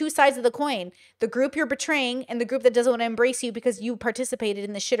fucked by two sides of the coin. The group you're betraying and the group that doesn't want to embrace you because you participated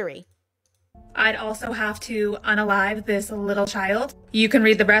in the shittery. I'd also have to unalive this little child. You can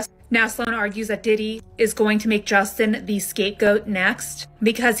read the rest. Now Sloan argues that Diddy is going to make Justin the scapegoat next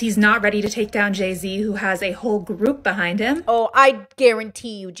because he's not ready to take down Jay-Z, who has a whole group behind him. Oh, I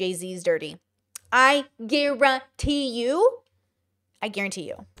guarantee you Jay-Z's dirty. I guarantee you.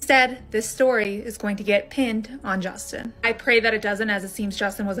 Instead, this story is going to get pinned on Justin. I pray that it doesn't, as it seems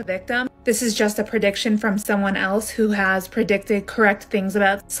Justin was a victim. This is just a prediction from someone else who has predicted correct things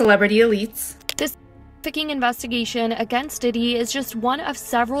about celebrity elites. This trafficking investigation against Diddy is just one of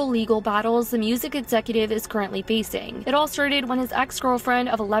several legal battles the music executive is currently facing. It all started when his ex-girlfriend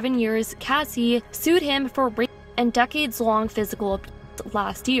of 11 years, Cassie, sued him for rape and decades-long physical abuse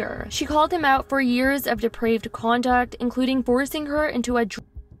last year. She called him out for years of depraved conduct, including forcing her into a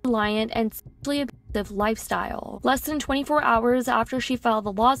drug-reliant and sexually abusive lifestyle. Less than 24 hours after she filed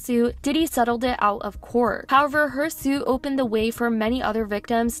the lawsuit, Diddy settled it out of court. However, her suit opened the way for many other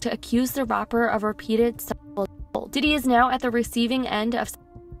victims to accuse the rapper of repeated sexual assault. Diddy is now at the receiving end of...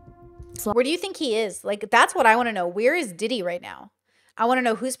 Where do you think he is? Like, that's what I want to know. Where is Diddy right now? I want to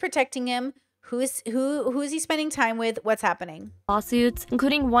know who's protecting him. Who is he spending time with? What's happening? Lawsuits,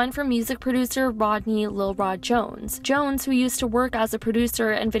 including one from music producer Rodney Lil Rod Jones. Jones, who used to work as a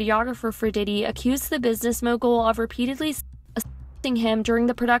producer and videographer for Diddy, accused the business mogul of repeatedly assaulting him during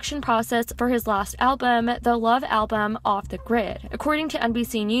the production process for his last album, the Love album, Off the Grid. According to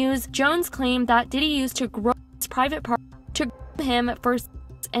NBC News, Jones claimed that Diddy used to grow his private part to groom him for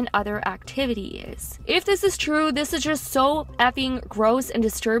and other activities. If this is true, this is just so effing gross and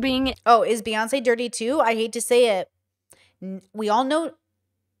disturbing. Oh, is Beyonce dirty too? I hate to say it. We all know.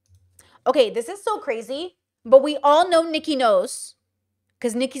 Okay, this is so crazy, but we all know Nicki knows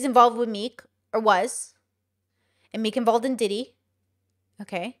because Nicki's involved with Meek, or was, and Meek involved in Diddy.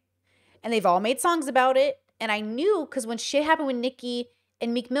 Okay, and they've all made songs about it, and I knew because when shit happened with Nicki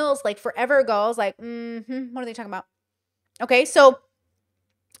and Meek Mills like forever ago, I was like, what are they talking about? Okay, so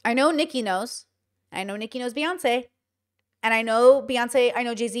I know Nicki knows. I know Nicki knows Beyonce. And I know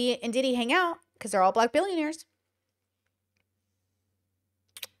Jay-Z and Diddy hang out because they're all black billionaires.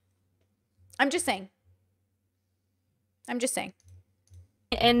 I'm just saying.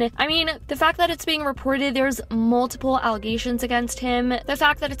 And I mean, the fact that it's being reported there's multiple allegations against him. The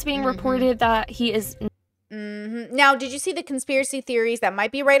fact that it's being reported that he is... Now, did you see the conspiracy theories that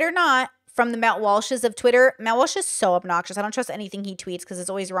might be right or not? From the Matt Walsh's of Twitter. Matt Walsh is so obnoxious. I don't trust anything he tweets because it's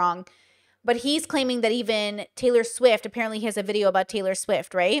always wrong. But he's claiming that even Taylor Swift, apparently he has a video about Taylor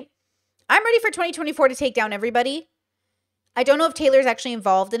Swift, right? I'm ready for 2024 to take down everybody. I don't know if Taylor's actually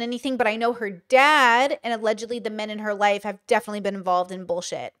involved in anything, but I know her dad and allegedly the men in her life have definitely been involved in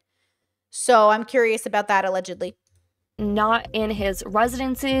bullshit. So I'm curious about that, allegedly. Not in his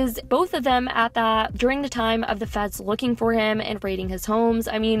residences, both of them at that during the time of the feds looking for him and raiding his homes.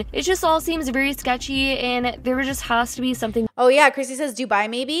 I mean, it just all seems very sketchy, and there just has to be something. Oh yeah, Chrissy says Dubai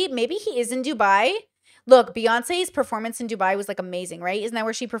maybe. Maybe he is in Dubai. Look, Beyonce's performance in Dubai was like amazing, right? Isn't that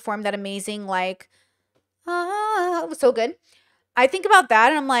where she performed that amazing, like, it was so good. I think about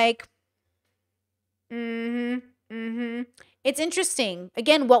that and I'm like, it's interesting.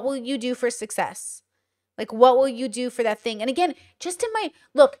 Again, what will you do for success? Like, what will you do for that thing? And again, just in my,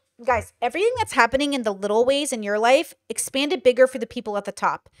 look, guys, everything that's happening in the little ways in your life, expand it bigger for the people at the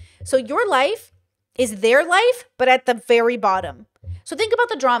top. So your life is their life, but at the very bottom. So think about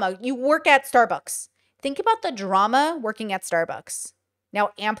the drama. You work at Starbucks. Think about the drama working at Starbucks. Now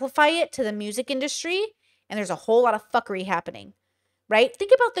amplify it to the music industry, and there's a whole lot of fuckery happening, right?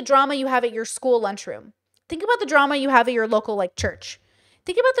 Think about the drama you have at your school lunchroom. Think about the drama you have at your local, like, church.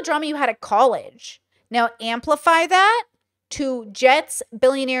 Think about the drama you had at college. Now amplify that to jets,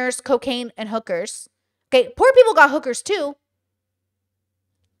 billionaires, cocaine, and hookers. Okay, poor people got hookers too.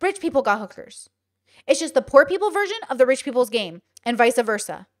 Rich people got hookers. It's just the poor people version of the rich people's game and vice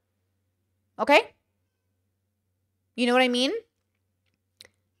versa. Okay? You know what I mean?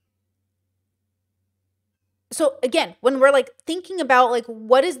 So again, when we're like thinking about like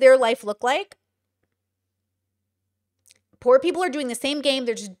what does their life look like? Poor people are doing the same game,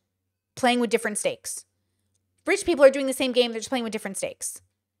 they're just playing with different stakes. Rich people are doing the same game, they're just playing with different stakes.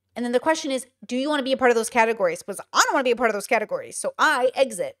 And then the question is, do you want to be a part of those categories? Because I don't want to be a part of those categories. So I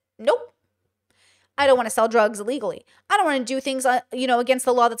exit. Nope. I don't want to sell drugs illegally. I don't want to do things, against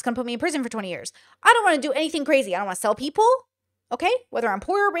the law that's going to put me in prison for 20 years. I don't want to do anything crazy. I don't want to sell people. Okay? Whether I'm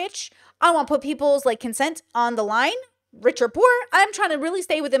poor or rich, I don't want to put people's like consent on the line, rich or poor. I'm trying to really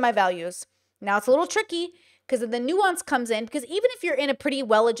stay within my values. Now it's a little tricky because the nuance comes in, because even if you're in a pretty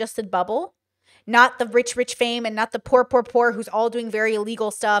well-adjusted bubble, not the rich fame and not the poor who's all doing very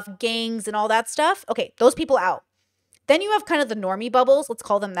illegal stuff, gangs and all that stuff. Okay, those people out. Then you have kind of the normie bubbles, let's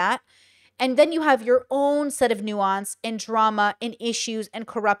call them that. And then you have your own set of nuance and drama and issues and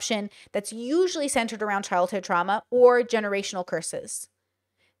corruption that's usually centered around childhood trauma or generational curses.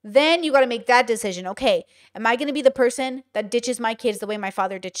 Then you got to make that decision. Okay, am I going to be the person that ditches my kids the way my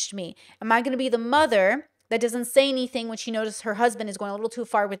father ditched me? Am I going to be the mother that doesn't say anything when she notices her husband is going a little too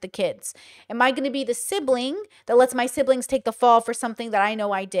far with the kids? Am I going to be the sibling that lets my siblings take the fall for something that I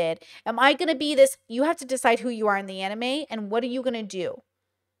know I did? Am I going to be this? You have to decide who you are in the anime and what are you going to do,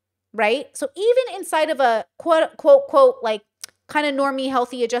 right? So even inside of a quote, like kind of normie,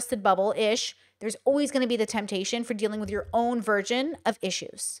 healthy, adjusted bubble-ish, there's always going to be the temptation for dealing with your own version of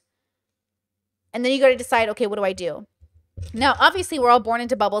issues. And then you got to decide, okay, what do I do? Now, obviously, we're all born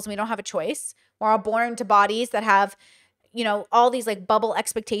into bubbles and we don't have a choice. We're all born into bodies that have, all these like bubble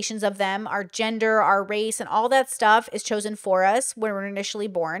expectations of them. Our gender, our race, and all that stuff is chosen for us when we're initially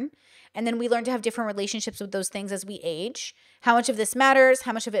born. And then we learn to have different relationships with those things as we age. How much of this matters?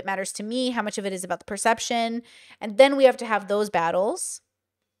 How much of it matters to me? How much of it is about the perception? And then we have to have those battles.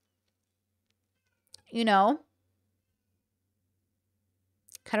 I don't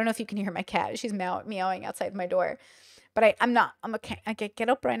know if you can hear my cat. She's meowing outside my door. But I can't get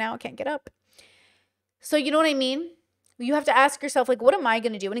up right now. I can't get up. So you know what I mean? You have to ask yourself, like, what am I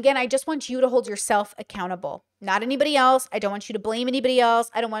going to do? And again, I just want you to hold yourself accountable, not anybody else. I don't want you to blame anybody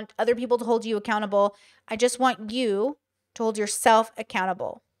else. I don't want other people to hold you accountable. I just want you to hold yourself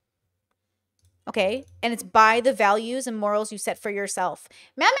accountable. Okay? And it's by the values and morals you set for yourself.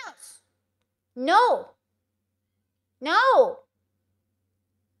 Mouse! No!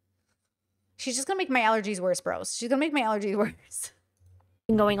 She's just going to make my allergies worse, bros. She's going to make my allergies worse.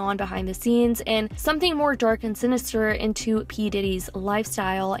 Going on behind the scenes and something more dark and sinister into P. Diddy's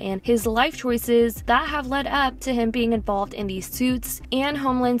lifestyle and his life choices that have led up to him being involved in these suits and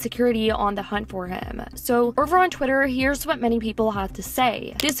Homeland Security on the hunt for him. So over on Twitter, here's what many people have to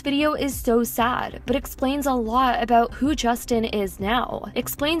say. This video is so sad, but explains a lot about who Justin is now.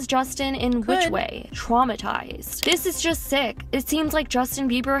 Explains Justin in which way? Traumatized. This is just sick. It seems like Justin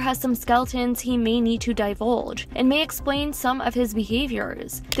Bieber has some skeletons he may need to divulge and may explain some of his behaviors.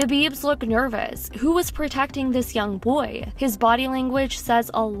 The Biebs look nervous. Who was protecting this young boy? His body language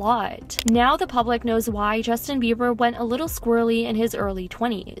says a lot. Now the public knows why Justin Bieber went a little squirrely in his early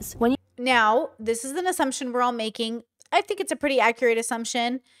 20s. Now, this is an assumption we're all making. I think it's a pretty accurate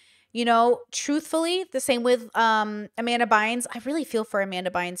assumption. Truthfully, the same with Amanda Bynes. I really feel for Amanda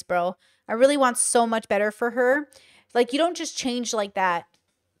Bynes, bro. I really want so much better for her. Like, you don't just change like that.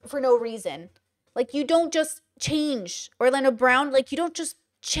 for no reason. Like, you don't just change. Orlando Brown, like, you don't just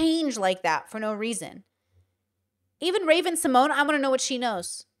change like that for no reason. Even Raven Simone, I want to know what she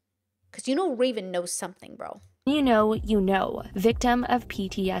knows. Because you know Raven knows something, bro. You know, victim of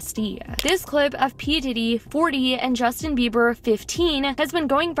PTSD. This clip of P. Diddy, 40, and Justin Bieber, 15, has been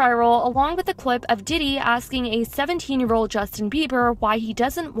going viral, along with a clip of Diddy asking a 17-year-old Justin Bieber why he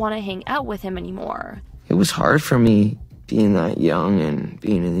doesn't want to hang out with him anymore. It was hard for me being that young and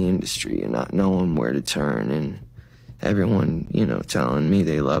being in the industry and not knowing where to turn, and everyone, you know, telling me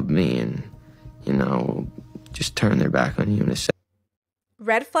they love me and, you know, just turn their back on you in a second.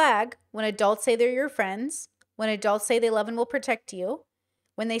 Red flag when adults say they're your friends, when adults say they love and will protect you,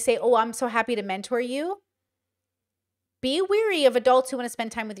 when they say, oh, I'm so happy to mentor you. Be wary of adults who want to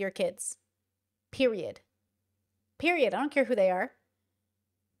spend time with your kids. Period. Period. I don't care who they are.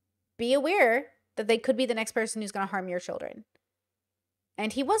 Be aware that they could be the next person who's going to harm your children.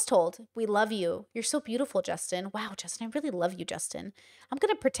 And he was told, we love you. You're so beautiful, Justin. Wow, Justin, I really love you, Justin. I'm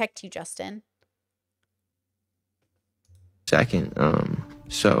going to protect you, Justin. Second,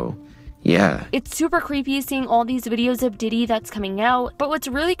 so yeah. It's super creepy seeing all these videos of Diddy that's coming out, but what's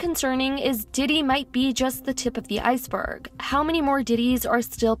really concerning is Diddy might be just the tip of the iceberg. How many more Diddys are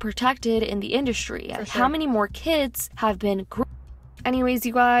still protected in the industry? For sure. How many more kids have been Anyways,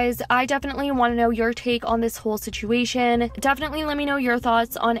 you guys, I definitely want to know your take on this whole situation. Definitely let me know your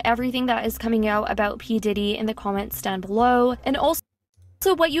thoughts on everything that is coming out about P. Diddy in the comments down below. And also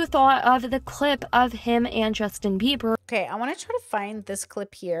what you thought of the clip of him and Justin Bieber. Okay, I want to try to find this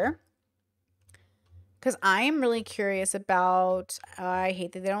clip here. Because I am really curious about, I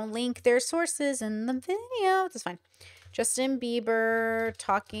hate that they don't link their sources in the video. That's fine. Justin Bieber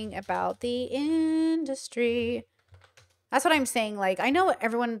talking about the industry. That's what I'm saying. Like, I know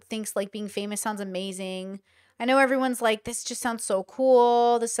everyone thinks like being famous sounds amazing. I know everyone's like, this just sounds so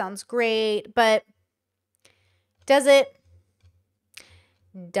cool. This sounds great. But does it?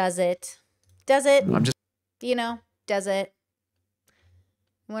 Does it? Does it? I'm just, you know, does it?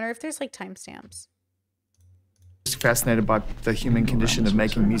 I wonder if there's like timestamps. Fascinated by the human condition of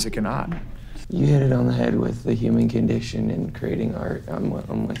making music and art. You hit it on the head with the human condition and creating art.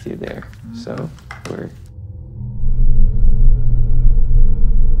 I'm with you there. So we're...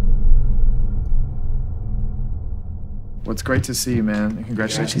 Well, it's great to see you, man. And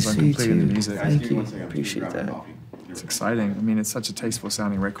congratulations on completing the music. Thank you. Appreciate that. It's exciting. I mean, it's such a tasteful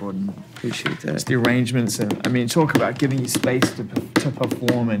sounding record. And appreciate that. Just the arrangements and, I mean, talk about giving you space to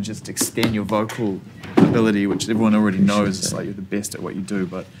perform and just extend your vocal ability, which everyone already knows. It's like you're the best at what you do,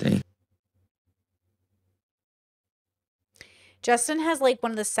 but... Justin has like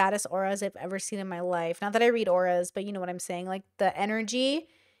one of the saddest auras I've ever seen in my life. Not that I read auras, but you know what I'm saying. Like the energy,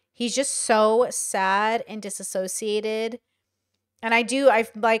 he's just so sad and disassociated. And I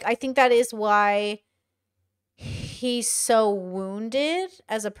think that is why he's so wounded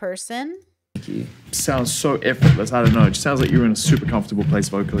as a person. Sounds so effortless. I don't know. It just sounds like you're in a super comfortable place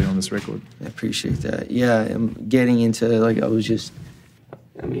vocally on this record. I appreciate that. Yeah, I'm getting into, like,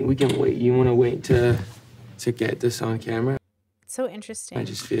 I mean, we can wait. You want to wait to get this on camera? It's so interesting. I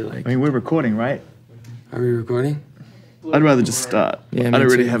just feel like... I mean, we're recording, right? Are we recording? I'd rather just start. Yeah, I don't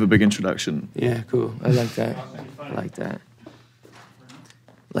really have a big introduction. Yeah, cool. I like that. I like that.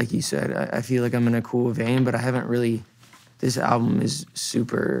 Like you said, I feel like I'm in a cool vein, but I haven't really... This album is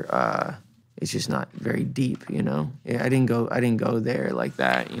super... it's just not very deep, you know? Yeah, I didn't go there like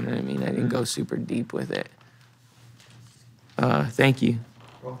that, you know what I mean? I didn't go super deep with it. Thank you.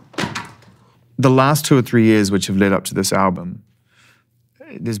 The last 2 or 3 years which have led up to this album,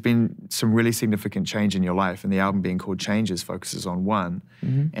 there's been some really significant change in your life, and the album being called Changes focuses on one,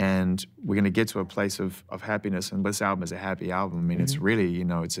 and we're going to get to a place of happiness, and this album is a happy album. I mean, it's really, you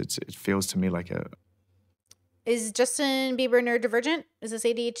know, it feels to me like a... Is Justin Bieber neurodivergent? Is this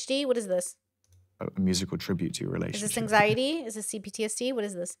ADHD? What is this? A musical tribute to your relationship. Is this anxiety? Is this CPTSD? What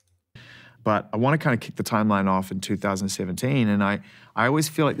is this? But I want to kind of kick the timeline off in 2017, and I always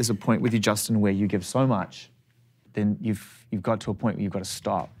feel like there's a point with you, Justin, where you give so much, then you've got to a point where you've got to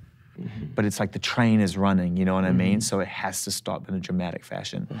stop. But it's like the train is running, you know what I mean? So it has to stop in a dramatic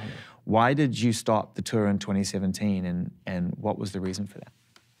fashion. Why did you stop the tour in 2017, and what was the reason for that?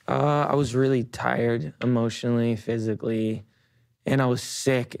 I was really tired emotionally, physically, and I was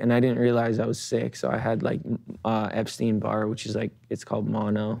sick, and I didn't realize I was sick. So I had like Epstein-Barr, which is like, it's called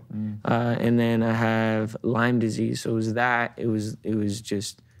mono. And then I have Lyme disease. So it was that, it was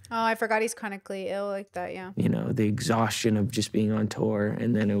just... Oh, I forgot he's chronically ill like that, yeah. You know, the exhaustion of just being on tour.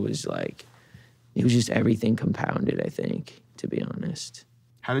 And then it was like, it was just everything compounded, I think, to be honest.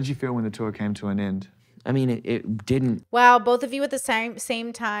 How did you feel when the tour came to an end? I mean, it didn't Wow, both of you at the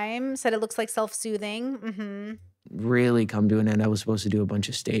same time said it looks like self-soothing. Mm-hmm. really come to an end. I was supposed to do a bunch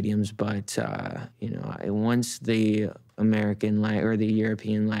of stadiums, but you know, once the American leg or the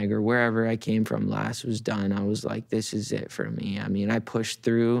European leg or wherever I came from last was done, I was like, this is it for me. I mean, I pushed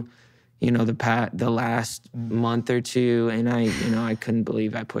through, you know, the last month or two, and I couldn't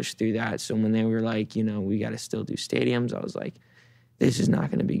believe I pushed through that. So when they were like, you know, we got to still do stadiums, I was like, this is not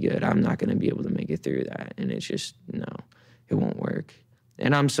going to be good. I'm not going to be able to make it through that. And it's just, no, it won't work.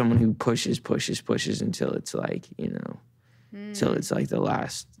 And I'm someone who pushes until it's like, you know, until it's like the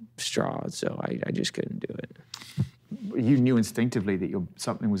last straw. So I just couldn't do it. You knew instinctively that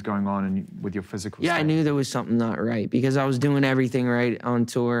something was going on with your physical Yeah, state. I knew there was something not right because I was doing everything right on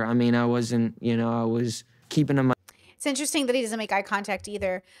tour. I mean, I wasn't, you know, I was keeping them. It's interesting that he doesn't make eye contact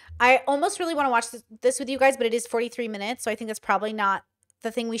either. I almost really want to watch this with you guys, but it is 43 minutes, so I think that's probably not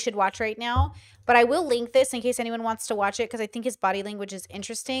the thing we should watch right now. But I will link this in case anyone wants to watch it because I think his body language is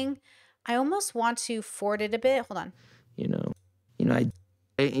interesting. I almost want to forward it a bit. Hold on. You know,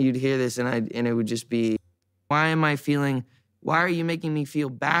 you'd hear this and it would just be, why are you making me feel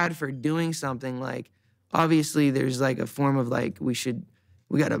bad for doing something? Like, obviously there's like a form of like, we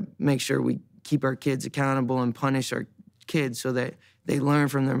got to make sure we keep our kids accountable and punish our kids so that they learn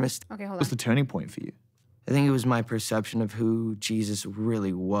from their mistakes. Okay, hold on. What's the turning point for you? I think it was my perception of who Jesus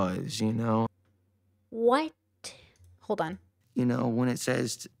really was, you know? What? Hold on. You know, when it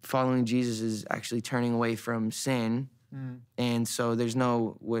says following Jesus is actually turning away from sin. And so there's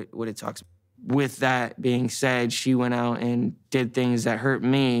no, what it talks. With that being said, she went out and did things that hurt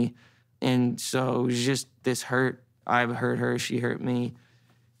me. And so it was just this hurt. I've hurt her, she hurt me.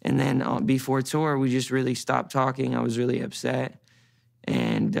 And then before tour, we just really stopped talking. I was really upset.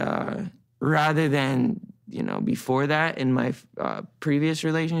 And rather than, you know, before that in my previous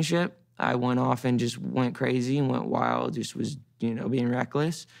relationship, I went off and just went crazy and went wild, just was, you know, being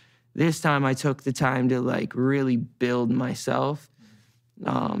reckless. This time I took the time to like really build myself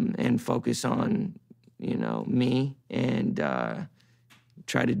and focus on, you know, me and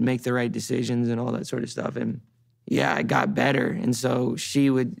try to make the right decisions and all that sort of stuff. And yeah, I got better. And so she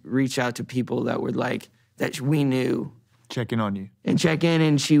would reach out to people that were like, that we knew. Check in on you. And check in,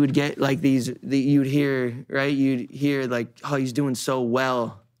 and she would get like you'd hear, right? You'd hear like, oh, he's doing so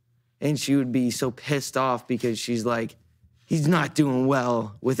well. And she would be so pissed off because she's like, he's not doing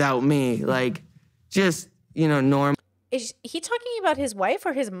well without me. Like, just, you know, normal. Is he talking about his wife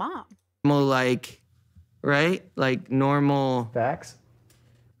or his mom? Like, right? Like normal. Facts.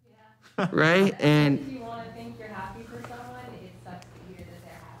 Right? And if you want to think you're happy for someone, it sucks to hear that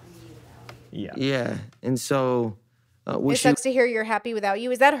they're happy without you. Yeah. Yeah. And so it sucks to hear you're happy without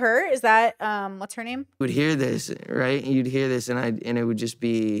you. Is that her? Is that what's her name? Would hear this, right? You'd hear this, and it would just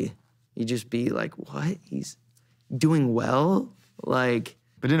be, you'd just be like, what? He's doing well? Like.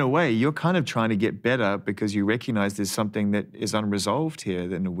 But in a way, you're kind of trying to get better because you recognize there's something that is unresolved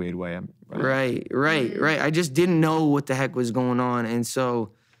here in a weird way. Right. I just didn't know what the heck was going on. And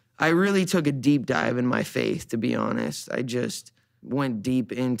so I really took a deep dive in my faith, to be honest. I just went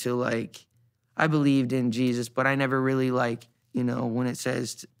deep into like, I believed in Jesus, but I never really like, you know, when it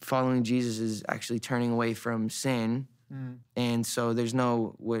says following Jesus is actually turning away from sin. And so there's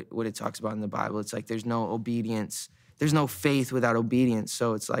no, what it talks about in the Bible, it's like there's no obedience. There's no faith without obedience.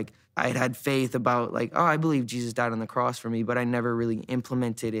 So it's like I had faith about like, oh, I believe Jesus died on the cross for me, but I never really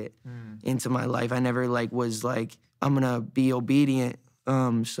implemented it into my life. I never like was like, I'm gonna be obedient.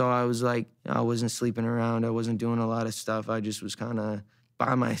 So I was like, I wasn't sleeping around. I wasn't doing a lot of stuff. I just was kind of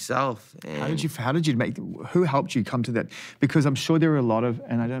by myself. And how did you make, who helped you come to that? Because I'm sure there are a lot of,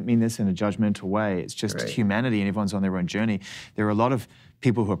 and I don't mean this in a judgmental way, it's just humanity and everyone's on their own journey. There are a lot of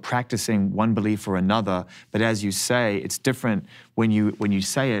people who are practicing one belief or another, but as you say, it's different when you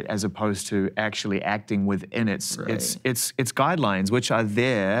say it as opposed to actually acting within its guidelines, which are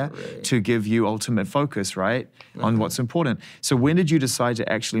there to give you ultimate focus, right, on what's important. So when did you decide to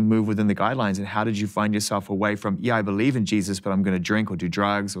actually move within the guidelines, and how did you find yourself away from, yeah, I believe in Jesus, but I'm going to drink or do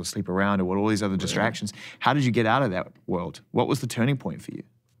drugs or sleep around or all these other distractions? How did you get out of that world? What was the turning point for you?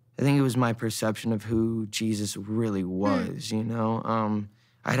 I think it was my perception of who Jesus really was, you know?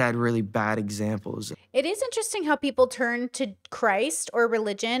 I'd had really bad examples. It is interesting how people turn to Christ or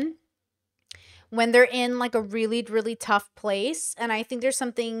religion when they're in like a really, really tough place. And I think there's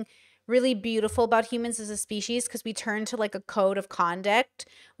something really beautiful about humans as a species because we turn to like a code of conduct.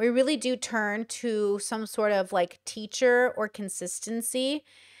 We really do turn to some sort of like teacher or consistency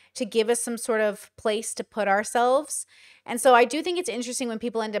to give us some sort of place to put ourselves. And so I do think it's interesting when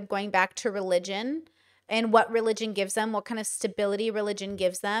people end up going back to religion. and what religion gives them, what kind of stability religion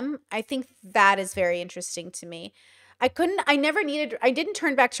gives them. I think that is very interesting to me. I didn't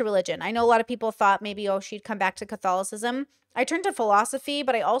turn back to religion. I know a lot of people thought maybe, oh, she'd come back to Catholicism. I turned to philosophy,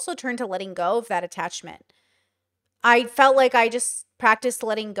 but I also turned to letting go of that attachment. I felt like I just practiced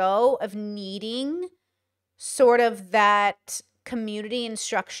letting go of needing sort of that community and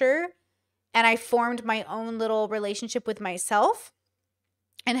structure. And I formed my own little relationship with myself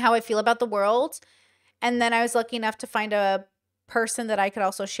and how I feel about the world. And then I was lucky enough to find a person that I could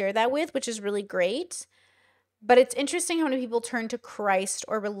also share that with, which is really great. But it's interesting how many people turn to Christ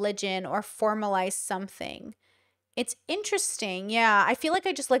or religion or formalize something. It's interesting. Yeah, I feel like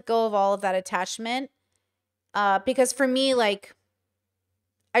I just let go of all of that attachment. Because for me, like,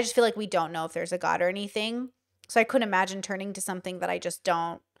 I just feel like we don't know if there's a God or anything. So I couldn't imagine turning to something that I just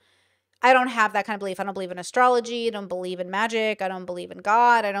don't. I don't have that kind of belief. I don't believe in astrology. I don't believe in magic. I don't believe in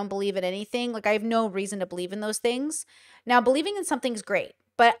God. I don't believe in anything. Like, I have no reason to believe in those things. Now, believing in something's great,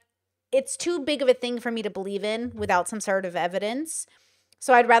 but it's too big of a thing for me to believe in without some sort of evidence.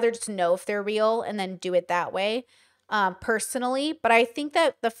 So I'd rather just know if they're real and then do it that way, personally. But I think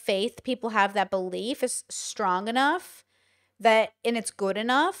that the faith people have, that belief is strong enough that, and it's good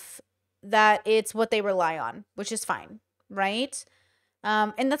enough that it's what they rely on, which is fine, right?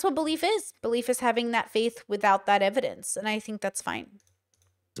 And that's what belief is. Belief is having that faith without that evidence. And I think that's fine.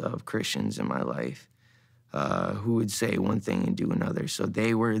 Of Christians in my life who would say one thing and do another. So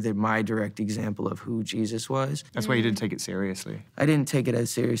they were my direct example of who Jesus was. That's why you didn't take it seriously. I didn't take it as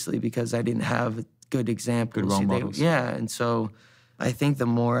seriously because I didn't have good examples. Good role models. Yeah, and so I think the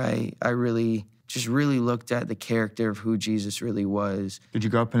more I really looked at the character of who Jesus really was. Did you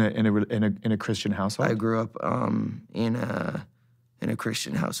grow up in a Christian household? I grew up in a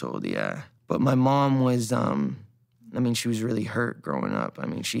Christian household, yeah. But my mom was, she was really hurt growing up. I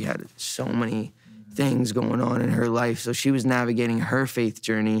mean, she had so many things going on in her life, so she was navigating her faith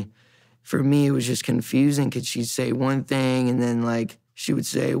journey. For me, it was just confusing because she'd say one thing and then, like, she would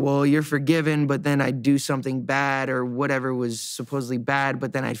say, well, you're forgiven, but then I'd do something bad or whatever was supposedly bad,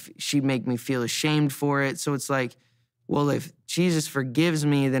 but then she'd make me feel ashamed for it. So it's like, well, if Jesus forgives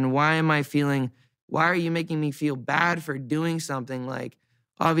me, then why are you making me feel bad for doing something? Like,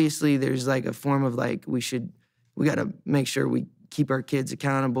 obviously there's like a form of like, we got to make sure we keep our kids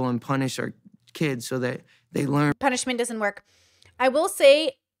accountable and punish our kids so that they learn. Punishment doesn't work. I will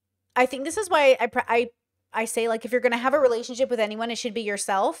say, I think this is why I say, like, if you're going to have a relationship with anyone, it should be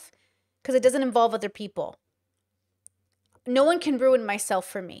yourself, because it doesn't involve other people. No one can ruin myself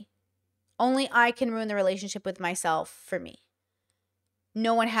for me. Only I can ruin the relationship with myself for me.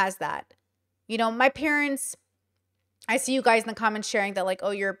 No one has that. You know, my parents, I see you guys in the comments sharing that, like,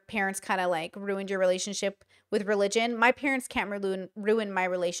 oh, your parents kind of like ruined your relationship with religion. My parents can't ruin my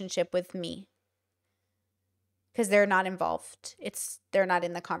relationship with me because they're not involved. They're not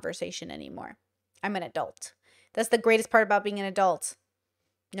in the conversation anymore. I'm an adult. That's the greatest part about being an adult.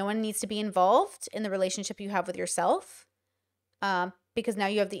 No one needs to be involved in the relationship you have with yourself, because now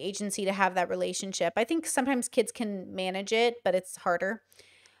you have the agency to have that relationship. I think sometimes kids can manage it, but it's harder.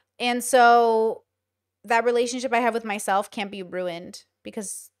 And so that relationship I have with myself can't be ruined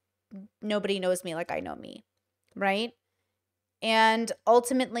because nobody knows me like I know me, right? And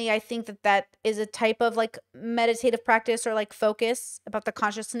ultimately, I think that is a type of like meditative practice or like focus about the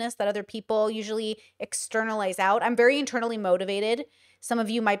consciousness that other people usually externalize out. I'm very internally motivated. Some of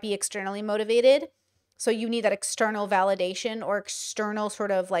you might be externally motivated. So you need that external validation or external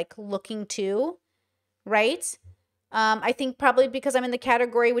sort of like looking to, right? I think probably because I'm in the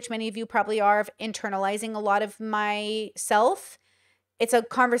category, which many of you probably are, of internalizing a lot of myself. It's a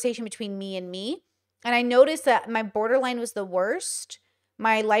conversation between me and me. And I noticed that my borderline was the worst.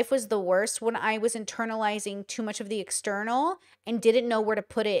 My life was the worst when I was internalizing too much of the external and didn't know where to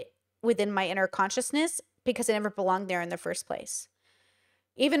put it within my inner consciousness because it never belonged there in the first place.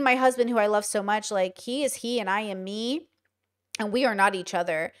 Even my husband, who I love so much, like, he is he and I am me, and we are not each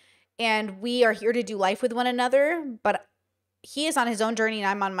other. And we are here to do life with one another, but he is on his own journey and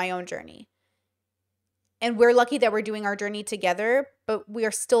I'm on my own journey. And we're lucky that we're doing our journey together, but we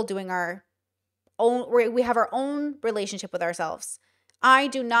are still doing our own, we have our own relationship with ourselves. I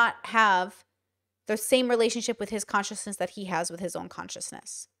do not have the same relationship with his consciousness that he has with his own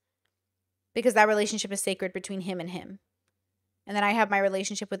consciousness, because that relationship is sacred between him and him. And then I have my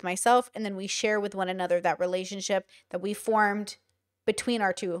relationship with myself, and then we share with one another that relationship that we formed between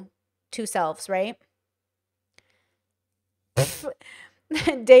our two selves, right?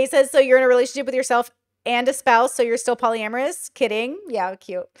 Day says, so you're in a relationship with yourself and a spouse, so you're still polyamorous? Kidding. Yeah,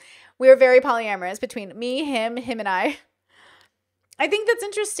 cute. We're very polyamorous between me, him, and I. I think that's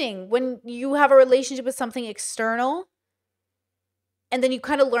interesting when you have a relationship with something external and then you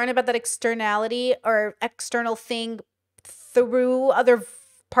kind of learn about that externality or external thing through other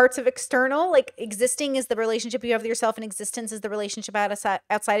parts of external. Like existing is the relationship you have with yourself and existence is the relationship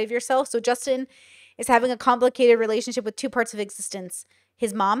outside of yourself. So Justin is having a complicated relationship with two parts of existence,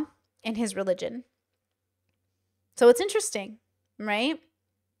 his mom and his religion. So it's interesting, right?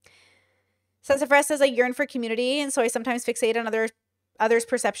 Sassafras says, I yearn for community, and so I sometimes fixate on others'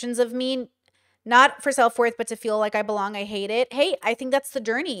 perceptions of me, not for self-worth, but to feel like I belong. I hate it. Hey, I think that's the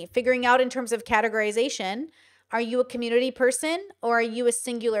journey. Figuring out in terms of categorization, are you a community person or are you a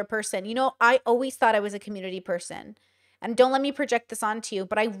singular person? You know, I always thought I was a community person. And don't let me project this onto you,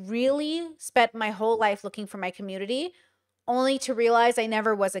 but I really spent my whole life looking for my community, only to realize I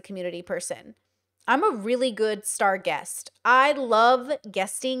never was a community person. I'm a really good star guest. I love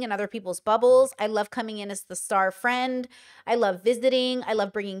guesting in other people's bubbles. I love coming in as the star friend. I love visiting. I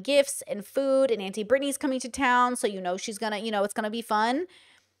love bringing gifts and food. And Auntie Brittany's coming to town, so she's gonna, it's gonna be fun.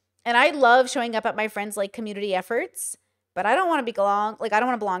 And I love showing up at my friends' like community efforts, but I don't want to I don't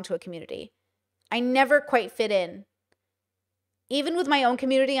want to belong to a community. I never quite fit in. Even with my own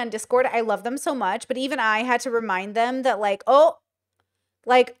community on Discord, I love them so much, but even I had to remind them that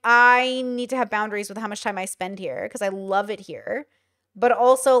I need to have boundaries with how much time I spend here because I love it here. But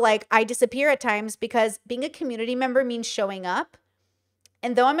also, I disappear at times because being a community member means showing up.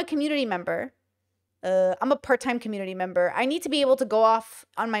 And though I'm a community member, I'm a part-time community member, I need to be able to go off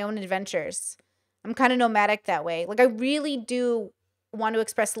on my own adventures. I'm kind of nomadic that way. I really do want to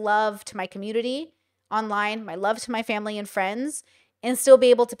express love to my community online, my love to my family and friends, and still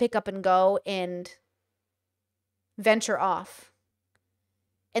be able to pick up and go and venture off.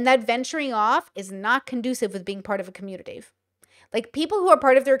 And that venturing off is not conducive with being part of a community. People who are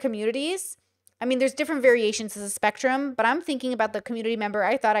part of their communities, I mean, there's different variations of the spectrum, but I'm thinking about the community member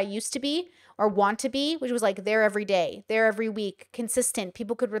I thought I used to be or want to be, which was there every day, there every week, consistent.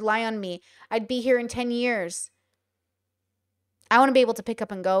 People could rely on me. I'd be here in 10 years. I want to be able to pick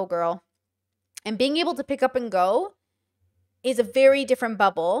up and go, girl. And being able to pick up and go is a very different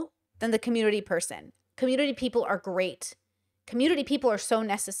bubble than the community person. Community people are great. Community people are so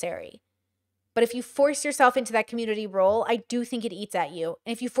necessary. But if you force yourself into that community role, I do think it eats at you.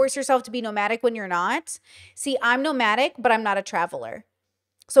 And if you force yourself to be nomadic when you're not, see, I'm nomadic, but I'm not a traveler.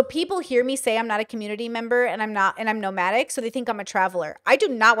 So people hear me say I'm not a community member and I'm nomadic, so they think I'm a traveler. I do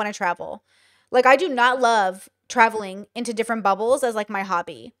not want to travel. I do not love traveling into different bubbles as my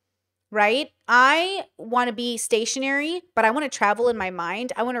hobby, right? I want to be stationary, but I want to travel in my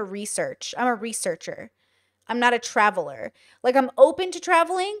mind. I want to research. I'm a researcher. I'm not a traveler. I'm open to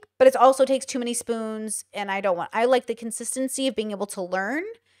traveling, but it also takes too many spoons, and I like the consistency of being able to learn.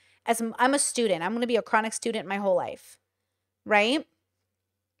 As I'm a student, I'm going to be a chronic student my whole life, right?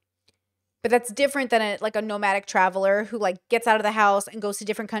 But that's different than a nomadic traveler who gets out of the house and goes to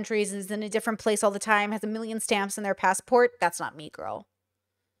different countries and is in a different place all the time, has a million stamps in their passport. That's not me, girl.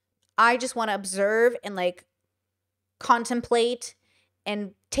 I just want to observe and contemplate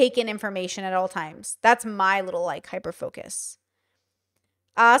and take in information at all times. That's my little hyper focus.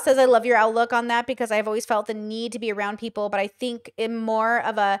 Says, I love your outlook on that because I've always felt the need to be around people, but I think in more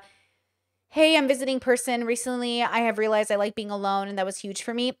of a, hey, I'm visiting person. Recently, I have realized I like being alone, and that was huge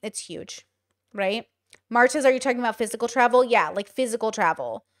for me. It's huge, right? March says, are you talking about physical travel? Yeah, physical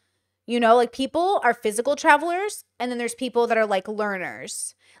travel. People are physical travelers, and then there's people that are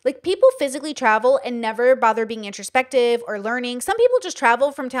learners. People physically travel and never bother being introspective or learning. Some people just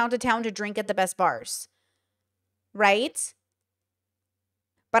travel from town to town to drink at the best bars, right?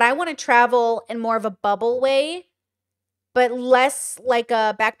 But I want to travel in more of a bubble way, but less like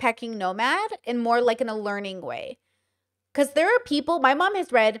a backpacking nomad and more in a learning way. Because there are people, my mom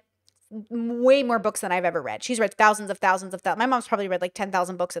has read way more books than I've ever read. She's read thousands of my mom's probably read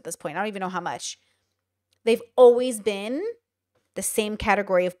 10,000 books at this point. I don't even know how much. They've always been the same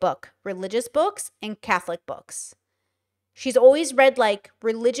category of book, religious books and Catholic books. She's always read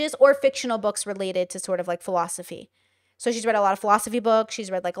religious or fictional books related to sort of philosophy. So she's read a lot of philosophy books.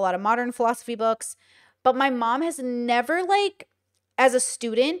 She's read a lot of modern philosophy books. But my mom has never as a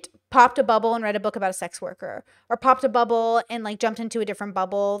student, popped a bubble and read a book about a sex worker, or popped a bubble and jumped into a different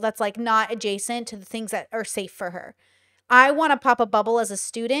bubble that's not adjacent to the things that are safe for her. I want to pop a bubble as a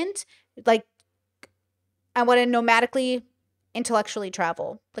student. I want to nomadically, intellectually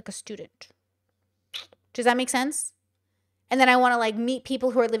travel like a student. Does that make sense? And then I want to meet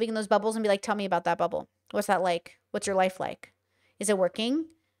people who are living in those bubbles and be tell me about that bubble. What's that like? What's your life like? Is it working?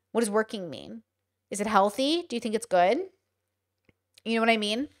 What does working mean? Is it healthy? Do you think it's good? You know what I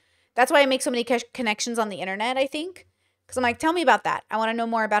mean? That's why I make so many connections on the internet, I think. Because I'm like, tell me about that. I want to know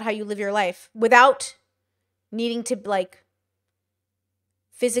more about how you live your life without needing to like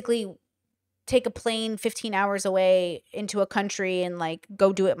physically take a plane 15 hours away into a country and like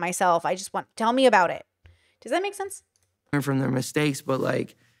go do it myself. I just want, tell me about it. Does that make sense? Learn from their mistakes, but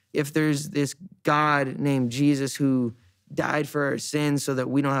like if there's this God named Jesus who died for our sins so that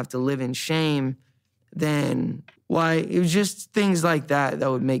we don't have to live in shame, then why? It was just things like that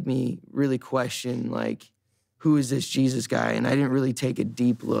that would make me really question, like, who is this Jesus guy? And I didn't really take a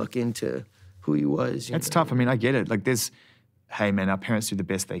deep look into who he was. It's tough. I mean, I get it. Like hey man, our parents do the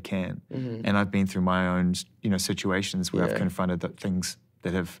best they can. And I've been through my own, situations where I've confronted the things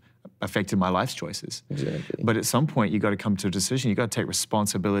that have affected my life's choices. Exactly. But at some point, you got to come to a decision. You got to take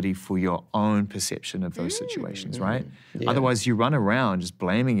responsibility for your own perception of those situations, right? Yeah. Otherwise, you run around just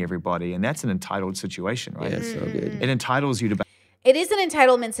blaming everybody, and that's an entitled situation, right? Yeah, it's so good. It entitles you to It is an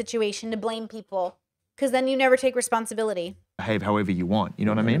entitlement situation to blame people because then you never take responsibility. behave however you want. You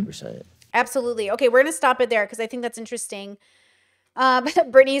know what I mean? 100%. Absolutely. Okay, we're going to stop it there because I think that's interesting.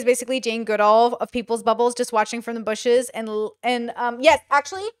 Brittany is basically Jane Goodall of people's bubbles, just watching from the bushes. And yes,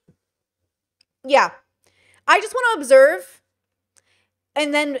 actually, yeah. I just want to observe.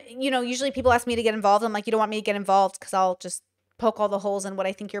 And then, usually people ask me to get involved. I'm like, you don't want me to get involved because I'll just poke all the holes in what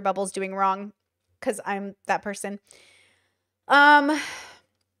I think your bubble's doing wrong because I'm that person.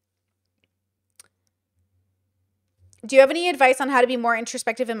 Do you have any advice on how to be more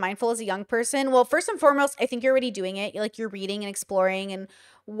introspective and mindful as a young person? Well, first and foremost, I think you're already doing it. You're reading and exploring and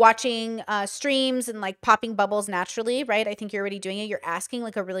watching streams and like popping bubbles naturally, right? I think you're already doing it. You're asking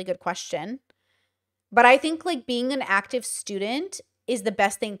like a really good question. But I think like being an active student is the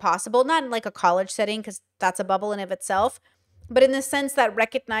best thing possible. Not in like a college setting because that's a bubble in of itself. But in the sense that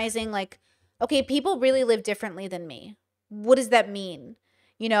recognizing like, okay, people really live differently than me. What does that mean?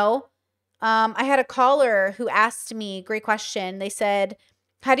 I had a caller who asked me, great question. They said,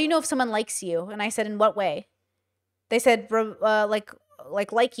 how do you know if someone likes you? And I said, in what way? They said, like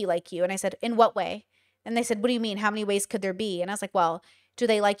you. And I said, in what way? And they said, what do you mean? How many ways could there be? And I was like, well, do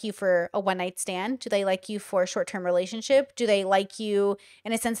they like you for a one-night stand? Do they like you for a short-term relationship? Do they like you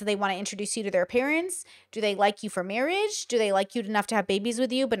in a sense that they want to introduce you to their parents? Do they like you for marriage? Do they like you enough to have babies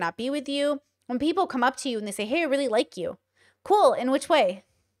with you but not be with you? When people come up to you and they say, hey, I really like you. Cool. In which way?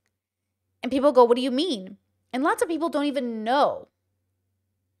 And people go, what do you mean? And lots of people don't even know.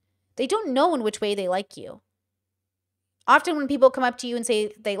 They don't know in which way they like you. Often when people come up to you and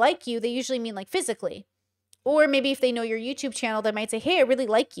say they like you, they usually mean like physically. Or maybe if they know your YouTube channel, they might say, hey, I really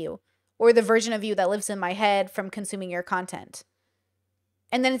like you. Or the version of you that lives in my head from consuming your content.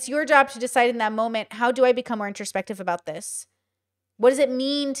 And then it's your job to decide in that moment, how do I become more introspective about this? What does it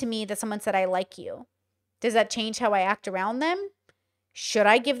mean to me that someone said I like you? Does that change how I act around them? Should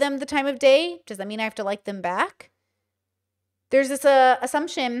I give them the time of day? Does that mean I have to like them back? There's this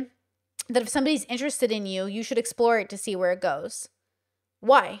assumption that if somebody's interested in you, you should explore it to see where it goes.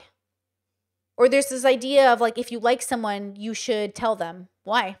 Why? Or there's this idea of like, if you like someone, you should tell them.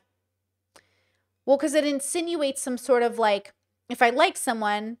 Why? Well, because it insinuates some sort of like, if I like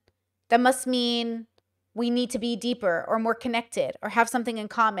someone, that must mean we need to be deeper or more connected or have something in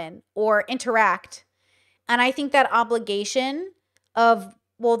common or interact. And I think that obligation of,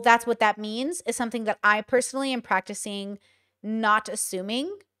 well, that's what that means is something that I personally am practicing not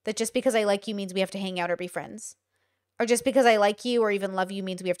assuming that just because I like you means we have to hang out or be friends. Or just because I like you or even love you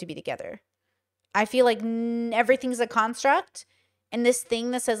means we have to be together. I feel like everything's a construct. And this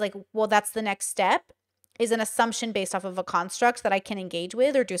thing that says like, well, that's the next step is an assumption based off of a construct that I can engage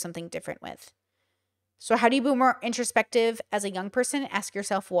with or do something different with. So how do you be more introspective as a young person? Ask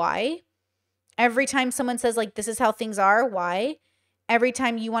yourself why. Every time someone says like, this is how things are, why? Every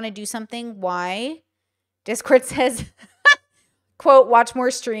time you want to do something, why? Discord says, quote, watch more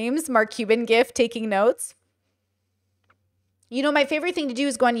streams. Mark Cuban gif, taking notes. My favorite thing to do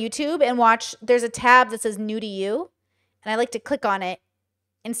is go on YouTube and watch. There's a tab that says new to you. And I like to click on it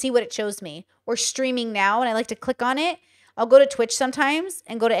and see what it shows me. Or streaming now. And I like to click on it. I'll go to Twitch sometimes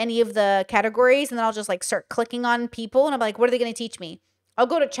and go to any of the categories. And then I'll just like start clicking on people. And I'm like, what are they going to teach me? I'll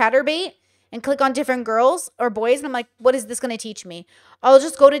go to Chatterbait and click on different girls or boys. And I'm like, what is this going to teach me? I'll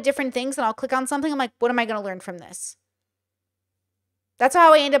just go to different things and I'll click on something. I'm like, what am I going to learn from this? That's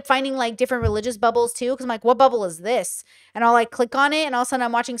how I end up finding like different religious bubbles too. Cause I'm like, what bubble is this? And I'll like click on it. And all of a sudden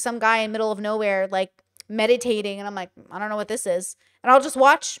I'm watching some guy in the middle of nowhere, like meditating. And I'm like, I don't know what this is. And I'll just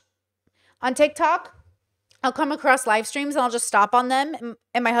watch on TikTok. I'll come across live streams and I'll just stop on them.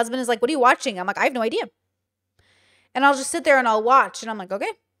 And my husband is like, what are you watching? I'm like, I have no idea. And I'll just sit there and I'll watch. And I'm like,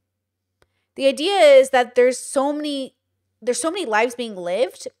 okay. The idea is that there's so many lives being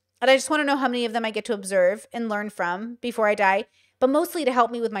lived And I just want to know how many of them I get to observe and learn from before I die, but mostly to help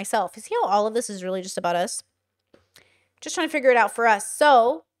me with myself. You see how all of this is really just about us? Just trying to figure it out for us.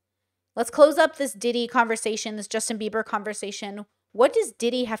 So let's close up this Diddy conversation, this Justin Bieber conversation. What does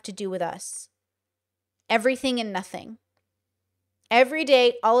Diddy have to do with us? Everything and nothing. Every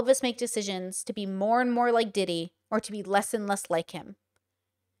day, all of us make decisions to be more and more like Diddy or to be less and less like him.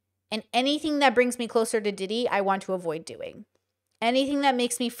 And anything that brings me closer to Diddy, I want to avoid doing. Anything that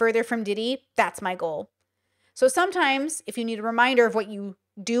makes me further from Diddy, that's my goal. So sometimes, if you need a reminder of what you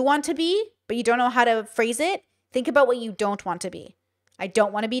do want to be, but you don't know how to phrase it, think about what you don't want to be. I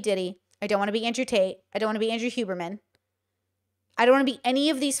don't want to be Diddy. I don't want to be Andrew Tate. I don't want to be Andrew Huberman. I don't want to be any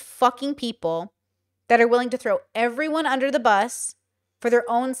of these fucking people that are willing to throw everyone under the bus for their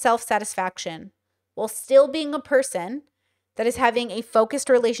own self-satisfaction while still being a person that is having a focused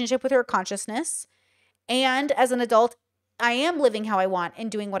relationship with her consciousness. And as an adult, I am living how I want and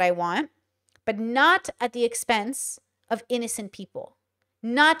doing what I want, but not at the expense of innocent people,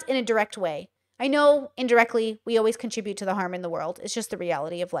 not in a direct way. I know indirectly we always contribute to the harm in the world. It's just the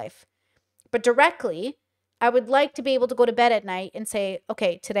reality of life. But directly, I would like to be able to go to bed at night and say,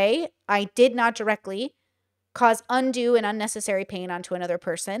 okay, today I did not directly cause undue and unnecessary pain onto another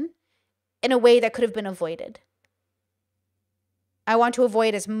person in a way that could have been avoided. I want to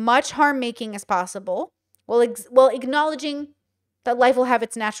avoid as much harm making as possible while acknowledging that life will have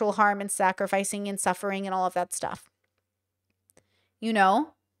its natural harm and sacrificing and suffering and all of that stuff. You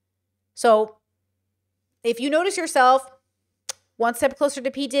know? So if you notice yourself one step closer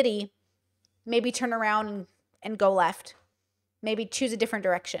to P. Diddy, maybe turn around and go left. Maybe choose a different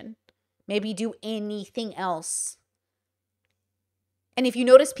direction. Maybe do anything else. And if you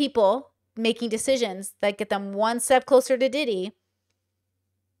notice people making decisions that get them one step closer to Diddy,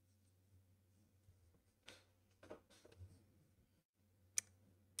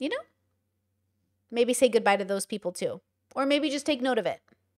 you know, maybe say goodbye to those people too. Or maybe just take note of it.